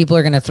 and people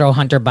are going to throw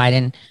Hunter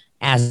Biden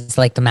as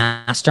like the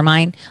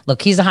mastermind.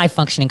 Look, he's a high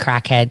functioning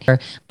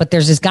crackhead, but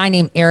there's this guy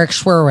named Eric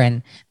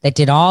Schwerin that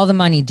did all the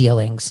money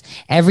dealings,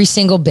 every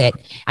single bit.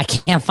 I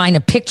can't find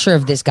a picture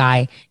of this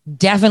guy,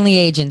 definitely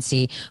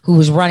agency, who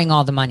was running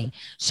all the money.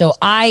 So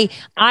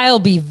I'll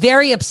be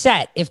very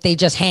upset if they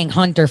just hang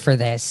Hunter for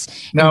this.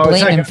 No,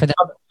 blame him for that.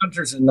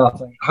 Hunter's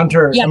nothing.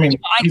 Hunter, yeah, I mean,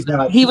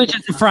 he was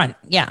just a front.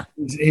 Yeah.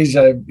 He's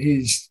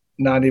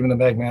not even a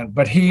bag man,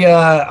 but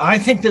I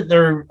think that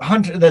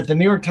that the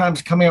New York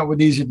Times coming out with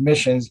these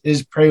admissions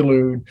is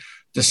prelude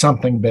to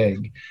something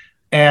big,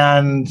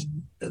 and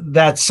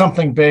that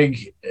something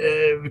big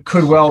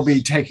could well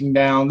be taking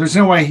down. There's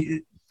no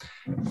way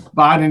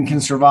Biden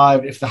can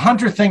survive if the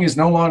Hunter thing is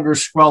no longer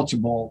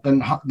squelchable.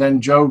 Then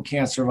Joe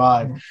can't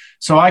survive.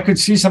 So I could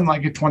see something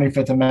like a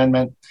 25th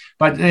Amendment,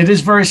 but it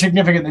is very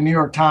significant. The New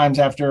York Times,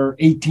 after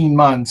 18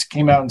 months,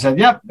 came out and said,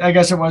 "Yep, I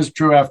guess it was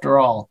true after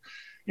all."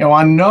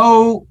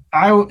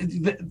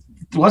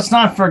 Let's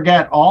not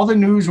forget all the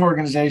news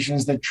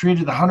organizations that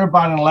treated the Hunter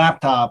Biden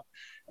laptop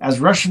as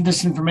Russian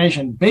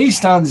disinformation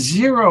based on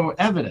zero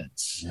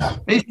evidence,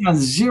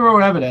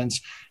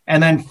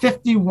 and then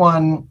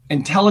 51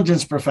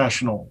 intelligence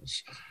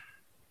professionals.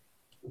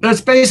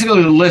 That's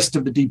basically the list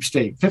of the deep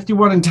state.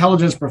 51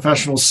 intelligence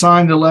professionals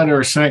signed a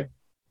letter saying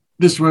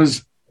this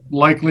was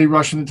likely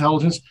Russian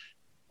intelligence.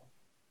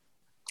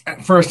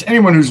 First,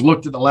 anyone who's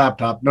looked at the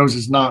laptop knows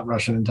it's not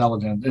Russian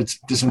intelligence; it's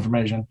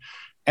disinformation,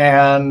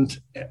 and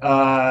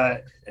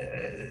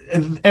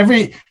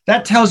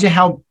that tells you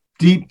how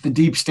deep the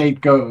deep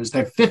state goes.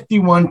 That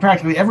 51,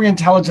 practically every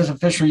intelligence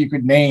official you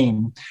could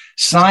name,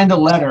 signed a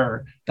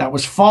letter that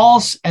was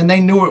false, and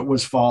they knew it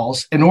was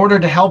false in order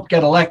to help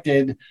get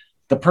elected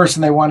the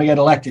person they want to get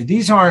elected.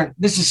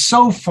 This is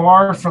so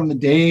far from the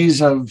days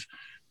of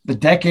the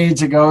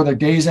decades ago, the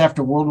days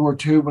after World War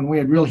II, when we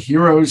had real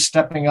heroes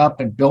stepping up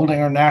and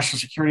building our national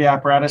security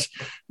apparatus.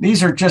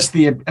 These are just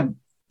the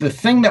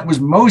thing that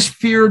was most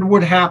feared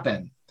would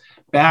happen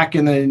back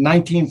in the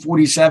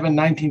 1947,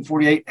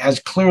 1948 has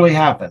clearly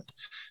happened.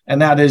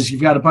 And that is,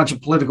 you've got a bunch of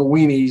political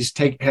weenies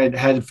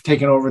had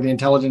taken over the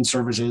intelligence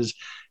services,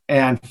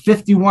 and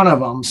 51 of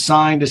them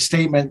signed a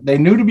statement they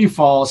knew to be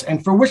false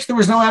and for which there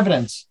was no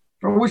evidence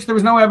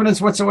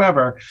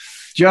whatsoever,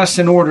 just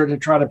in order to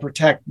try to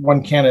protect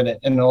one candidate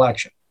in an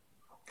election.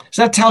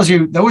 So that tells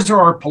you those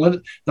are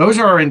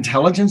our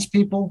intelligence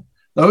people.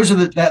 Those are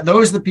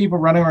the people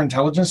running our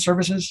intelligence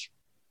services.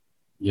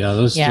 Yeah,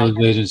 those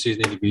agencies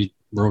need to be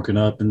broken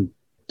up and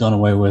done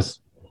away with.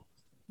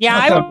 Yeah,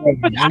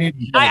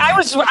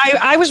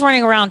 I was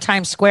running around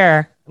Times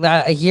Square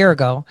a year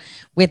ago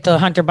with the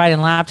Hunter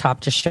Biden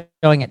laptop, just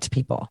showing it to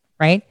people,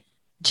 right?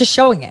 Just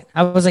showing it.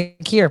 I was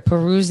like, here,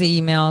 peruse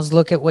the emails,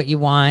 look at what you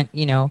want.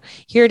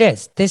 Here it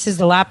is. This is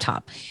the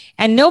laptop.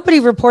 And nobody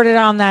reported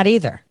on that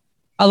either.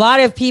 A lot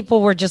of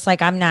people were just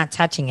like, I'm not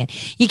touching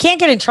it. You can't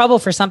get in trouble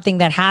for something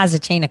that has a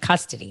chain of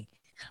custody.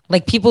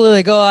 Like people are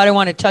like, oh, I don't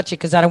want to touch it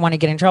because I don't want to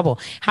get in trouble.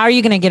 How are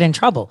you going to get in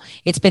trouble?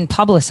 It's been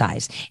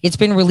publicized. It's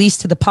been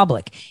released to the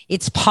public.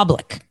 It's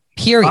public,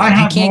 period. I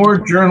have more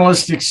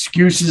journalist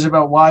excuses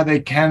about why they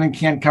can and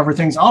can't cover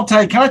things.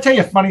 Can I tell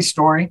you a funny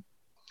story?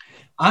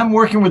 I'm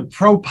working with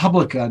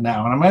ProPublica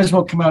now, and I might as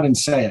well come out and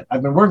say it.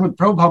 I've been working with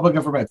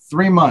ProPublica for about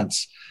 3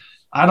 months.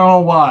 I don't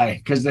know why,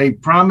 because they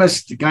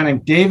promised a guy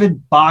named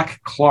David Bach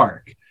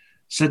Clark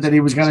said that he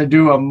was going to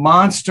do a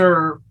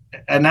monster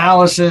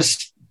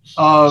analysis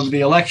of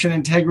the election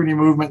integrity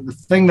movement, the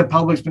thing the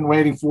public's been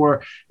waiting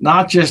for,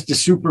 not just the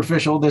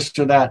superficial this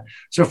or that.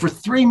 So for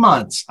 3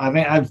 months,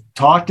 I've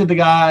talked to the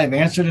guy, I've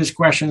answered his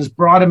questions,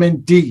 brought him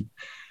in deep,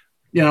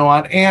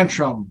 on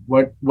Antrim,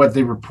 what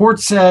the report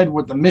said,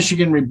 what the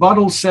Michigan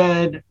rebuttal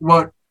said,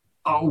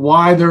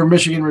 why their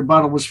Michigan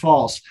rebuttal was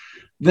false.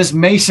 This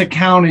Mesa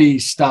County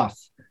stuff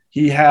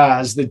he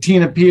has, the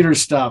Tina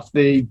Peters stuff,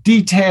 the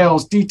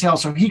details,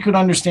 so he could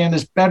understand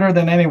this better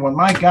than anyone.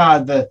 My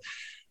God,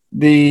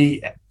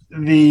 the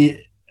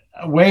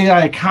way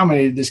I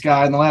accommodated this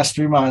guy in the last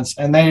 3 months,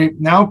 and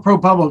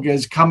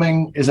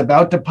ProPublica is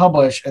about to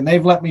publish, and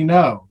they've let me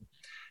know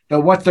that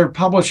what they're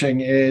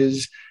publishing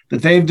is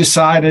that they've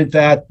decided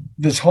that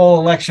this whole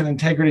election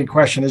integrity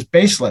question is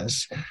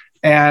baseless.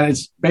 And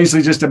it's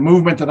basically just a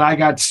movement that I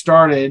got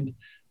started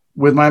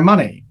with my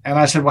money. And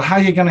I said, well, how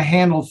are you going to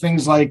handle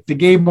things like the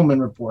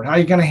Gableman report? How are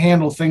you going to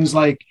handle things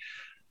like,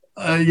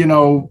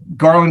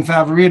 Garland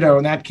Favorito?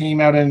 And that came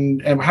out.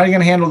 And how are you going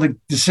to handle the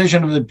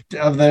decision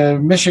of the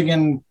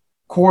Michigan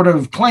Court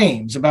of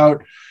Claims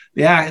about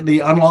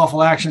the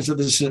unlawful actions of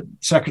the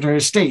Secretary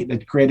of State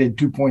that created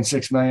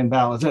 2.6 million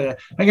ballots? How are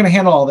you going to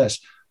handle all this?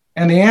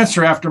 And the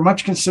answer, after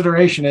much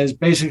consideration, is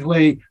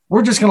basically,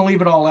 we're just going to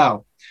leave it all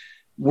out.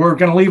 We're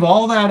going to leave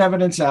all that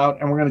evidence out,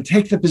 and we're going to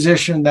take the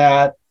position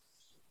that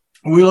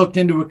we looked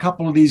into a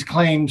couple of these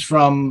claims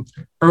from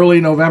early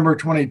November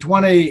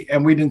 2020,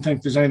 and we didn't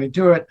think there's anything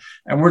to it.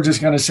 And we're just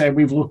going to say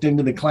we've looked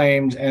into the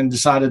claims and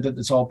decided that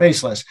it's all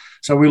baseless.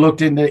 So we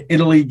looked into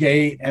Italy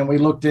Gate, and we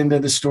looked into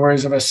the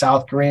stories of a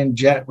South Korean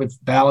jet with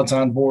ballots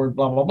on board,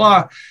 blah, blah,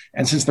 blah.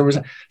 And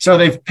so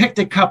they've picked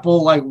a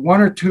couple, like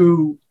 1 or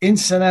 2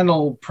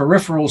 incidental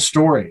peripheral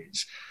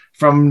stories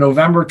from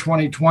November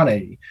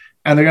 2020.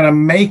 And they're going to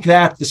make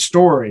that the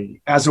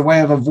story as a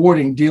way of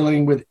avoiding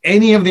dealing with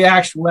any of the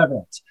actual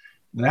evidence.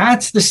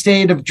 That's the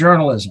state of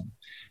journalism.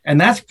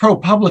 And that's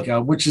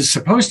ProPublica, which is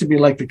supposed to be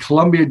like the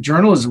Columbia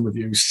Journalism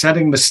Review,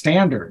 setting the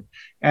standard.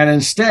 And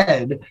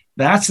instead,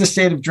 that's the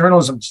state of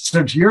journalism.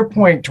 So to your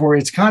point, Tori,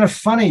 it's kind of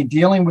funny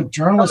dealing with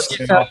journalists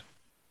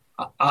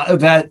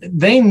that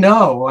they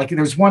know, like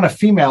there's a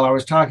female I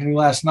was talking to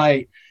last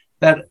night,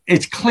 that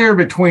it's clear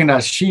between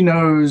us. She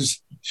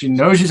knows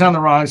she's on the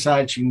wrong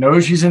side. She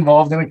knows she's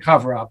involved in a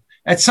cover-up.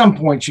 At some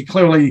point, she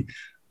clearly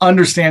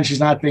understands she's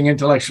not being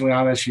intellectually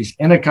honest. She's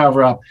in a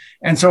cover-up.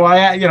 And so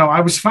I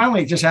was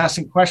finally just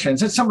asking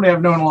questions. It's somebody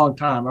I've known a long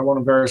time. I won't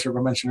embarrass her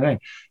or mention her name,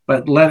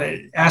 but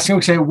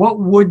asking, say, what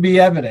would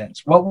be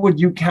evidence? What would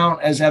you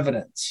count as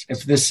evidence?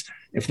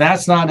 If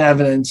that's not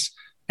evidence,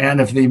 and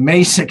if the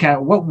Mesa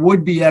count, what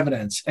would be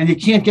evidence? And you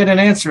can't get an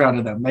answer out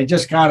of them. They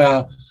just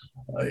gotta,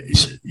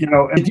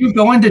 if you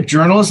go into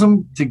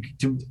journalism to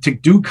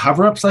do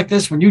cover-ups like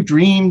this, when you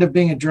dreamed of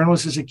being a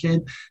journalist as a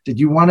kid, did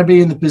you want to be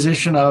in the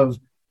position of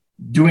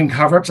doing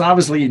cover-ups?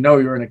 Obviously,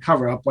 you're in a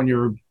cover-up when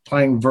you're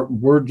playing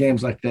word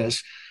games like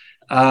this.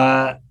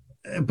 But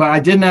I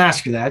didn't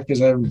ask you that because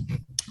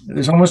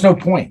there's almost no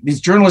point.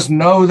 These journalists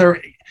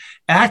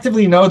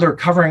actively know they're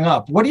covering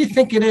up. What do you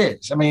think it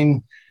is? I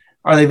mean,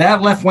 are they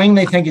that left-wing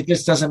they think it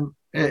just doesn't,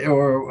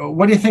 or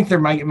what do you think their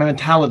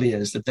mentality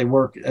is that they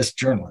work as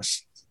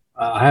journalists?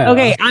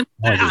 Okay.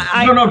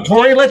 No,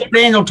 Tori, let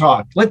Daniel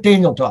talk.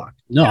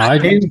 No, I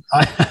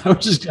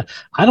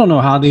don't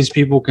know how these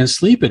people can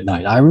sleep at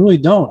night. I really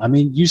don't. I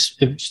mean,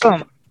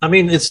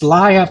 it's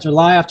lie after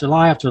lie after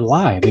lie after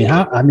lie.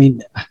 I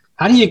mean,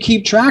 how do you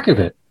keep track of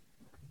it?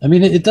 I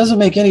mean, it doesn't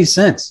make any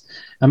sense.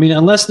 I mean,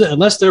 unless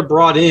they're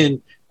brought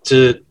in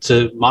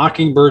to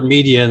Mockingbird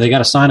Media and they got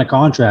to sign a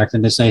contract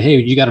and they say, hey,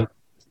 you got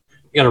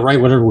to write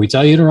whatever we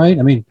tell you to write.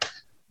 I mean,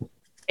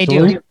 they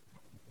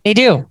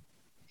do.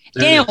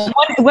 Daniel,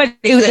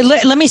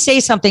 let me say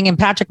something, and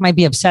Patrick might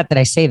be upset that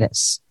I say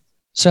this.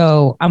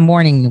 So I'm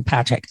warning you,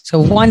 Patrick. So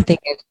one thing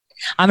is,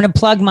 I'm going to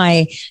plug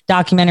my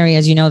documentary,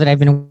 as you know, that I've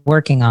been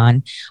working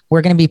on.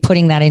 We're going to be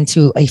putting that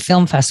into a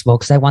film festival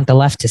because I want the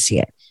left to see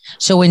it.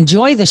 So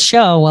enjoy the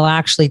show. We'll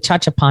actually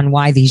touch upon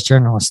why these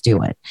journalists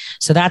do it.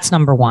 So that's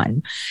number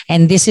one.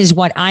 And this is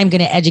what I'm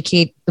going to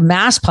educate the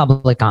mass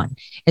public on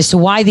as to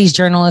why these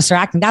journalists are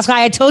acting. That's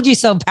why I told you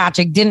so,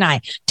 Patrick, didn't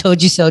I?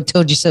 Told you so,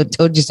 told you so,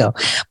 told you so.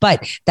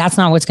 But that's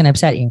not what's going to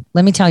upset you.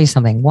 Let me tell you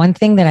something. One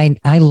thing that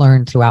I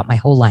learned throughout my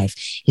whole life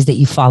is that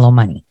you follow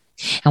money.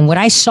 And what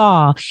I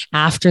saw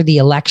after the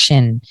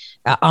election,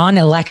 on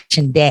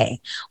election day,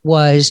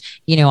 was,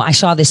 I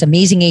saw this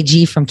amazing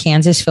AG from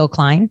Kansas, Phil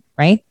Klein,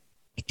 right?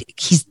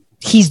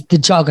 He's the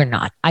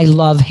juggernaut. I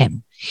love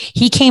him.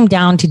 He came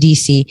down to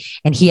DC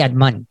and he had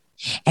money,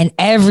 and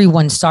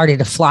everyone started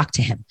to flock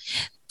to him.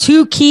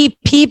 Two key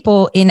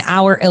people in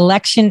our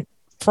election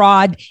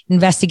fraud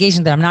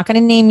investigation that I'm not going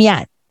to name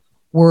yet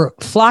were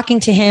flocking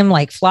to him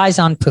like flies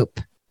on poop,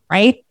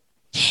 right?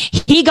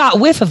 He got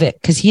whiff of it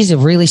because he's a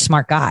really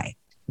smart guy.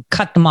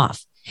 Cut them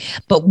off.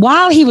 But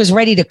while he was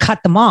ready to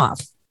cut them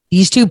off,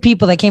 these two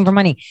people that came for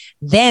money,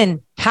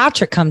 then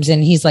Patrick comes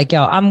in. He's like,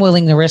 yo, I'm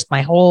willing to risk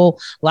my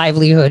whole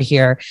livelihood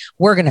here.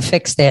 We're going to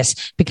fix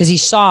this, because he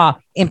saw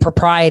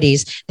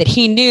improprieties that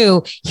he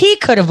knew he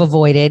could have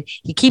avoided.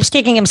 He keeps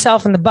kicking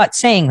himself in the butt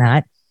saying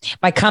that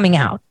by coming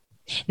out.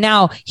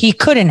 Now, he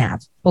couldn't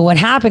have. But what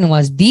happened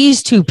was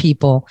these two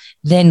people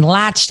then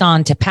latched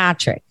on to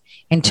Patrick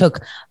and took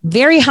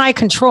very high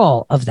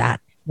control of that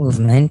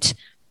movement.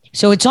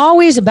 So it's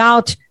always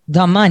about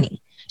the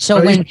money.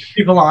 So when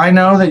people I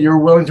know that you're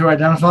willing to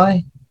identify?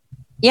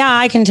 Yeah,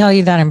 I can tell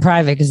you that in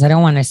private, because I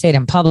don't want to say it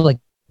in public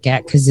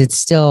yet, because it's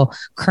still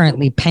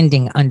currently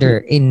pending under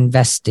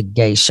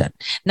investigation,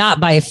 not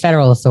by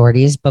federal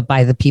authorities, but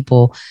by the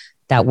people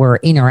that were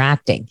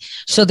interacting.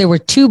 So there were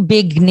two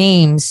big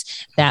names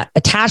that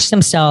attached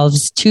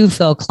themselves to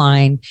Phil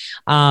Klein.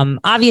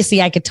 Obviously,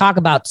 I could talk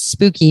about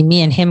Spooky.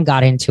 Me and him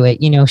got into it,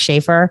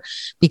 Schaefer,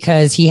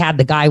 because he had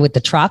the guy with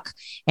the truck.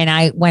 And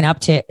I went up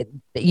to,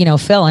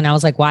 Phil, and I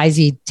was like, why is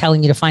he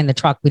telling you to find the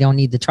truck? We don't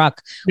need the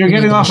truck. You're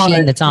getting off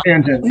on that's on.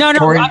 No,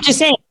 Tori. I'm just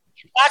saying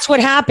that's what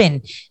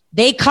happened.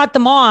 They cut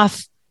them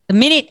off. The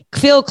minute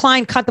Phil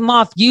Klein cut them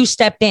off, you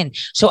stepped in.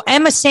 So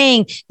Emma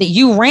saying that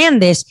you ran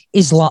this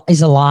is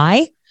a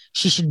lie.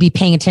 She should be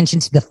paying attention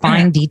to the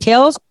fine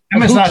details.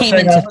 Emma's not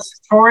saying that.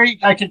 Tori,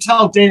 I can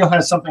tell Daniel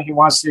has something he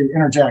wants to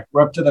interject.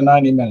 We're up to the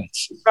 90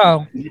 minutes.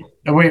 Oh.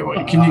 Wait,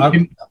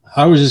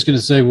 I was just going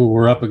to say,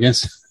 we're up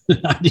against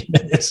 90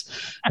 minutes.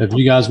 If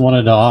you guys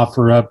wanted to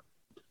offer up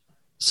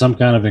some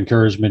kind of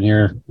encouragement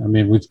here, I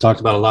mean, we've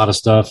talked about a lot of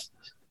stuff.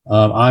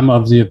 I'm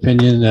of the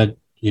opinion that,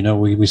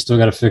 we still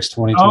got to fix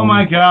 2020. Oh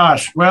my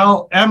gosh.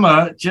 Well,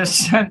 Emma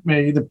just sent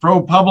me the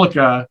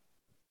ProPublica. Oh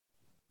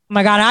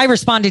my God. I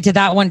responded to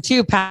that one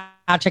too,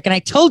 Patrick, and I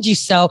told you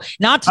so.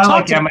 Not to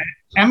talk to Emma.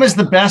 Emma's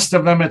the best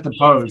of them at the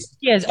Post.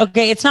 Yes.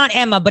 Okay. It's not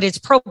Emma, but it's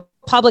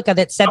ProPublica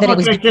that said that it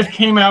was. Just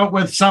came out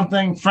with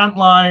something,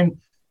 Frontline,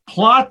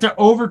 plot to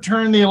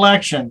overturn the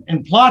election.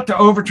 In plot to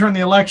overturn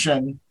the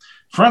election,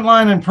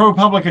 Frontline and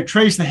ProPublica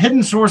trace the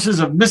hidden sources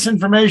of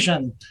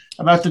misinformation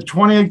about the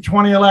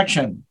 2020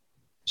 election.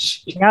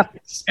 Yep.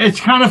 It's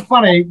kind of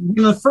funny.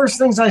 One of the first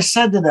things I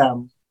said to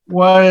them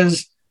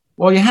was,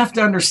 well, you have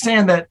to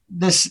understand that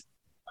this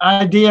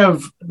idea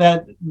of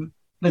that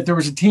there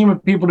was a team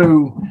of people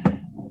who,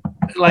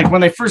 like,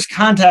 when they first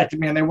contacted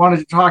me and they wanted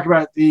to talk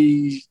about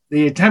the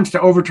attempts to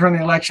overturn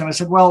the election, I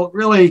said, well,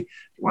 really, if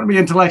you want to be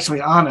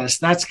intellectually honest,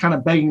 that's kind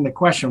of begging the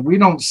question. We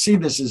don't see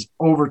this as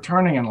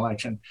overturning an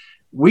election.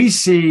 We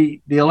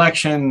see the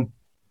election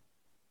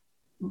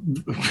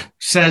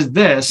says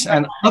this,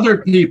 and other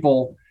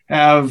people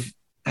have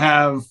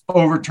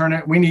overturned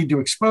it. We need to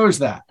expose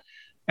that.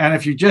 And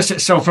if you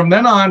so from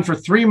then on, for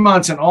 3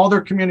 months and all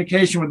their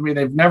communication with me,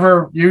 they've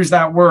never used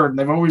that word.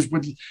 They've always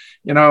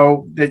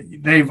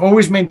they've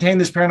always maintained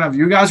this paradigm of,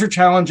 you guys are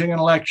challenging an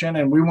election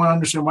and we want to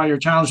understand why you're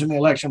challenging the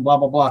election, blah,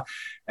 blah, blah.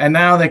 And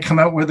now they come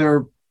out with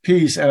their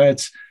piece and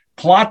it's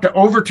plot to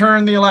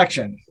overturn the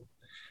election.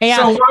 Yeah.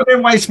 So why did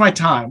I waste my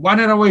time? Why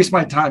did I waste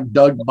my time?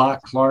 Doug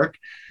Bach Clark,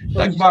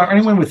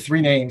 anyone with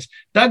three names.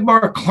 Doug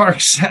Bach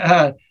Clark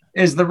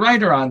is the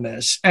writer on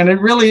this, and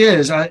it really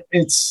is.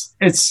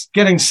 It's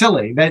getting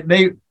silly that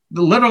they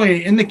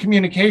literally in the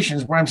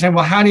communications where I'm saying,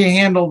 well, how do you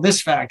handle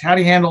this fact? How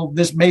do you handle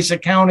this? Mesa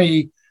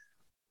County,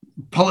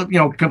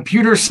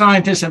 computer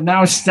scientists have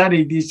now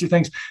studied these two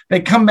things.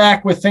 They come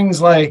back with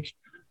things like,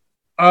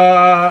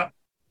 well,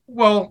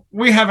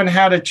 we haven't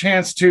had a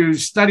chance to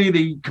study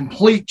the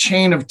complete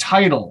chain of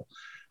title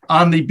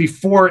on the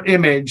before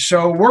image.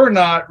 So we're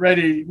not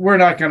ready. We're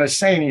not going to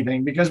say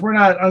anything because we're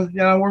not,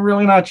 we're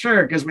really not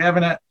sure because we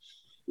haven't,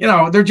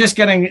 they're just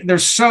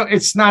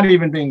it's not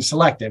even being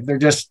selective. They're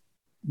just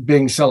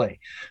being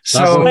silly.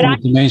 So the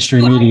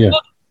mainstream media.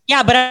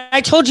 Yeah, but I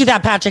told you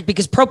that, Patrick,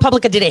 because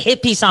ProPublica did a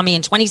hit piece on me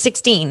in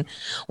 2016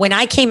 when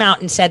I came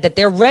out and said that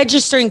they're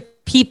registering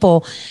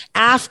people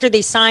after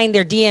they sign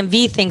their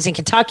DMV things in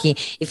Kentucky.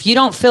 If you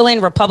don't fill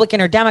in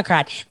Republican or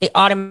Democrat, they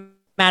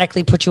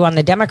automatically put you on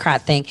the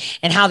Democrat thing,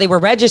 and how they were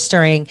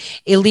registering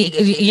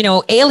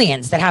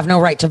aliens that have no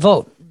right to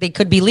vote. they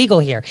could be legal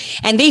here.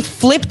 And they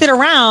flipped it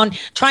around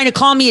trying to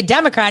call me a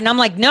Democrat. And I'm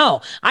like,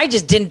 no, I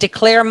just didn't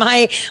declare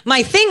my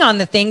thing on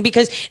the thing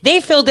because they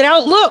filled it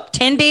out. Look,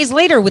 10 days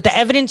later with the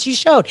evidence you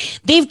showed.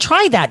 They've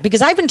tried that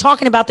because I've been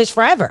talking about this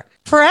forever.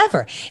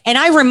 And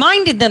I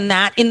reminded them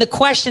that in the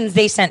questions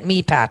they sent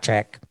me,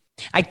 Patrick.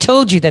 I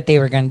told you that they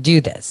were going to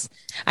do this.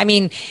 I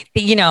mean,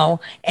 you know,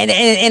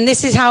 and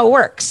this is how it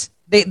works.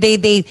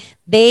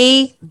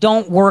 They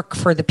don't work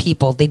for the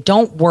people. They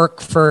don't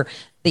work for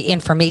the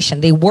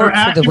information. They work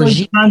for the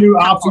regime. Trying to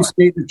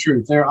obfuscate the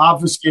truth. They're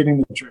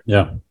obfuscating the truth.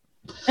 Yeah.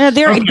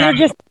 They're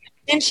just an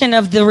extension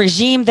of the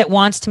regime that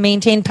wants to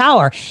maintain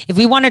power. If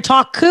we want to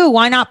talk coup,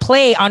 why not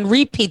play on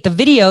repeat the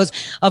videos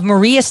of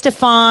Maria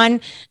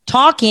Stefan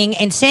talking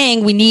and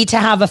saying we need to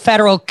have a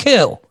federal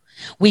coup?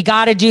 We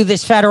got to do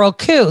this federal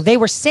coup. They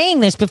were saying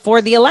this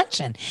before the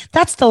election.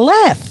 That's the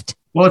left.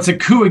 Well, it's a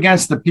coup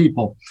against the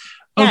people.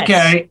 Yes.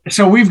 Okay,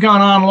 so we've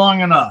gone on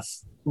long enough.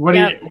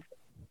 Yeah,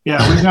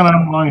 we've gone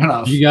on long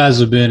enough. You guys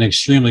have been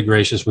extremely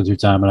gracious with your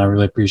time, and I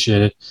really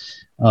appreciate it.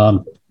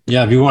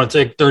 If you want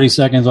to take 30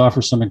 seconds,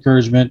 offer some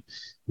encouragement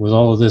with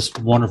all of this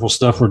wonderful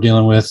stuff we're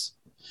dealing with.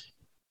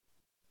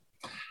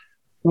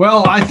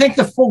 Well, I think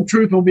the full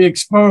truth will be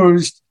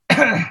exposed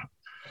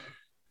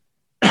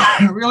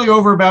really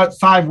over about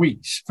 5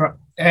 weeks.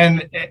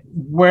 And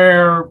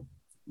where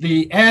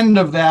the end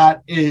of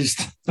that is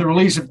the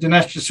release of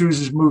Dinesh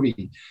D'Souza's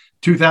movie,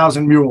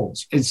 2,000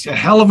 Mules. It's a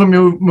hell of a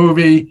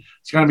movie.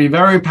 It's going to be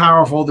very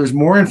powerful. There's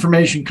more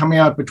information coming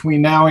out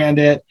between now and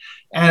it.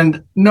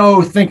 And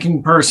no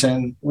thinking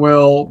person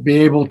will be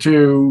able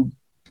to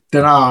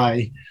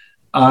deny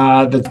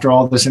that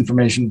all this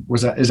information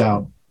is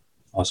out.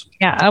 Awesome.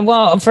 Yeah.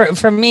 Well,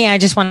 for me, I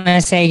just want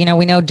to say,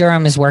 we know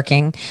Durham is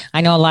working.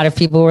 I know a lot of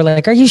people were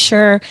like, are you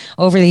sure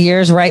over the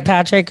years, right,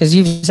 Patrick? Because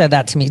you've said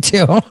that to me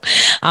too.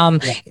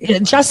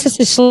 Justice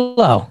is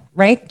slow,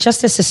 right?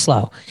 Justice is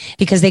slow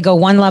because they go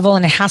one level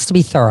and it has to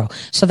be thorough.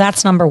 So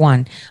that's number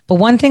one. But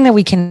one thing that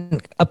we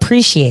can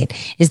appreciate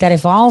is that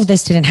if all of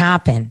this didn't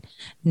happen,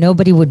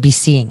 nobody would be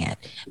seeing it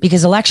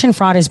because election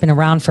fraud has been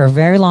around for a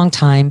very long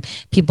time.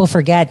 People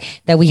forget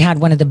that we had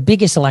one of the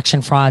biggest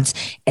election frauds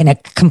and a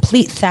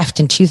complete theft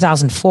in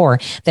 2004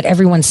 that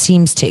everyone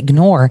seems to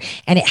ignore.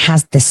 And it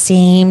has the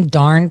same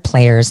darn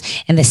players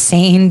and the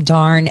same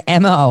darn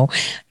MO.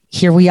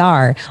 Here we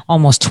are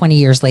almost 20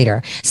 years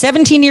later,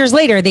 17 years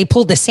later, they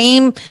pulled the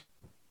same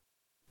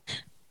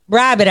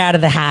rabbit out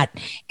of the hat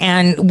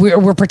and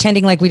we're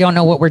pretending like we don't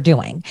know what we're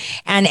doing.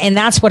 And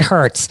that's what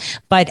hurts.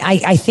 But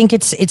I think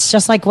it's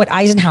just like what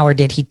Eisenhower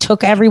did. He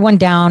took everyone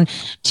down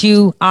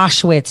to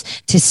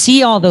Auschwitz to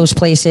see all those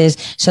places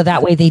so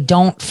that way they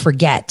don't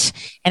forget.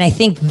 And I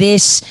think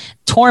this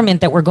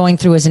torment that we're going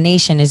through as a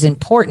nation is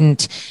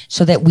important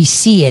so that we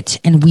see it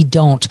and we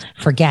don't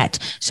forget.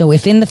 So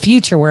if in the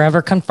future we're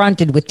ever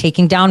confronted with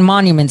taking down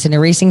monuments and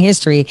erasing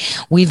history,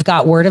 we've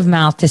got word of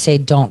mouth to say,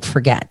 don't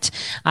forget.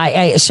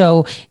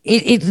 So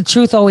the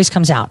truth always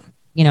comes out.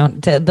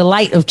 The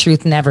light of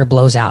truth never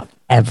blows out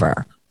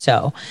ever.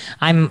 So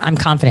I'm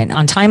confident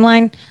on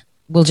timeline.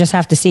 We'll just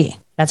have to see.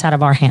 That's out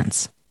of our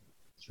hands.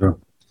 Sure.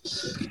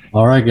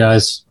 All right,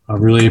 guys. I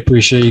really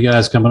appreciate you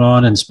guys coming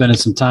on and spending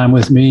some time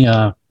with me.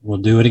 We'll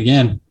do it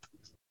again.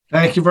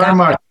 Thank you very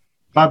much.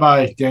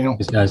 Bye-bye, Daniel.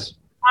 Thanks, guys.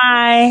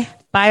 Bye.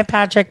 Bye,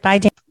 Patrick. Bye,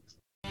 Daniel.